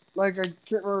 I don't like. I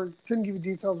can't remember. Couldn't give you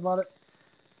details about it,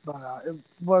 but it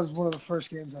was one of the first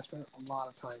games I spent a lot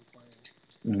of time playing.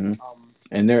 Hmm.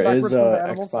 And there is Backwards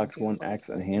compatible, so you Xbox can't One play. X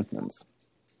enhancements.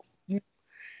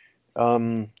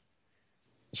 Um,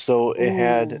 so it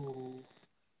had Ooh.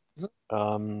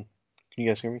 can you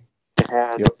guys hear me?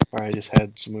 Yep. All right, I just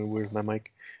had something weird with my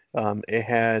mic. It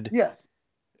had Yeah.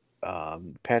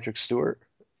 Patrick Stewart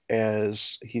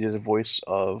as he did a voice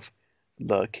of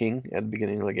the king at the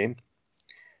beginning of the game.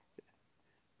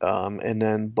 And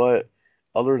then, but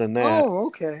other than that, Oh,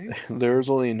 okay. there's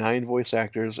only 9 voice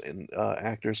actors and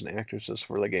actors and actresses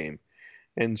for the game.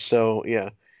 And so, yeah.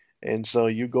 And so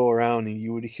you go around and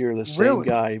you would hear the same Really?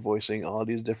 guy voicing all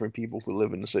these different people who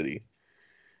live in the city.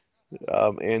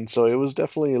 And so it was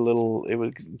definitely it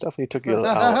would definitely took you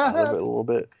out of it a little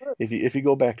bit if you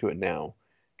go back to it now,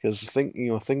 because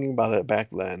thinking about it back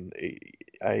then,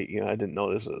 I didn't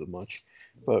notice it as much,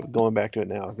 but going back to it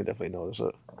now, I can definitely notice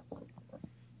it.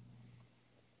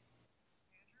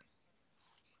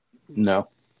 No.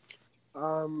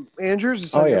 Andrews, the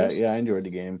Oh San yeah, Andreas. yeah. I enjoyed the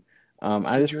game.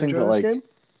 I Did just you think enjoy that this like game?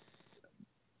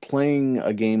 playing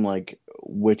a game like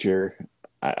Witcher,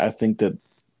 I think that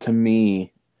to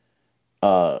me,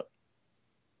 uh,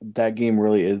 that game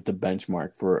really is the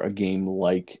benchmark for a game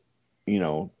like, you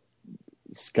know,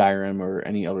 Skyrim or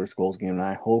any other Scrolls game. And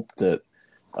I hope that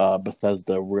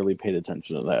Bethesda really paid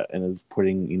attention to that and is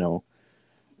putting,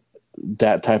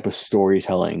 that type of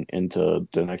storytelling into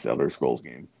the next Elder Scrolls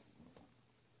game.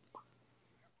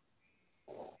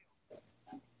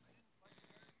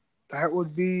 That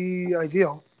would be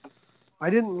ideal. I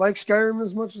didn't like Skyrim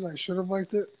as much as I should have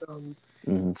liked it.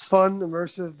 Mm-hmm. It's fun,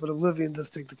 immersive, but Oblivion does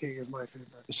take the cake as my favorite.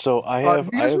 So Have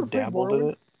you I guys ever have played dabbled in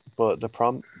Morrowind? it, but the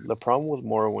problem with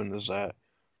Morrowind is that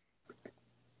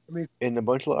I mean, in a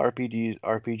bunch of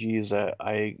RPGs that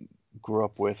I grew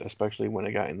up with, especially when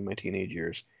I got into my teenage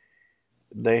years,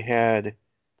 they had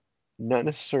not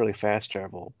necessarily fast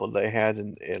travel, but they had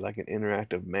like an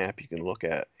interactive map you can look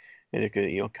at, and it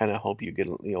could kind of help you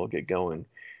get going.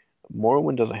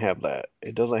 Morrowind doesn't have that.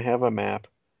 It doesn't have a map,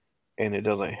 and it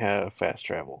doesn't have fast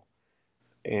travel.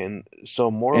 And so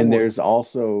And Morrowind, there's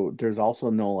also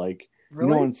no like,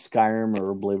 really? in Skyrim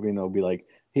or Oblivion it'll be like,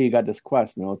 hey, you got this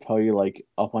quest, and it'll tell you like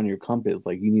up on your compass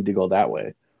like you need to go that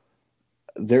way.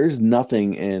 There's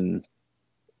nothing in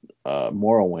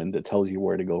Morrowind that tells you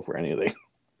where to go for anything.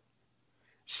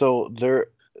 so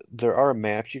there are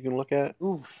maps you can look at,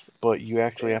 Oof. but you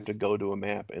actually have Damn. to go to a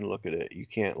map and look at it. You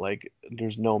can't like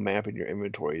there's no map in your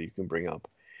inventory you can bring up.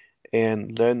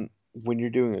 And then when you're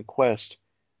doing a quest,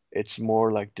 it's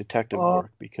more like detective Oh,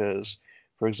 work because,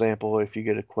 for example, if you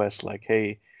get a quest like,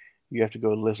 hey, you have to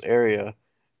go to this area,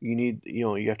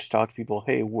 you have to talk to people,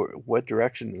 hey, what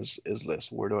direction is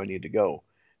this? Where do I need to go?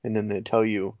 And then they tell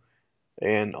you.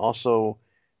 And also,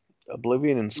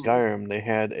 Oblivion and mhm. Skyrim, they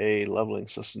had a leveling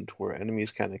system to where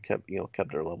enemies kind of kept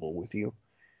their level with you.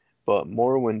 But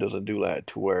Morrowind doesn't do that,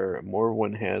 to where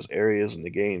Morrowind has areas in the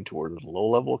game to where there's low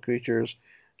level creatures,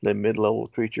 then mid level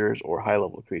creatures, or high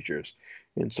level creatures.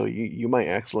 And so you might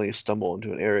accidentally stumble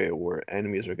into an area where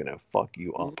enemies are gonna fuck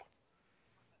you up.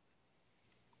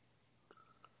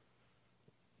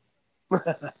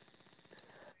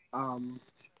 um,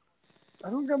 I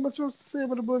don't got much else to say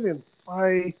about Oblivion.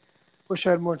 I wish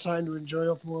I had more time to enjoy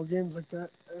open world games like that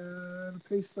at a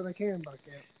pace that I can, but I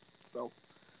can't. So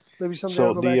maybe someday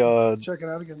I'll So go back and check it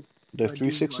out again. the I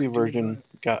 360 do enjoy version it.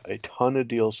 got a ton of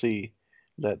DLC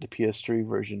that the PS3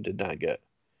 version did not get.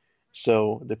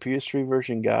 So the PS3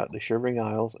 version got the Shivering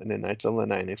Isles and the Knights of the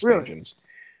Nine Really? expansions.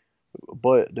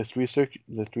 But the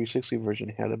 360 version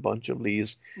had a bunch of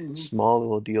these Mm-hmm. small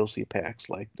little DLC packs,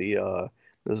 like I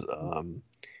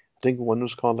think one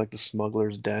was called like the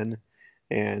Smuggler's Den,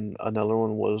 and another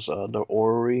one was the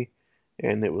Orrery,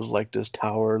 and it was like this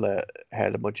tower that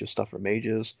had a bunch of stuff for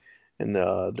mages, and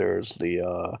there's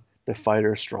the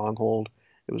Fighter Stronghold.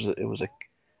 It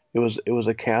was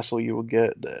a castle you would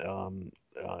get that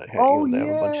Oh they have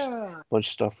a yeah. bunch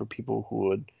of stuff for people who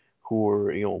were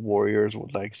warriors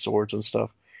with like swords and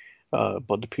stuff.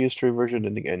 But the PS3 version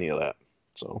didn't get any of that.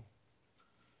 So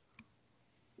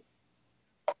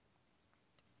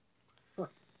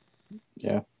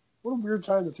Yeah. What a weird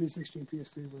time the 360 and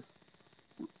PS3 were.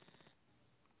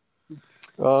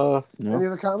 No. Any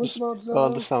other comments about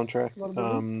the soundtrack?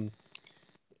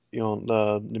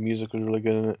 The music was really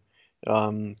good in it.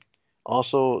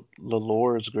 Also, the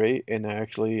lore is great, and I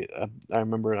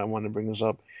remember I wanted to bring this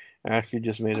up. I actually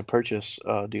just made a purchase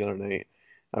the other night.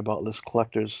 I bought this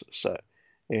collector's set,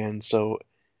 and so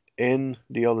in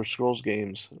the Elder Scrolls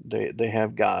games, they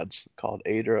have gods called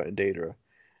Aedra and Daedra,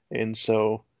 and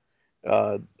so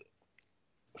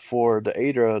for the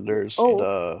Aedra, there's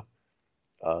the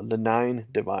 9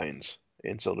 divines,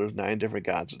 and so there's 9 different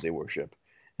gods that they worship.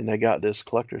 And I got this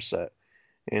collector set,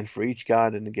 and for each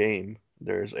god in the game,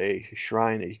 there's a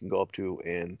shrine that you can go up to,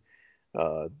 and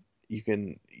you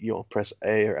can press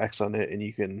A or X on it, and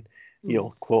you can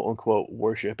quote unquote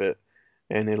worship it,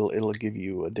 and it'll give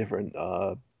you a different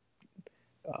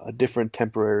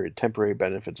temporary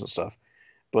benefits and stuff.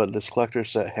 But this collector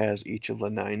set has each of the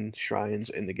 9 shrines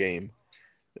in the game,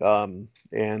 and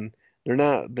they're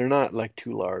not like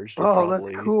too large. They're probably,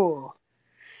 that's cool.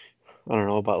 I don't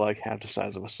know, about like half the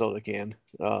size of a soda can.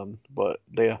 But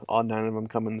all 9 of them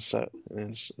come in the set, and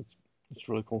it's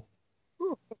really cool.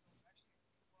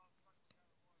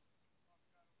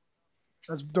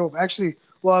 That's dope. Actually,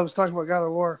 while I was talking about God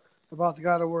of War, about the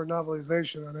God of War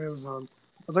novelization on Amazon,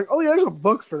 I was like, oh yeah, there's a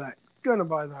book for that. Gonna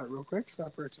buy that real quick, so I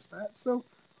purchased that. So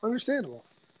understandable.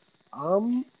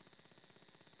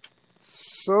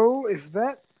 So if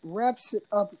that wraps it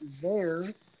up there,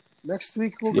 next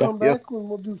week we'll come back when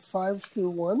we'll do 5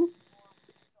 through 1.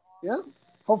 Yeah.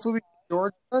 Hopefully we get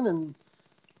George done, and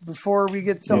before we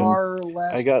get to our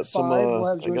last I got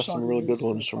 5, some really good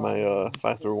ones for my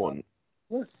 5 through 1.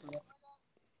 Yeah.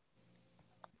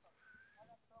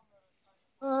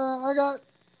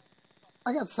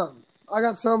 I got some. I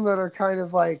got some that are kind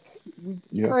of like we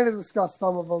kind of discussed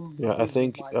some of them. Yeah, I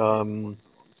think it's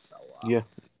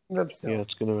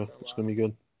gonna be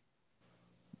good.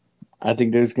 I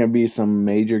think there's gonna be some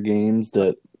major games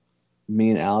that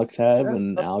me and Alex have,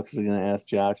 and Alex is gonna ask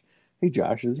Josh, "Hey,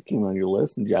 Josh, is it came on your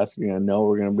list?" And Josh is gonna know.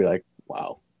 We're gonna be like,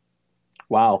 "Wow."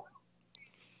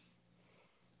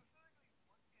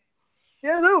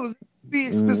 Yeah, no,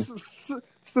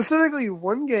 specifically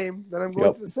one game that I'm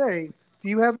going to say. Do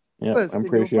you have a list? I'm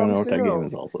pretty sure I know what that game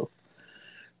is also.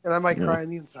 And I might cry on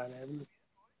the inside.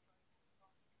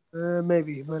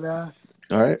 Maybe, but all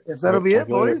right. If that'll be it,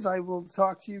 boys, I will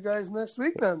talk to you guys next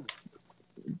week then.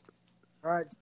 All right.